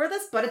specifically for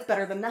this, but it's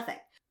better than nothing.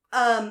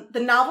 The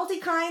novelty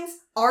kinds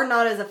are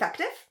not as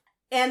effective.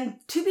 And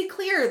to be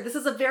clear, this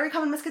is a very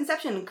common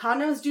misconception.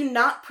 Condoms do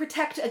not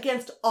protect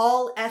against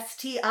all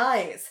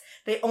STIs.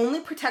 They only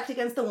protect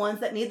against the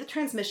ones that need the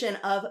transmission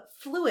of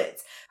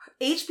fluids.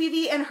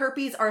 HPV and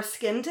herpes are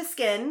skin to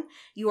skin.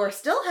 You are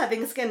still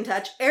having skin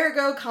touch,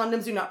 ergo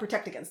condoms do not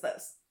protect against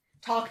those.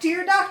 Talk to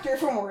your doctor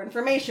for more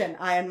information.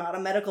 I am not a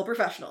medical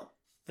professional.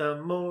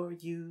 The more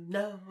you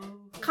know.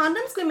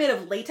 Condoms can be made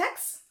of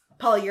latex,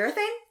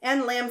 polyurethane,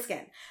 and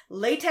lambskin.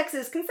 Latex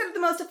is considered the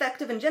most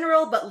effective in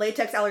general, but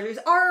latex allergies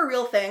are a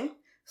real thing.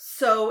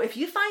 So if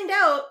you find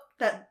out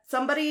that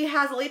somebody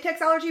has a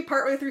latex allergy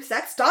partway through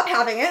sex, stop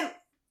having it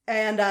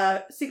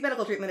and seek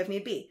medical treatment if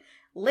need be.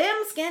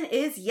 Lambskin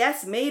is,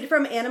 yes, made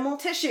from animal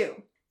tissue,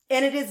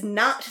 and it is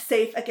not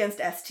safe against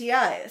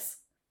STIs.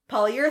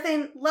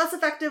 Polyurethane, less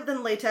effective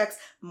than latex,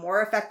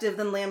 more effective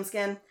than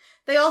lambskin.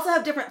 They also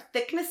have different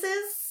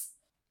thicknesses,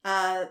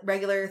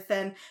 regular,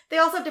 thin. They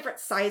also have different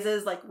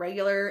sizes, like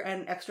regular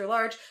and extra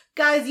large.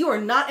 Guys, you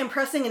are not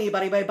impressing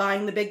anybody by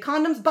buying the big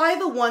condoms. Buy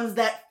the ones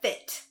that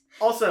fit.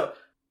 Also,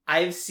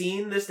 I've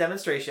seen this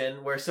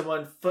demonstration where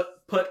someone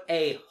put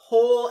a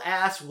whole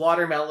ass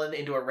watermelon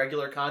into a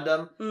regular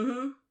condom.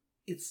 Mm-hmm.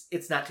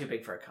 It's not too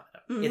big for a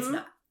condom. Mm-hmm. It's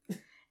not.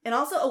 And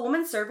also, a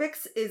woman's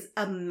cervix is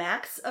a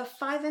max of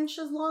 5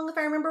 inches long, if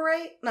I remember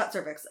right. Not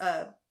cervix,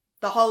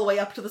 the hallway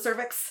up to the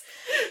cervix.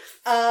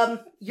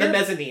 The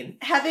mezzanine.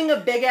 Having a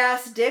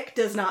big-ass dick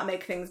does not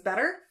make things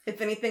better. If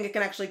anything, it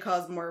can actually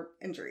cause more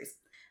injuries.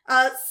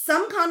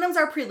 Some condoms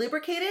are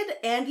pre-lubricated,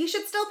 and you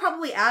should still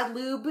probably add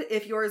lube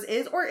if yours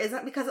is or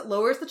isn't, because it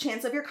lowers the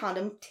chance of your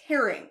condom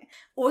tearing.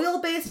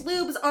 Oil-based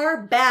lubes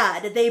are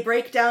bad. They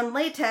break down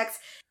latex.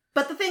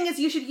 But the thing is,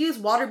 you should use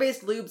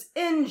water-based lubes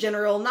in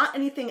general, not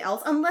anything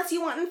else, unless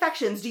you want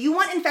infections. Do you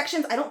want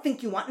infections? I don't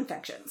think you want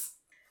infections.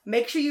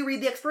 Make sure you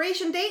read the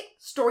expiration date.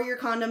 Store your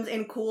condoms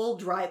in cool,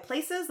 dry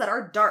places that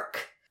are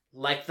dark.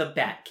 Like the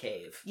Bat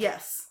Cave.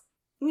 Yes.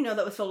 You know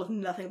that was filled with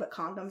nothing but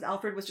condoms.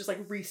 Alfred was just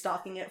like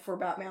restocking it for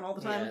Batman all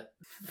the time.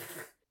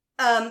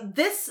 Yeah.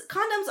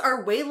 Condoms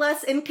are way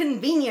less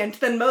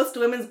inconvenient than most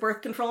women's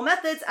birth control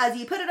methods, as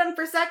you put it on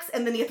for sex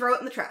and then you throw it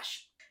in the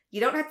trash.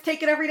 You don't have to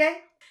take it every day.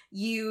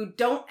 You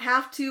don't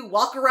have to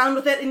walk around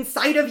with it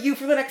inside of you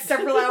for the next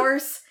several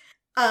hours.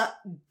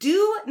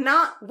 Do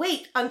not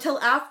wait until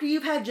after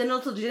you've had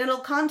genital-to-genital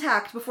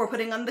contact before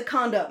putting on the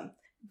condom.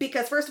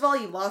 Because first of all,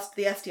 you lost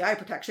the STI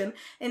protection.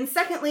 And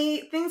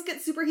secondly, things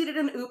get superheated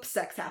and oops,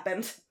 sex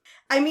happened.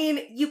 I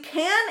mean, you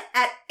can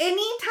at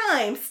any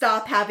time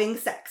stop having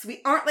sex.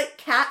 We aren't like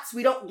cats.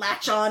 We don't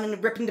latch on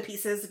and rip into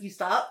pieces if you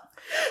stop.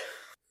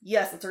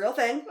 Yes, it's a real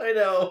thing. I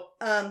know.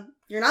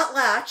 You're not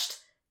latched.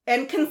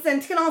 And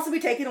consent can also be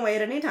taken away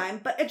at any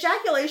time, but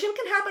ejaculation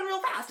can happen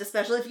real fast,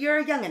 especially if you're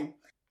a youngin'.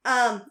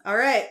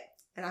 Alright,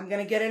 and I'm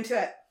gonna get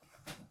into it.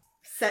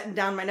 Setting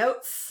down my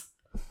notes.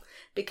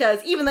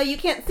 Because even though you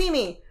can't see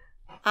me,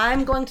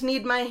 I'm going to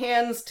need my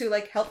hands to,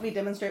 help me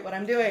demonstrate what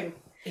I'm doing.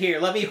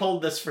 Here, let me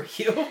hold this for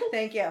you.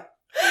 Thank you.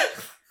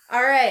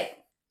 Alright,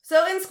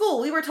 so in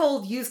school, we were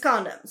told use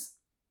condoms.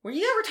 Were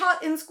you ever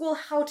taught in school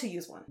how to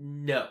use one?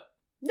 No.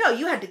 No,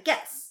 you had to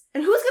guess.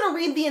 And who's going to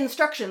read the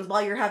instructions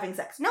while you're having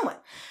sex? No one.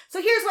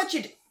 So here's what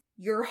you do.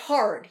 You're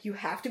hard. You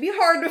have to be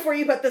hard before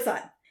you put this on.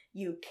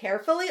 You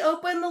carefully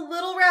open the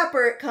little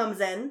wrapper it comes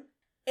in,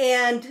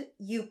 and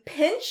you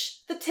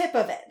pinch the tip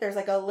of it. There's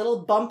a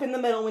little bump in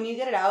the middle when you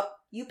get it out.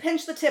 You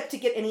pinch the tip to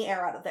get any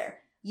air out of there.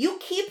 You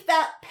keep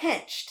that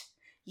pinched.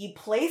 You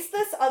place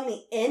this on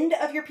the end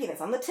of your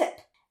penis, on the tip,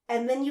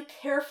 and then you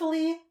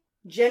carefully,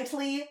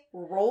 gently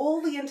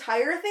roll the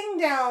entire thing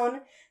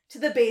down to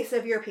the base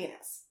of your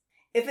penis.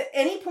 If at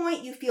any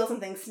point you feel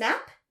something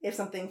snap, if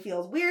something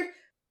feels weird,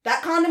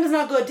 that condom is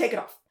not good, take it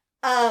off.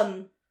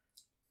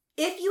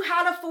 If you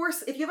have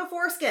a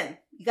foreskin,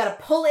 you gotta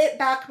pull it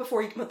back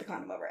before you can put the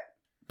condom over it.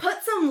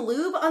 Put some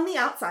lube on the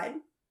outside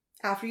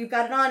after you've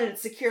got it on and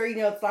it's secure,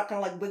 it's not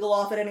gonna wiggle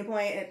off at any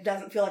point, it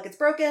doesn't feel like it's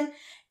broken.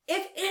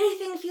 If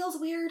anything feels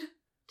weird,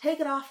 take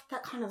it off.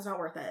 That condom's not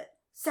worth it.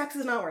 Sex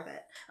is not worth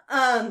it.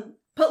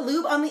 Put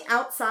lube on the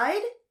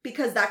outside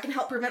because that can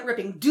help prevent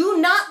ripping. Do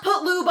not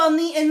put lube on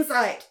the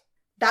inside.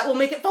 That will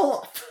make it fall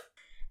off.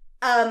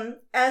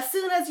 As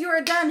soon as you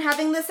are done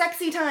having the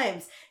sexy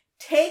times,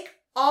 take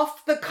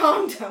off the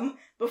condom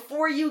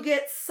before you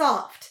get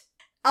soft.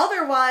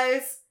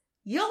 Otherwise,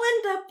 you'll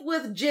end up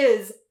with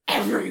jizz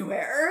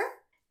everywhere.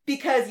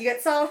 Because you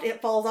get soft,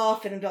 it falls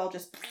off, and it'll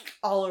just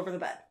all over the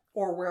bed.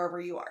 Or wherever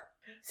you are.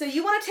 So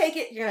you want to take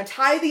it, you're going to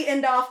tie the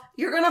end off,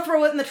 you're going to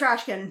throw it in the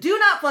trash can. Do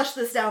not flush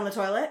this down the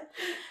toilet.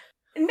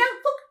 Now,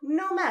 look,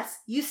 no mess.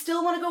 You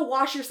still want to go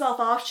wash yourself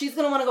off. She's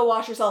going to want to go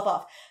wash herself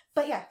off.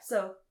 But yeah,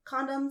 so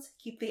condoms,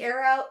 keep the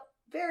air out,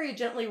 very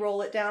gently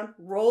roll it down,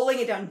 rolling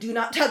it down. Do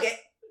not tug it.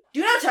 Do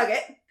not tug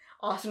it.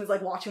 Austin is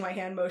watching my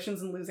hand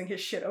motions and losing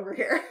his shit over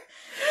here.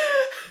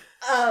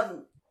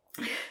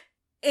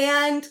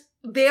 And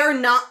they are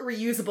not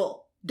reusable.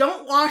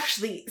 Don't wash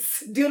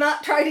these. Do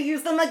not try to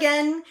use them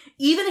again.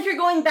 Even if you're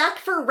going back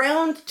for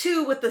round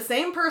 2 with the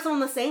same person on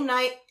the same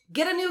night,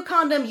 get a new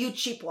condom, you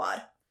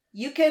cheapwad.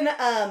 You can,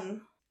 I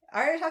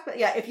already talked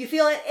about, if you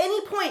feel at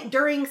any point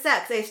during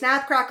sex a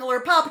snap, crackle,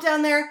 or pop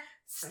down there,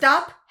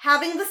 stop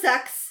having the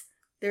sex.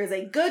 There's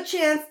a good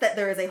chance that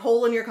there is a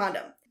hole in your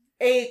condom.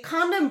 A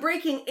condom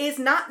breaking is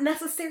not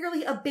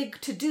necessarily a big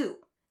to-do.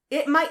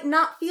 It might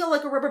not feel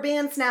like a rubber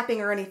band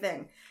snapping or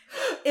anything.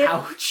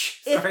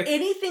 Ouch. If Sorry.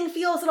 anything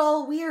feels at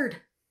all weird,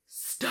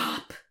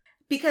 stop.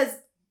 Because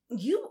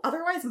you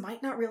otherwise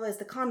might not realize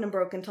the condom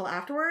broke until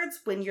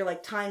afterwards when you're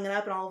like tying it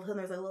up and all of a sudden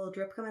there's like a little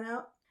drip coming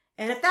out.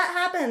 And if that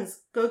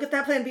happens, go get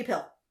that Plan B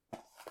pill.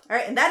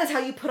 Alright, and that is how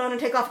you put on and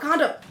take off a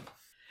condom.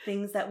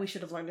 Things that we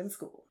should have learned in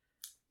school.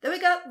 Then we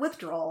got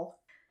withdrawal.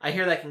 I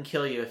hear that can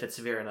kill you if it's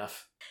severe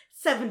enough.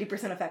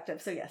 70%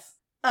 effective, so yes.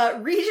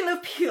 Region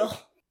of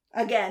Peel,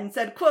 again,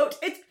 said, quote,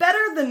 "It's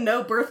better than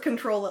no birth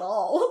control at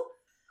all."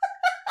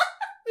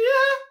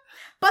 Yeah.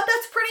 But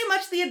that's pretty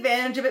much the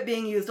advantage of it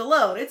being used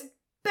alone. It's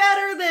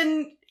better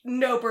than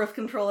no birth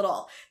control at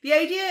all. The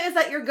idea is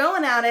that you're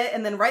going at it,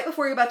 and then right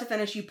before you're about to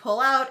finish, you pull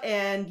out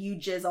and you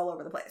jizz all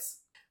over the place.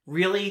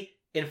 Really?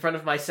 In front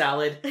of my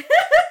salad?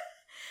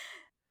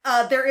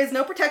 There is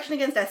no protection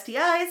against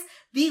STIs.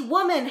 The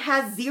woman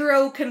has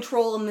zero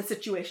control in the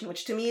situation,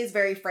 which to me is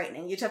very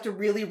frightening. You just have to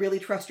really, really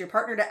trust your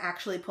partner to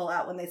actually pull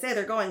out when they say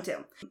they're going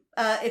to.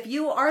 If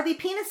you are the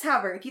penis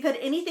haver, if you've had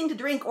anything to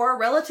drink or are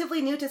relatively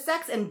new to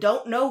sex and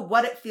don't know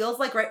what it feels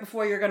like right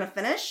before you're going to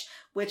finish,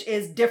 which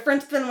is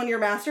different than when you're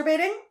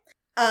masturbating,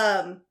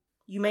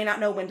 you may not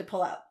know when to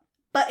pull out.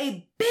 But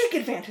a big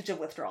advantage of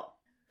withdrawal.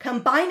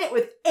 Combine it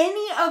with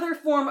any other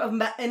form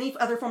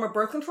of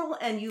birth control,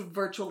 and you've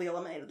virtually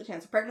eliminated the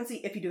chance of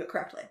pregnancy if you do it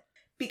correctly.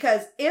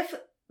 Because if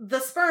the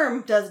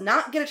sperm does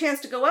not get a chance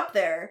to go up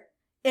there,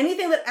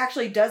 anything that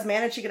actually does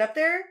manage to get up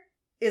there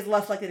is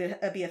less likely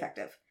to be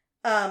effective.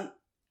 And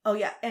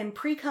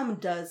pre-cum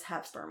does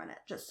have sperm in it,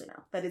 just so you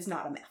know. That is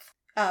not a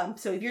myth.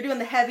 So if you're doing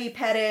the heavy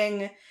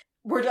petting,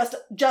 we're just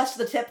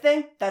the tip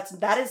thing,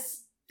 that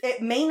is,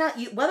 it may not,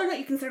 whether or not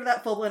you consider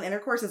that full-blown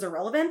intercourse is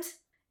irrelevant.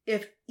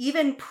 If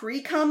even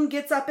pre-cum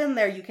gets up in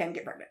there, you can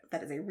get pregnant.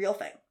 That is a real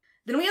thing.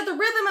 Then we have the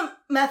rhythm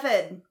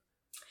method.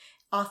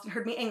 Austin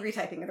heard me angry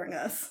typing during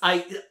this.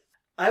 I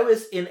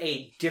was in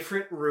a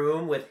different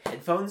room with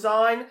headphones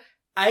on.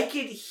 I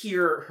could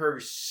hear her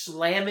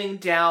slamming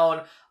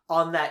down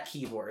on that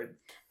keyboard.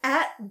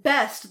 At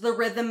best, the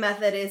rhythm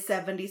method is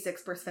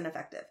 76%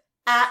 effective.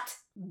 At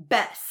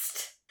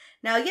best.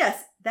 Now,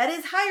 yes, that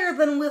is higher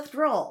than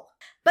withdrawal.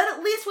 But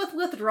at least with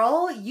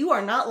withdrawal, you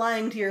are not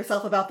lying to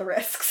yourself about the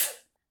risks.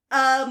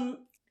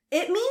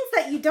 It means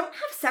that you don't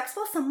have sex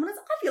while someone is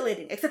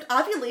ovulating, except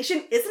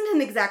ovulation isn't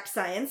an exact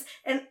science,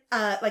 and,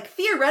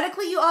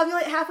 theoretically you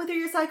ovulate halfway through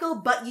your cycle,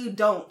 but you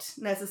don't,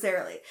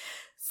 necessarily.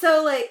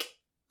 So,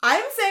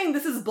 I'm saying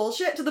this is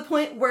bullshit to the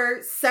point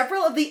where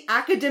several of the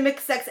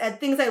academic sex ed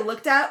things I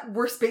looked at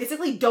were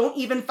basically don't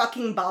even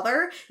fucking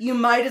bother, you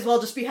might as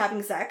well just be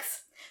having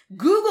sex.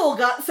 Google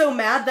got so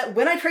mad that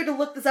when I tried to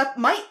look this up,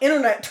 my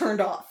internet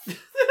turned off.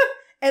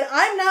 And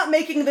I'm not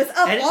making this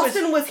up.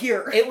 Austin was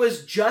here. It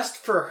was just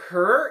for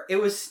her.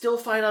 It was still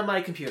fine on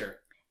my computer.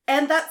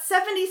 And that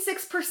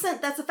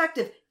 76% that's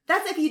effective.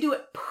 That's if you do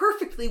it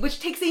perfectly,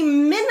 which takes a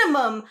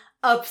minimum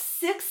of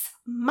 6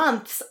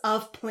 months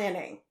of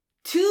planning.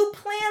 To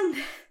plan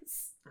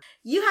this,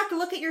 you have to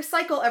look at your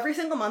cycle every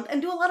single month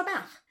and do a lot of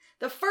math.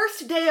 The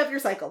first day of your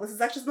cycle, this is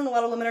actually something a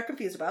lot of women are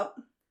confused about.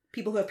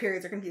 People who have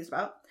periods are confused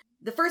about.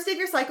 The first day of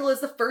your cycle is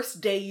the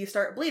first day you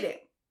start bleeding.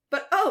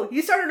 But,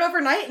 you started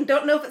overnight and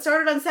don't know if it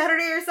started on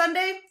Saturday or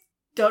Sunday?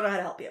 Don't know how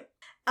to help you.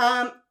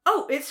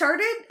 It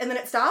started, and then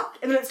it stopped,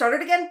 and then it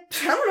started again?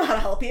 I don't know how to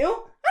help you. I don't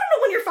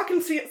know when your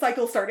fucking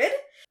cycle started.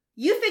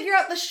 You figure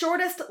out the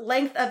shortest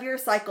length of your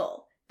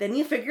cycle. Then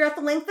you figure out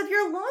the length of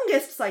your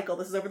longest cycle.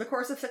 This is over the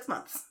course of 6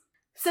 months.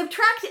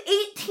 Subtract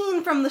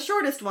 18 from the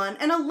shortest one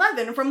and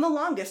 11 from the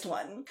longest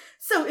one.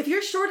 So if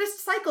your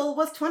shortest cycle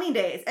was 20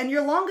 days and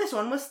your longest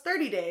one was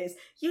 30 days,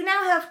 you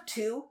now have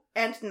 2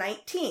 and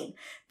 19.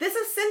 This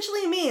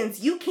essentially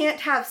means you can't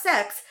have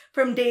sex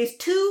from days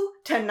 2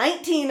 to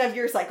 19 of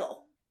your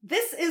cycle.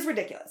 This is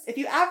ridiculous. If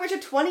you average a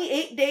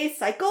 28-day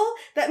cycle,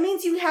 that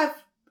means you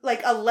have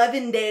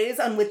 11 days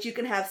on which you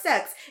can have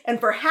sex, and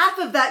for half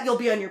of that you'll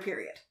be on your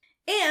period.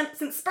 And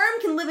since sperm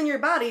can live in your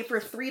body for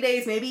 3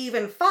 days, maybe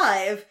even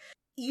 5,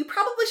 you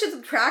probably should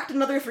subtract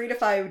another 3 to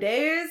 5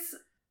 days.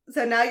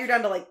 So now you're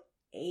down to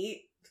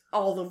 8,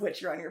 all of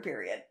which you're on your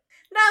period.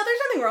 Now, there's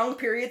nothing wrong with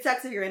period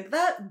sex if you're into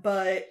that,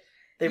 but...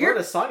 They wrote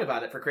a song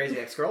about it for Crazy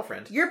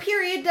Ex-Girlfriend. Your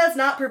period does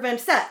not prevent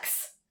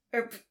sex.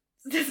 Or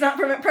does not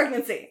prevent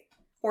pregnancy.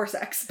 Or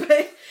sex,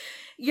 but...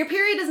 Your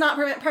period does not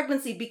prevent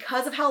pregnancy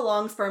because of how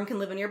long sperm can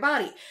live in your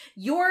body.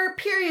 Your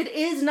period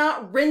is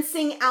not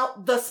rinsing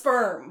out the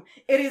sperm.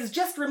 It is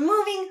just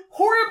removing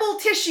horrible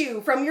tissue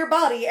from your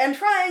body and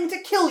trying to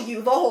kill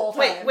you the whole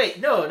time.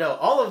 Wait, no.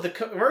 All of the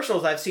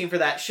commercials I've seen for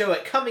that show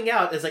it coming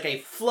out is like a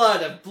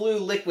flood of blue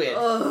liquid.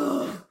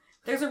 Ugh.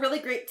 There's a really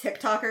great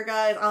TikToker,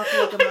 guys. I'll have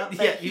to look him up.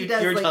 But Yeah, he you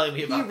does, were like, telling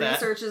me about he that.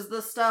 researches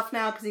this stuff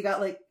now because he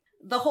got, like,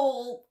 the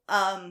whole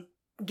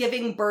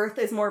giving birth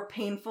is more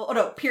painful. Oh,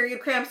 no,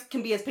 period cramps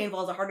can be as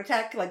painful as a heart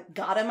attack. Like,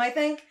 got him, I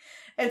think.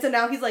 And so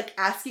now he's, like,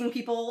 asking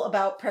people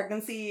about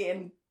pregnancy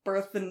and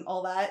birth and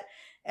all that.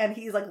 And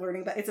he's, like,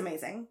 learning about it's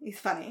amazing. He's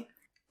funny.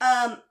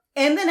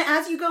 And then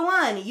as you go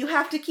on, you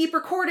have to keep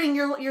recording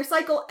your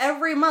cycle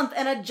every month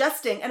and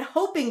adjusting and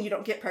hoping you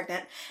don't get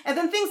pregnant. And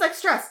then things like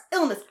stress,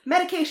 illness,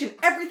 medication,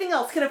 everything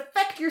else can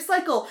affect your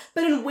cycle,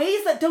 but in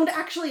ways that don't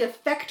actually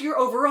affect your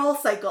overall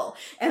cycle.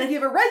 And if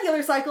you have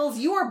irregular cycles,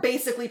 you are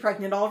basically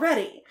pregnant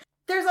already.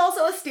 There's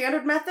also a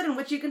standard method in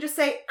which you can just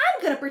say,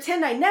 I'm going to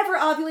pretend I never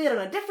ovulate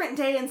on a different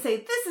day and say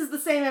this is the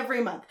same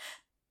every month.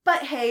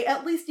 But hey,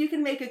 at least you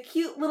can make a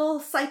cute little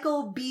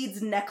cycle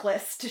beads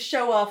necklace to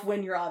show off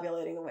when you're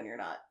ovulating and when you're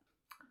not.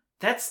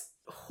 That's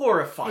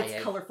horrifying.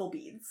 It's colorful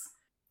beads.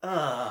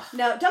 Ugh.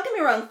 Now, don't get me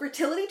wrong,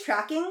 fertility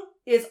tracking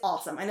is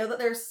awesome. I know that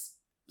there's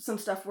some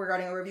stuff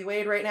regarding a Roe v.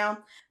 Wade right now.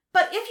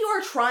 But if you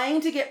are trying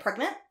to get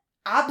pregnant,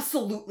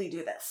 absolutely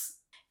do this.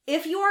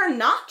 If you are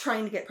not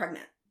trying to get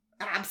pregnant,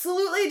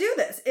 absolutely do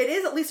this. It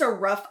is at least a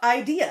rough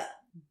idea.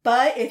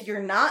 But if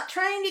you're not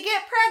trying to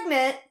get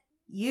pregnant,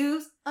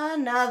 use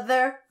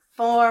another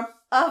form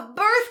of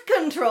birth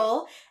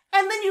control.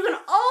 And then you can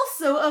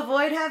also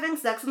avoid having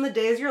sex on the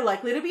days you're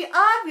likely to be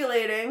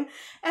ovulating.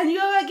 And you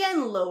have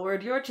again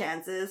lowered your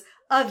chances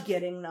of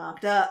getting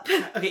knocked up.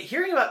 Okay,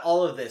 hearing about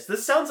all of this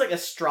sounds like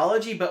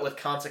astrology, but with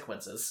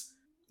consequences.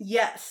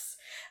 Yes.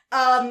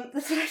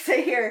 That's what I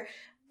say here.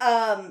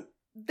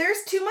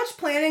 There's too much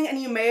planning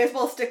and you may as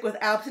well stick with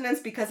abstinence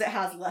because it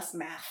has less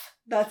math.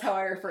 That's how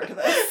I refer to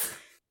this.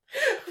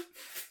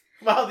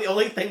 Wow, the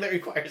only thing that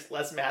requires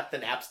less math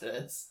than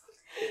abstinence.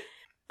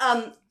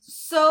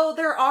 So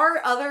there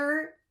are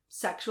other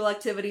sexual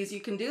activities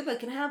you can do that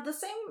can have the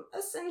same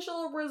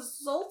essential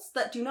results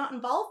that do not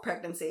involve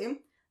pregnancy.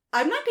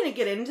 I'm not going to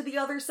get into the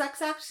other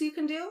sex acts you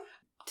can do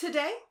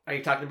today. Are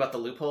you talking about the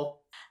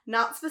loophole?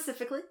 Not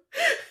specifically.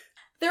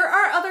 There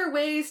are other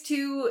ways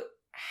to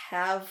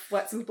have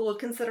what some people would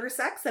consider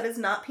sex that is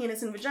not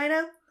penis and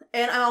vagina.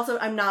 And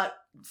I'm not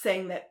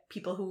saying that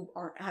people who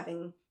aren't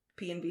having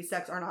P and V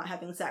sex are not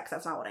having sex.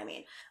 That's not what I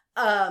mean.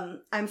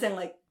 I'm saying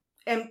like,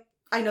 and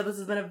I know this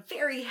has been a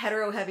very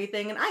hetero-heavy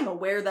thing, and I'm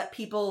aware that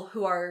people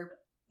who are,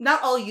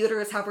 not all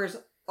uterus havers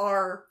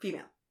are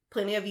female.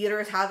 Plenty of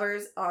uterus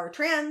havers are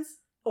trans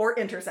or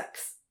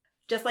intersex.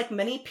 Just like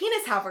many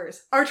penis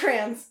havers are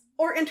trans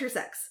or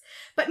intersex.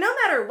 But no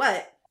matter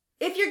what,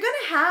 if you're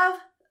gonna have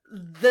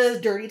the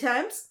dirty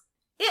times,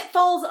 it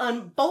falls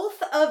on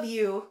both of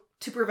you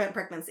to prevent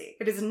pregnancy.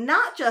 It is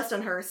not just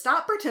on her.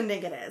 Stop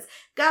pretending it is.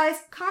 Guys,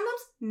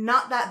 condoms,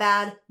 not that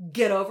bad.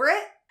 Get over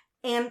it.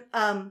 And,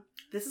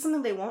 this is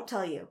something they won't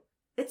tell you.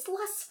 It's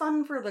less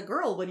fun for the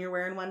girl when you're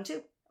wearing one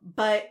too.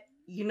 But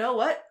you know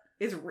what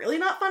is really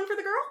not fun for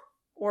the girl?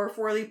 Or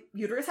for the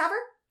uterus haver?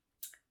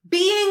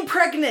 Being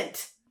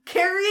pregnant!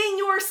 Carrying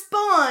your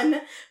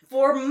spawn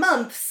for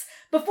months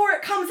before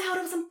it comes out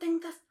of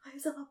something the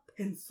size of a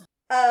pencil.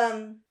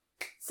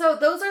 So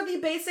those are the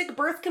basic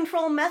birth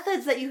control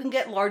methods that you can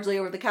get largely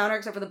over the counter,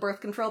 except for the birth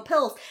control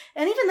pills.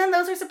 And even then,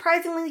 those are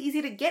surprisingly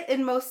easy to get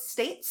in most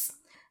states,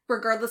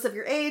 regardless of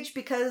your age,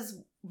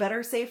 because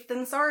better safe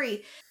than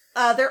sorry.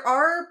 There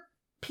are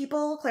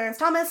people, Clarence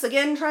Thomas,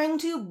 again, trying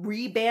to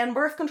re-ban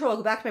birth control. I'll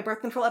go back to my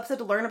birth control episode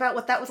to learn about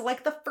what that was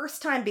like the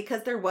first time,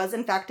 because there was,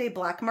 in fact, a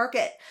black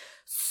market.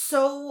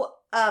 So,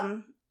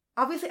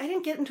 obviously, I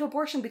didn't get into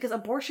abortion because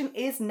abortion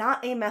is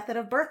not a method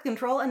of birth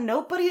control, and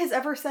nobody has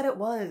ever said it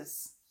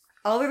was.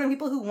 Other than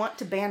people who want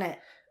to ban it.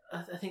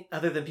 I think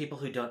other than people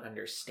who don't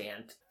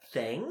understand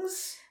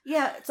things.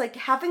 Yeah, it's like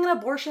having an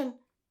abortion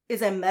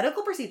is a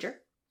medical procedure.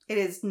 It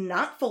is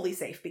not fully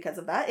safe because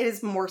of that. It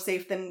is more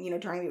safe than,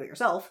 trying to do it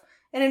yourself.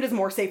 And it is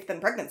more safe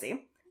than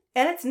pregnancy.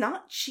 And it's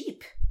not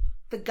cheap.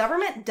 The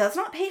government does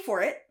not pay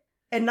for it.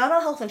 And not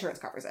all health insurance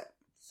covers it.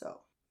 So,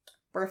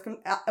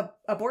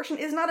 abortion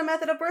is not a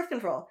method of birth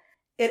control.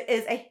 It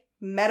is a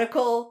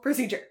medical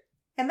procedure.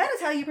 And that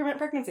is how you prevent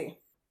pregnancy.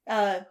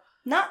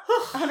 Not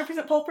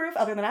 100% foolproof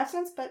other than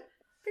abstinence, but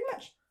pretty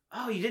much.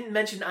 Oh, you didn't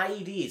mention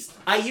IEDs.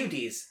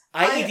 IUDs.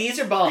 IEDs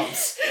are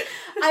bombs.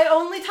 I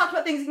only talked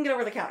about things you can get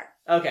over the counter.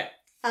 Okay.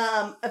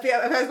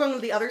 If I was going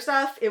with the other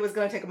stuff, it was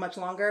going to take much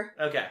longer.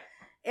 Okay.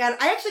 And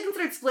I actually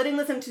considered splitting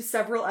this into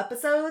several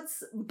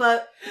episodes,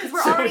 but because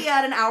we're already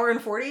at an hour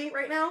and 40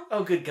 right now.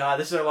 Oh, good God.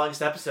 This is our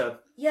longest episode.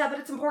 Yeah, but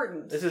it's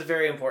important. This is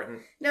very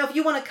important. Now, if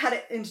you want to cut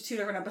it into 2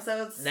 different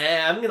episodes. Nah,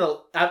 I'm going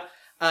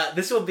to...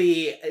 this will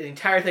be... The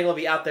entire thing will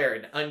be out there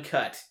and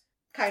uncut.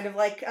 Kind of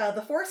like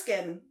the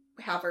foreskin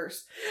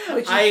havers.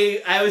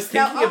 I was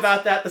thinking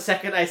about that the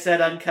second I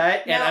said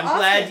uncut, and I'm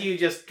glad you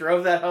just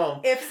drove that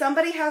home. If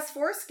somebody has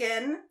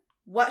foreskin,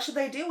 what should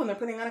they do when they're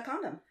putting on a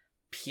condom?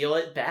 Peel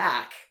it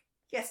back.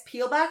 Yes,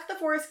 peel back the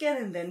foreskin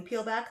and then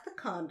peel back the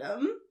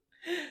condom.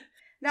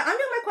 Now, I'm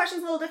doing my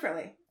questions a little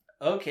differently.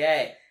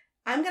 Okay.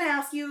 I'm going to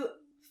ask you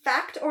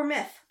fact or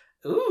myth.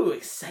 Ooh,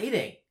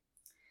 exciting.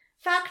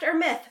 Fact or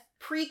myth,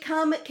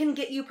 pre-cum can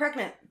get you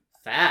pregnant.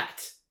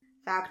 Fact.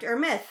 Fact or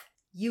myth?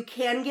 You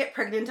can get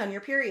pregnant on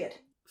your period.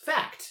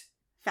 Fact.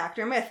 Fact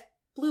or myth?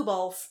 Blue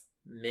balls.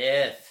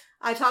 Myth.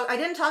 I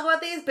didn't talk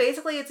about these.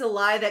 Basically, it's a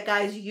lie that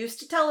guys used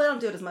to tell. They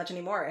don't do it as much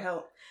anymore, I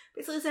hope.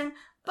 Basically saying,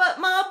 but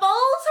my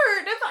balls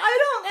hurt. If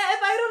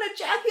I don't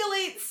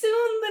ejaculate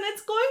soon, then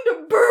it's going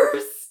to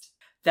burst.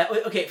 That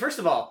would, okay, first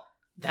of all,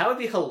 that would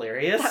be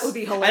hilarious. That would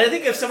be hilarious. And I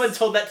think if someone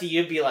told that to you,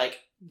 it'd be like,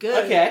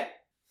 good. Okay.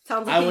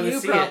 Sounds I like wanna a you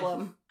see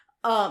problem.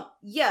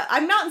 Yeah,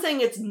 I'm not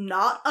saying it's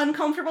not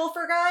uncomfortable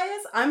for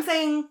guys. I'm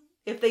saying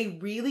if they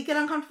really get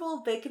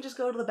uncomfortable, they can just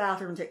go to the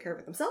bathroom and take care of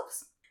it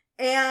themselves.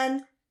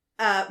 And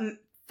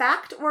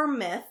fact or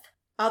myth,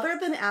 other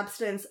than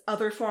abstinence,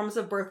 other forms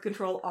of birth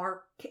control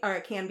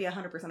can be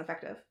 100%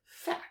 effective.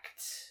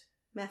 Fact.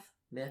 Myth.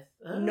 Myth.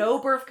 No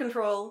birth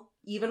control,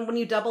 even when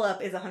you double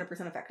up, is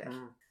 100% effective.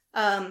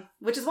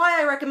 Which is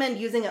why I recommend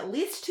using at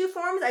least 2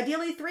 forms,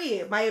 ideally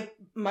 3.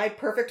 My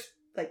perfect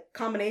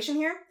combination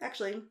here,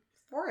 actually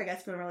 4, I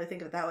guess if you don't really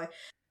think of it that way.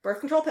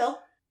 Birth control pill,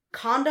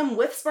 condom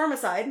with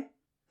spermicide,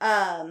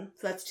 so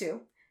that's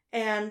 2,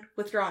 and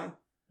withdrawing.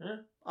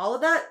 All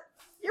of that,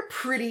 you'd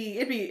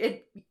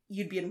be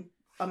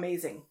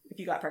amazing if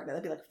you got pregnant.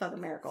 That'd be like a fucking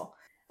miracle.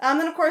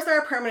 Then of course there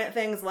are permanent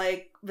things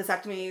like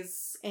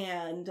vasectomies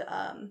and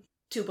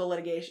tubal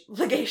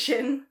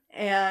ligation,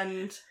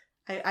 and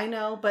I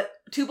know, but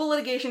tubal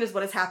litigation is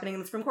what is happening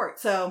in the Supreme Court.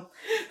 So,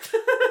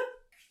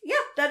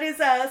 yeah, that is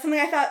something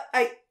I thought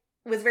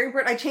was very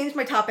important. I changed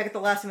my topic at the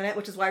last minute,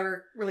 which is why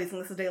we're releasing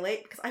this a day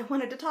late, because I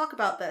wanted to talk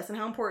about this and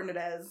how important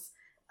it is.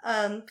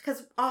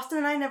 Because Austin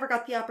and I never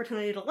got the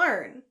opportunity to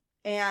learn.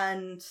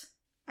 And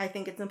I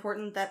think it's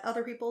important that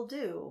other people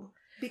do.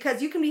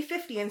 Because you can be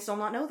 50 and still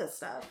not know this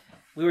stuff.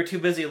 We were too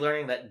busy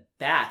learning that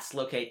bats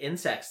locate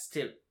insects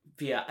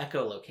via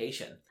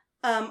echolocation.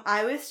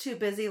 I was too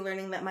busy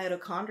learning that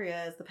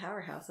mitochondria is the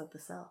powerhouse of the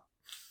cell.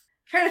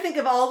 Trying to think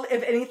of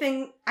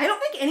anything. I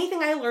don't think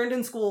anything I learned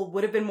in school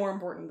would have been more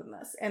important than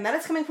this. And that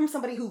is coming from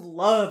somebody who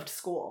loved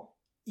school.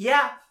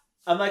 Yeah.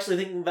 I'm actually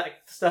thinking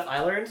back to stuff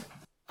I learned.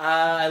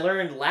 I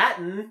learned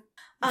Latin.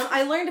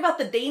 I learned about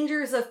the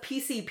dangers of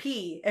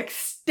PCP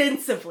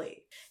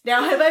extensively.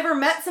 Now, have I ever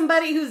met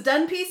somebody who's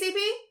done PCP?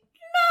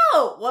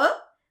 No!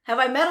 What? Have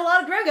I met a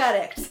lot of drug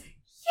addicts?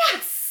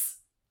 Yes!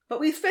 But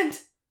we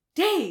spent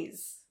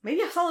days,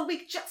 maybe a solid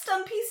week, just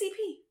on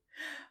PCP.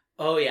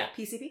 Oh, yeah.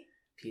 PCP?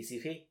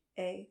 PCP.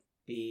 A.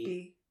 B.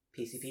 B.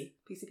 PCP.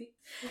 PCP.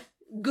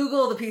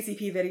 Google the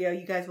PCP video.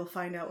 You guys will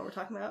find out what we're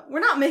talking about. We're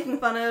not making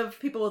fun of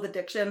people with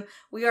addiction.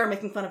 We are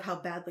making fun of how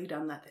badly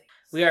done that video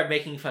is. We are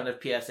making fun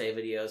of PSA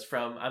videos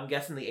from, I'm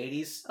guessing, the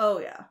 80s. Oh,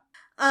 yeah.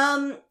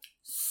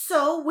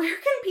 So where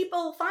can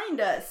people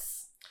find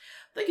us?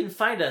 They can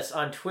find us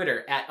on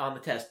Twitter at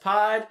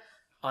OnTheTestPod,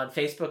 on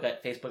Facebook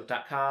at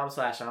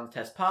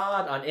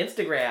facebook.com/OnTheTestPod, on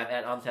Instagram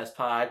at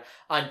OnTheTestPod,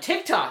 on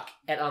TikTok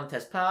at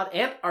OnTheTestPod,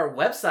 and our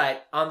website,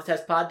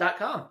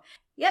 OnTheTestPod.com.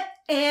 Yep,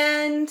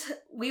 and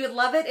we would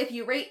love it if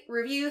you rate,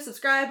 review,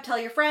 subscribe, tell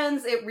your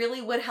friends. It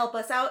really would help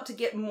us out to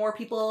get more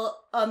people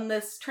on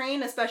this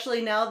train,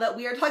 especially now that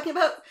we are talking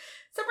about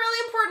some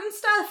really important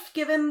stuff,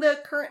 given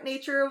the current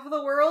nature of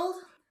the world.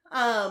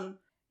 And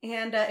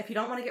if you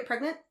don't want to get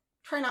pregnant,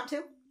 try not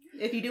to.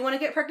 If you do want to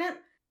get pregnant,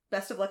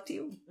 best of luck to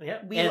you.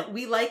 Yeah,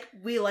 we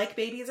like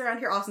babies around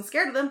here. Austin's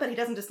scared of them, but he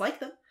doesn't dislike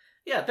them.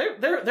 Yeah,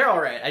 they're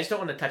all right. I just don't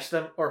want to touch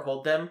them or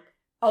hold them.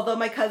 Although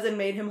my cousin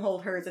made him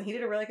hold hers, and he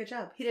did a really good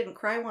job. He didn't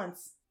cry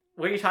once.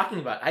 What are you talking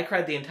about? I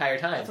cried the entire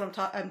time. That's what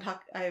I'm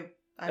talking.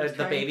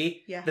 The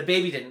baby? Yeah. The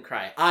baby didn't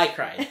cry. I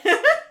cried.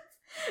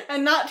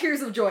 And not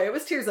tears of joy. It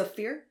was tears of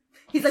fear.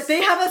 He's like,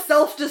 they have a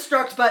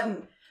self-destruct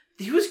button.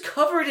 He was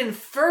covered in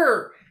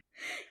fur.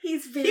 He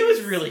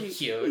was really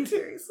cute. He's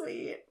very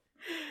sweet.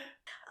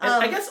 And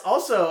I guess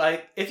also,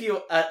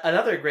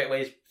 another great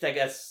way, I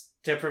guess,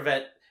 to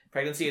prevent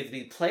pregnancy would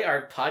be play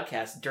our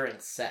podcast during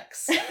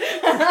sex.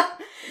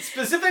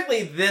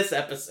 Specifically this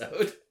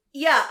episode.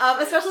 Yeah,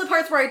 especially the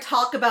parts where I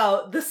talk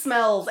about the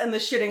smells and the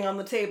shitting on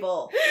the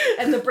table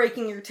and the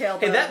breaking your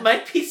tailbone. Hey, that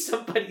might be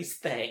somebody's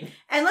thing.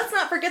 And let's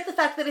not forget the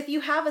fact that if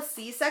you have a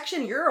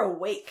C-section, you're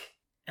awake.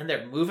 And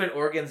they're moving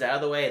organs out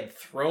of the way and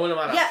throwing them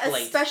on a plate.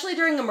 Yeah, especially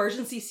during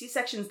emergency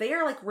C-sections, they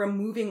are like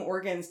removing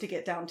organs to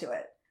get down to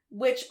it.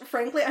 Which,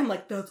 frankly, I'm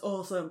like, that's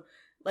awesome.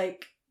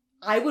 Like,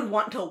 I would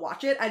want to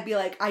watch it. I'd be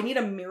like, I need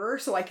a mirror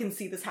so I can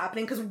see this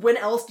happening, because when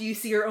else do you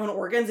see your own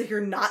organs if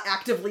you're not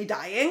actively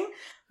dying?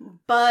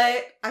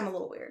 But I'm a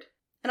little weird.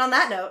 And on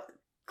that note,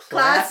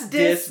 class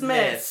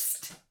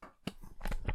dismissed.